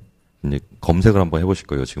 이제 검색을 한번 해보실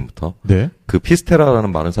거예요, 지금부터. 그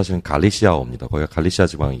피스테라라는 말은 사실은 갈리시아어입니다. 거기가 갈리시아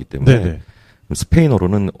지방이기 때문에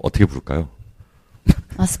스페인어로는 어떻게 부를까요?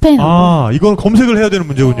 스페인어. 이건 검색을 해야 되는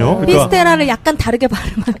문제군요. 그러니까 피스테라를 약간 다르게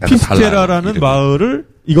발음하는. 피스테라라는 마을을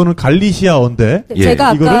이거는 갈리시아어인데. 네, 제가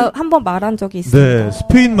아까 한번 말한 적이 있습니다. 네,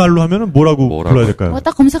 스페인 말로 하면은 뭐라고 불러야 될까요?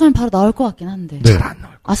 딱 검색하면 바로 나올 것 같긴 한데. 네. 잘 안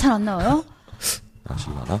나와요. 잘 안 나와요?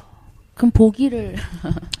 아시려나? 그럼 보기를.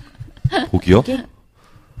 보기요?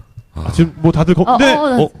 지금 뭐 다들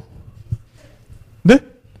네?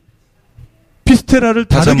 피스테라를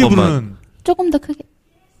다르게 부르는. 조금 더 크게.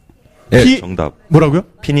 네, 정답. 뭐라고요?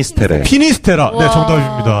 피니스테레. 피니스테라. 네,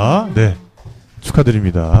 정답입니다. 네.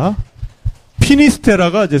 축하드립니다.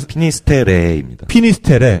 피니스테라가 이제 피니스테레입니다.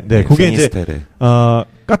 피니스테레. 네, 그게 피니스테레. 이제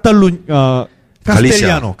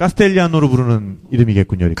카스텔리아노로 부르는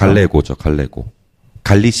이름이겠군요. 그러니까. 갈레고죠, 갈레고.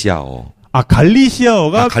 갈리시아어.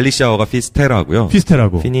 갈리시아어가 갈리시아어가 피스테라고요.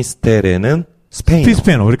 피스테라고. 피니스테레는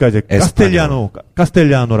스페인어. 그러니까 이제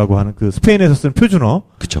카스텔리아노라고 하는 그 스페인에서 쓰는 표준어.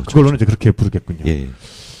 그쵸. 그걸로는 이제 그렇게 부르겠군요. 예.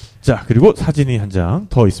 자, 그리고 사진이 한 장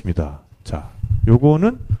더 있습니다. 자,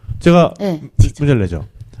 요거는 제가 문제를 내죠.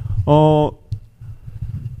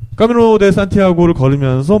 까미노 데 산티아고를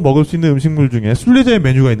걸으면서 먹을 수 있는 음식물 중에 순례자의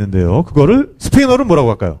메뉴가 있는데요. 그거를 스페인어로 뭐라고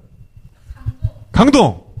할까요?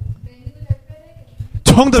 강동.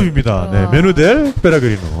 정답입니다. 네, 메누델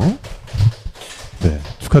페라그리노. 네,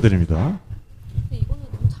 축하드립니다. 이거는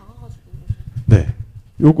너무 작아가지고. 네,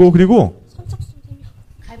 요거 그리고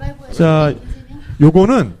자,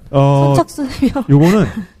 요거는 선착순이요. 요거는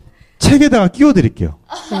책에다가 끼워드릴게요.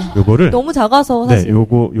 요거를 너무 작아서 사실. 네,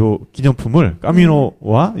 요거 기념품을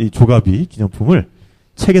까미노와 이 조가비 기념품을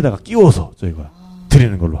책에다가 끼워서 저희가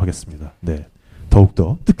드리는 걸로 하겠습니다. 네,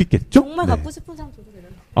 더욱더 뜻깊겠죠? 정말 갖고 싶은 상 줘도 되나요?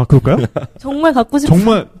 그럴까요? 정말 갖고 싶다.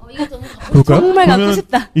 정말 그럴까요? 정말 갖고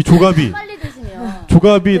싶다. 이 조가비 빨리 드시면.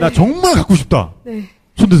 조가비 나 정말 갖고 싶다. 네.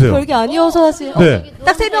 손 드세요. 별게 아니어서 사실. 네.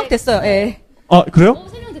 딱 3명 됐어요. 예. 그래요?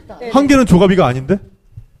 3명 됐다. 한 개는 조가비가 아닌데?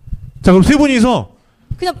 자, 그럼 세 분이서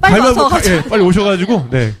그냥 빨리 와서 빨리 오셔가지고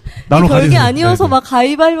네 나눠 가지세요. 별게 아니어서 막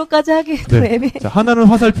가위바위보까지 하기 또 애매해. 자, 하나는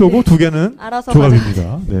화살표고 두 개는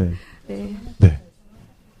조갑입니다. 네. 네. 네.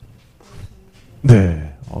 네.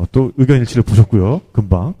 또 의견 일치를 보셨고요.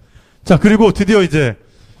 금방. 자, 그리고 드디어 이제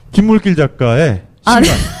김물길 작가의 신간.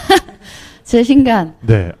 제 신간.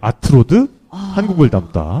 네. 아트로드 한국을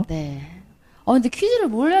담다. 네. 근데 퀴즈를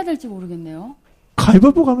뭘 해야 될지 모르겠네요.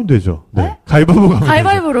 가위바위보 가면 되죠. 네. 가위바위보 가면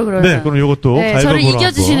가위바위보로 그러면. 네. 그럼 이것도 가위바위보로 저를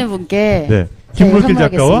이겨주시는 분께. 네. 김물길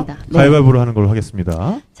작가와 가위바위보로 하는 걸로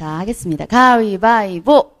하겠습니다. 자, 하겠습니다.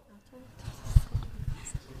 가위바위보.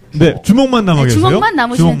 네. 주먹만 남아 계세요. 주먹만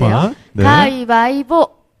남으시면 돼요. 네. 가위바위보.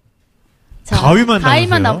 자, 가위만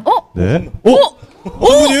남으세요. 네. 한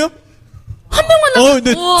분이에요? 한 명만 남았어요.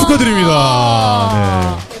 네. 축하드립니다. 네.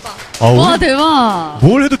 대박. 와, 대박.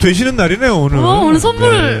 뭘 해도 되시는 날이네요, 오늘. 오늘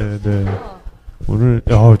선물을. 네. 오늘,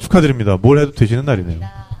 축하드립니다. 뭘 해도 되시는 날이네요.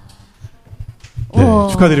 네,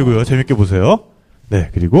 축하드리고요. 재밌게 보세요. 네,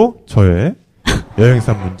 그리고 저의 여행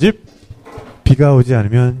산문집, 비가 오지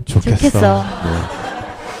않으면 좋겠어.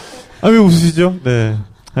 네. 왜 웃으시죠? 네.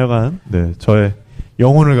 하여간, 네, 저의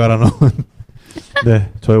영혼을 갈아넣은, 네,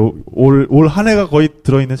 저의 올 한 해가 거의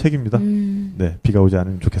들어있는 책입니다. 네, 비가 오지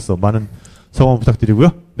않으면 좋겠어. 많은 성원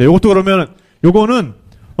부탁드리고요. 네, 요것도 그러면, 요거는,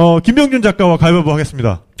 김병준 작가와 가위바위보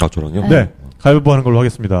하겠습니다. 저랑요? 네. 가위바위보 하는 걸로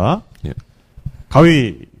하겠습니다. 예.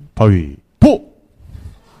 가위바위보!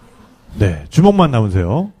 네. 주먹만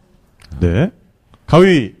남으세요. 네.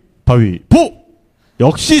 가위바위보!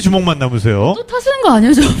 역시 주먹만 남으세요. 또 타시는 거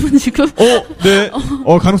아니에요, 저분 지금? 네.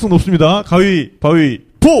 가능성 높습니다.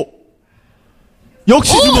 가위바위보!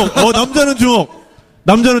 역시 주먹! 남자는 주먹!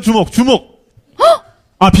 남자는 주먹!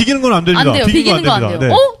 비기는 건 안 됩니다. 안 돼요. 비기는 거 안 돼요. 네.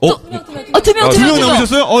 두 명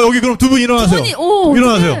남으셨어요? 여기 그럼 두 분 일어나세요.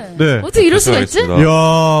 일어나세요. 네. 어떻게 이럴 수가 있지?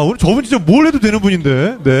 이야, 우리 저분 진짜 뭘 해도 되는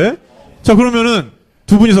분인데. 네. 자, 그러면은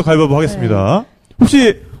두 분이서 가위바위보 하겠습니다. 네.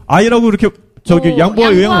 혹시 아이라고 이렇게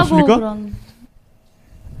양보할 의향 없습니까?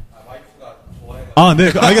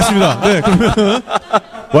 네, 알겠습니다. 네, 그러면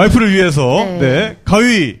와이프를 위해서 네,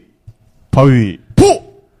 가위바위보!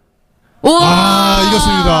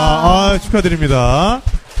 이겼습니다. 축하드립니다.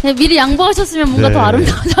 네, 미리 양보하셨으면 뭔가 더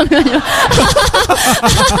아름다운 장면이라.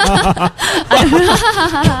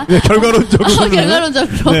 네, 결과론적으로.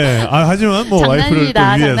 결과론적으로. 네, 하지만 뭐 와이프를 또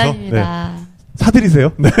위해서. 장난입니다. 네.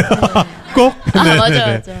 사드리세요. 네. 꼭. 네,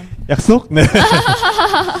 맞아. 약속? 네.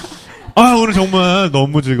 오늘 정말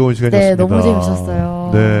너무 즐거운 시간이었습니다. 네, 너무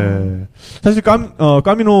재밌었어요. 네. 사실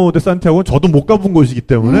까미노 데 산티아고는 저도 못 가본 곳이기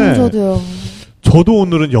때문에. 저도요. 저도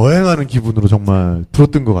오늘은 여행하는 기분으로 정말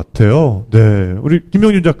들었던 것 같아요. 네. 우리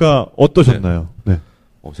김명준 작가 어떠셨나요? 네.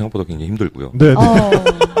 생각보다 굉장히 힘들고요. 네.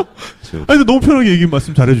 아니, 너무 편하게 얘기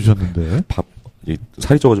말씀 잘해주셨는데.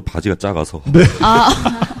 살이 쪄가지고 바지가 작아서. 네.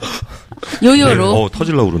 요요로. 네,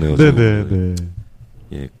 터질라 그러네요. 네네네.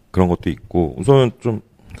 예, 그런 것도 있고 우선 좀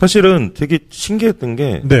사실은 되게 신기했던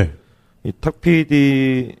게 네. 이 탁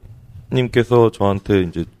PD님께서 저한테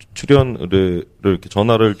이제 출연 의뢰를 이렇게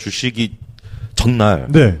전화를 주시기 전날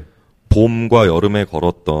네. 봄과 여름에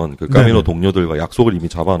걸었던 그 까미노 네네. 동료들과 약속을 이미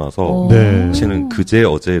잡아놔서 네. 사실은 그제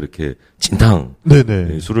어제 이렇게 진탕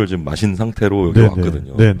네네. 술을 좀 마신 상태로 여기 네네.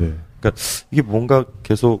 왔거든요. 네네. 그러니까 이게 뭔가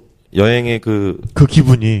계속 여행의 그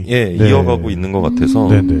기분이 네. 이어가고 있는 것 같아서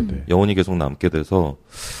여운이 계속 남게 돼서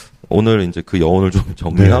오늘 이제 그 여운을 좀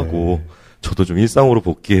정리하고 저도 좀 일상으로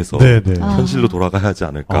복귀해서 현실로 돌아가야 하지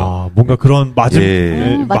않을까. 뭔가 그런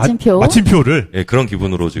마침표를 그런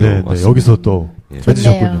기분으로 지금 왔습니다. 여기서 또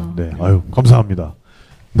맺으셨군요. 네, 아유 감사합니다.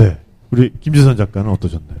 네, 우리 김지선 작가는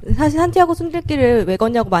어떠셨나요? 사실 산티아고 순례길을 왜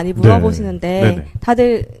걷냐고 많이 물어보시는데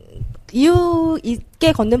다들 이유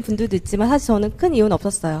있게 걷는 분들도 있지만 사실 저는 큰 이유는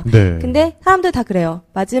없었어요. 근데 사람들 다 그래요.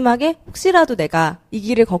 마지막에 혹시라도 내가 이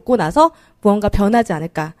길을 걷고 나서 무언가 변하지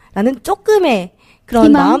않을까라는 조금의 그런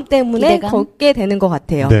희망? 마음 때문에 기대감? 걷게 되는 것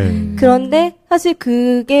같아요. 그런데 사실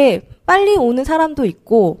그게 빨리 오는 사람도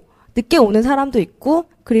있고 늦게 오는 사람도 있고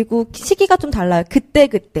그리고 시기가 좀 달라요. 그때.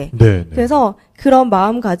 그래서 그런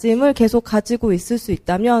마음가짐을 계속 가지고 있을 수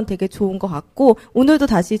있다면 되게 좋은 것 같고 오늘도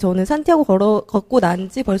다시 저는 산티아고 걷고 난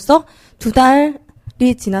지 벌써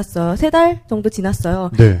 2달이 지났어요. 3달 정도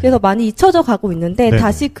지났어요. 그래서 많이 잊혀져 가고 있는데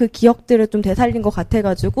다시 그 기억들을 좀 되살린 것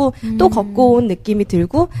같아가지고 또 걷고 온 느낌이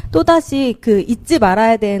들고 또 다시 그 잊지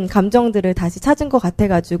말아야 된 감정들을 다시 찾은 것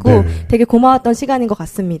같아가지고 되게 고마웠던 시간인 것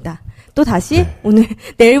같습니다. 또 다시 오늘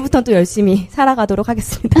내일부터는 또 열심히 살아가도록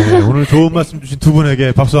하겠습니다. 오늘 좋은 말씀 주신 두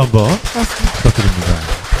분에게 박수 한번 부탁드립니다.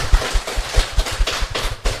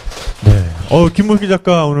 김물기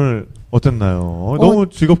작가 오늘 어땠나요? 너무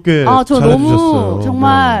즐겁게 저 잘해주셨어요. 너무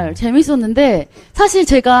정말 재밌었는데 사실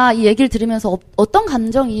제가 이 얘기를 들으면서 어떤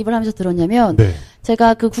감정이입을 하면서 들었냐면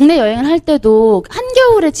제가 그 국내 여행을 할 때도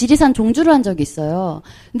한겨울에 지리산 종주를 한 적이 있어요.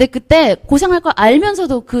 근데 그때 고생할 걸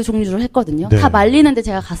알면서도 그 종주를 했거든요. 다 말리는데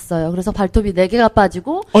제가 갔어요. 그래서 발톱이 4개가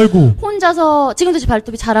빠지고 혼자서 지금도 제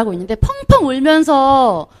발톱이 자라고 있는데 펑펑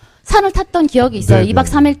울면서 산을 탔던 기억이 있어요. 2박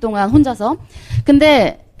 3일 동안 혼자서.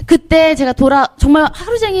 근데 그때 제가 정말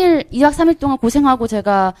하루 종일 2박 3일 동안 고생하고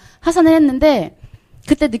제가 하산을 했는데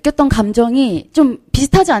그때 느꼈던 감정이 좀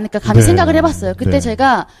비슷하지 않을까 감히 생각을 해봤어요. 그때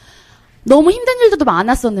제가 너무 힘든 일들도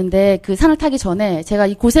많았었는데 그 산을 타기 전에 제가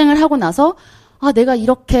이 고생을 하고 나서 내가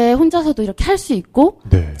이렇게 혼자서도 이렇게 할 수 있고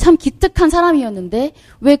참 기특한 사람이었는데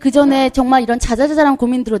왜 그전에 정말 이런 자잘자잘한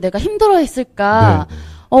고민들로 내가 힘들어했을까.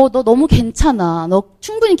 너 너무 괜찮아. 너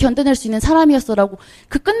충분히 견뎌낼 수 있는 사람이었어라고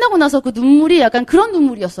그 끝나고 나서 그 눈물이 약간 그런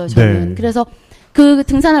눈물이었어요, 저는. 그래서 그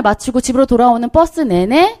등산을 마치고 집으로 돌아오는 버스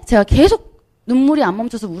내내 제가 계속 눈물이 안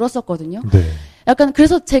멈춰서 울었었거든요. 약간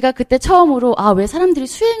그래서 제가 그때 처음으로 왜 사람들이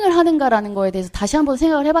수행을 하는가라는 거에 대해서 다시 한번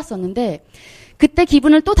생각을 해봤었는데 그때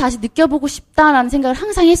기분을 또 다시 느껴보고 싶다라는 생각을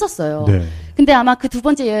항상 했었어요. 근데 아마 그 두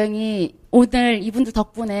번째 여행이 오늘 이분들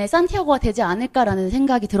덕분에 산티아고가 되지 않을까라는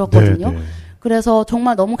생각이 들었거든요. 그래서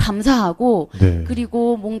정말 너무 감사하고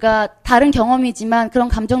그리고 뭔가 다른 경험이지만 그런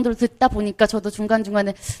감정들을 듣다 보니까 저도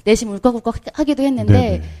중간중간에 내심 울컥울컥 하기도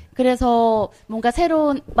했는데 그래서 뭔가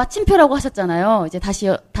새로운 마침표라고 하셨잖아요. 이제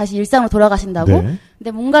다시 일상으로 돌아가신다고.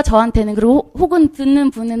 근데 뭔가 저한테는 그리고 혹은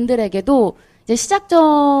듣는 분들에게도 이제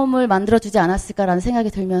시작점을 만들어주지 않았을까라는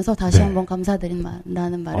생각이 들면서 다시 한번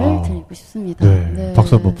감사드린다는 말을 드리고 싶습니다.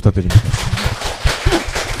 박수 한번 부탁드립니다.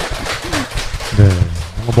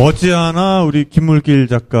 머지않아 우리 김물길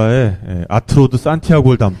작가의 아트로드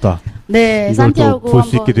산티아고를 담다. 산티아고 볼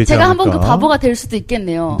수 있게 되지 제가 않을까. 한번 그 바보가 될 수도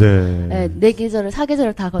있겠네요. 4계절을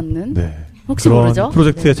 4계절을 다 걷는. 혹시 그런 모르죠?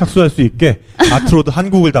 프로젝트에 착수할 수 있게 아트로드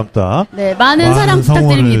한국을 담다. 많은 사랑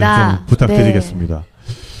부탁드립니다. 좀 부탁드리겠습니다.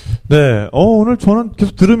 오늘 저는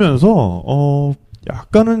계속 들으면서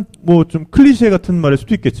약간은 뭐 좀 클리셰 같은 말일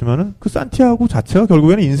수도 있겠지만은 그 산티아고 자체가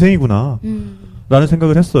결국에는 인생이구나. 라는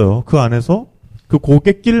생각을 했어요. 그 안에서 그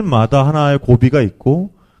고갯길마다 하나의 고비가 있고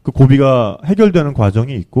그 고비가 해결되는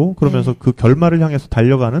과정이 있고 그러면서 그 결말을 향해서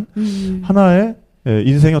달려가는 하나의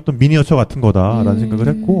인생의 어떤 미니어처 같은 거다라는 생각을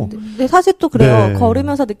했고. 사실 또 그래요.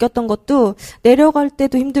 걸으면서 느꼈던 것도 내려갈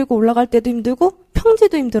때도 힘들고 올라갈 때도 힘들고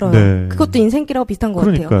평지도 힘들어요. 그것도 인생길하고 비슷한 것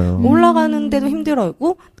같아요. 올라가는데도 힘들어요.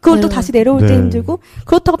 그걸 또 다시 내려올 때 힘들고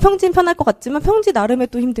그렇다고 평지는 편할 것 같지만 평지 나름의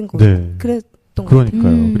또 힘든 거예요.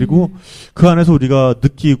 그러니까요. 그리고 그 안에서 우리가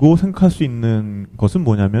느끼고 생각할 수 있는 것은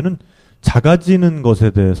뭐냐면은 작아지는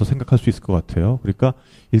것에 대해서 생각할 수 있을 것 같아요. 그러니까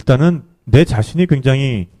일단은 내 자신이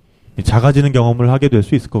굉장히 작아지는 경험을 하게 될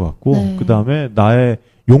수 있을 것 같고 그 다음에 나의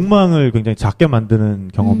욕망을 굉장히 작게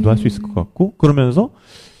만드는 경험도 할 수 있을 것 같고 그러면서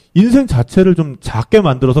인생 자체를 좀 작게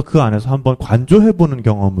만들어서 그 안에서 한번 관조해보는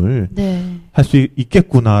경험을 할 수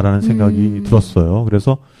있겠구나라는 생각이 들었어요.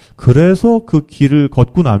 그래서 그 길을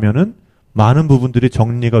걷고 나면은 많은 부분들이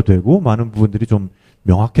정리가 되고 많은 부분들이 좀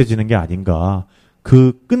명확해지는 게 아닌가.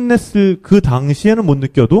 그 당시에는 못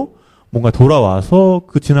느껴도 뭔가 돌아와서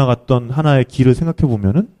그 지나갔던 하나의 길을 생각해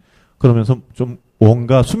보면은 그러면서 좀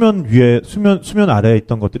뭔가 수면 아래에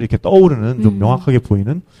있던 것들이 이렇게 떠오르는 좀 명확하게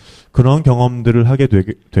보이는 그런 경험들을 하게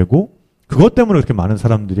되고 그것 때문에 그렇게 많은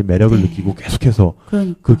사람들이 매력을 느끼고 계속해서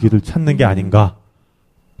그 길을 찾는 게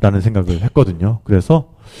아닌가라는 생각을 했거든요.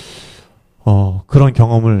 그래서 그런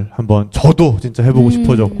경험을 한번 저도 진짜 해보고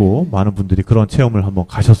싶어졌고 많은 분들이 그런 체험을 한번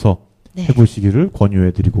가셔서 해보시기를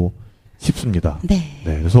권유해드리고 싶습니다. 네.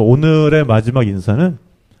 그래서 오늘의 마지막 인사는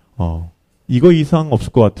이거 이상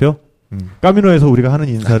없을 것 같아요. 까미노에서 우리가 하는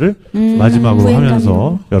인사를 마지막으로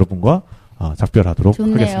하면서 여러분과 작별하도록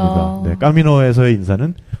좋네요. 하겠습니다. 네, 까미노에서의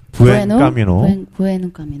인사는 부엔 까미노.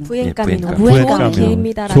 부엔 까미노.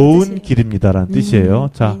 좋은 길입니다라는 뜻이에요.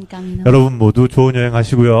 자, 여러분 모두 좋은 여행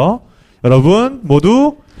하시고요. 여러분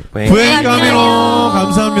모두 부엔 까미노.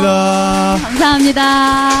 감사합니다.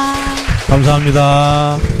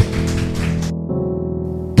 감사합니다.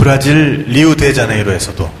 브라질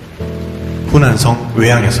리우데자네이루에서도 후난성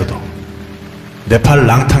외양에서도 네팔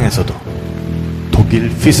랑탕에서도 독일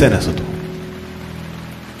피센에서도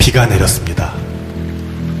비가 내렸습니다.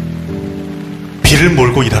 비를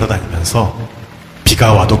몰고 일하러 다니면서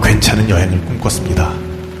비가 와도 괜찮은 여행을 꿈꿨습니다.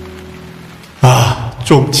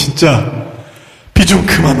 좀 진짜 비 좀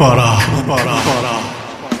그만 와라.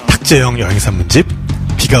 탁재영 여행산문집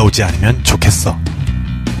비가 오지 않으면 좋겠어.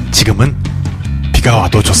 지금은 비가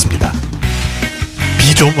와도 좋습니다.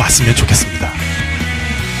 비 좀 왔으면 좋겠습니다.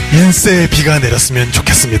 인세에 비가 내렸으면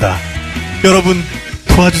좋겠습니다. 여러분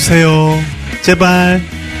도와주세요. 제발.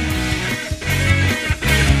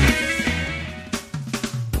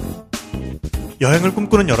 여행을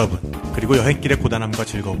꿈꾸는 여러분, 그리고 여행길의 고단함과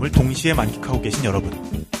즐거움을 동시에 만끽하고 계신 여러분,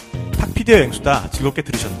 탁피디의 여행수다 즐겁게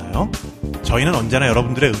들으셨나요? 저희는 언제나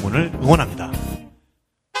여러분들의 응원을 응원합니다.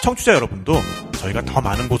 청취자 여러분도 저희가 더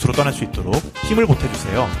많은 곳으로 떠날 수 있도록 힘을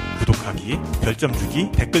보태주세요. 구독하기, 별점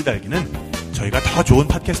주기, 댓글 달기는 저희가 더 좋은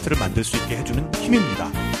팟캐스트를 만들 수 있게 해주는 힘입니다.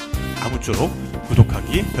 아무쪼록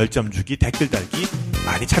구독하기, 별점 주기, 댓글 달기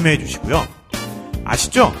많이 참여해 주시고요.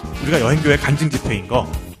 아시죠? 우리가 여행교회 간증 집회인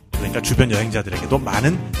거, 그러니까 주변 여행자들에게도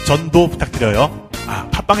많은 전도 부탁드려요.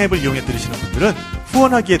 팟빵앱을 이용해 들으시는 분들은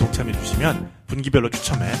후원하기에 동참해 주시면 분기별로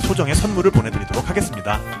추첨해 소정의 선물을 보내드리도록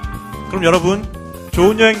하겠습니다. 그럼 여러분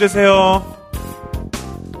좋은 여행 되세요.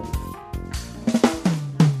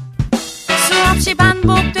 수없이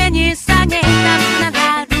반복된 일상에 나른한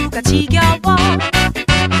하루가 지겨워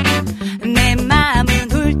내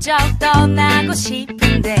마음은 훌쩍 떠나고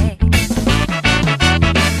싶은데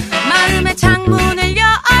마음의 창문을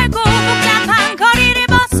열고 복잡한 거리를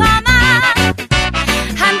벗어나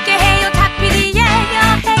함께해요 탁피디의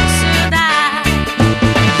여행수다.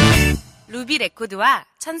 루비 레코드와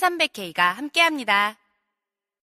 1300K가 함께합니다.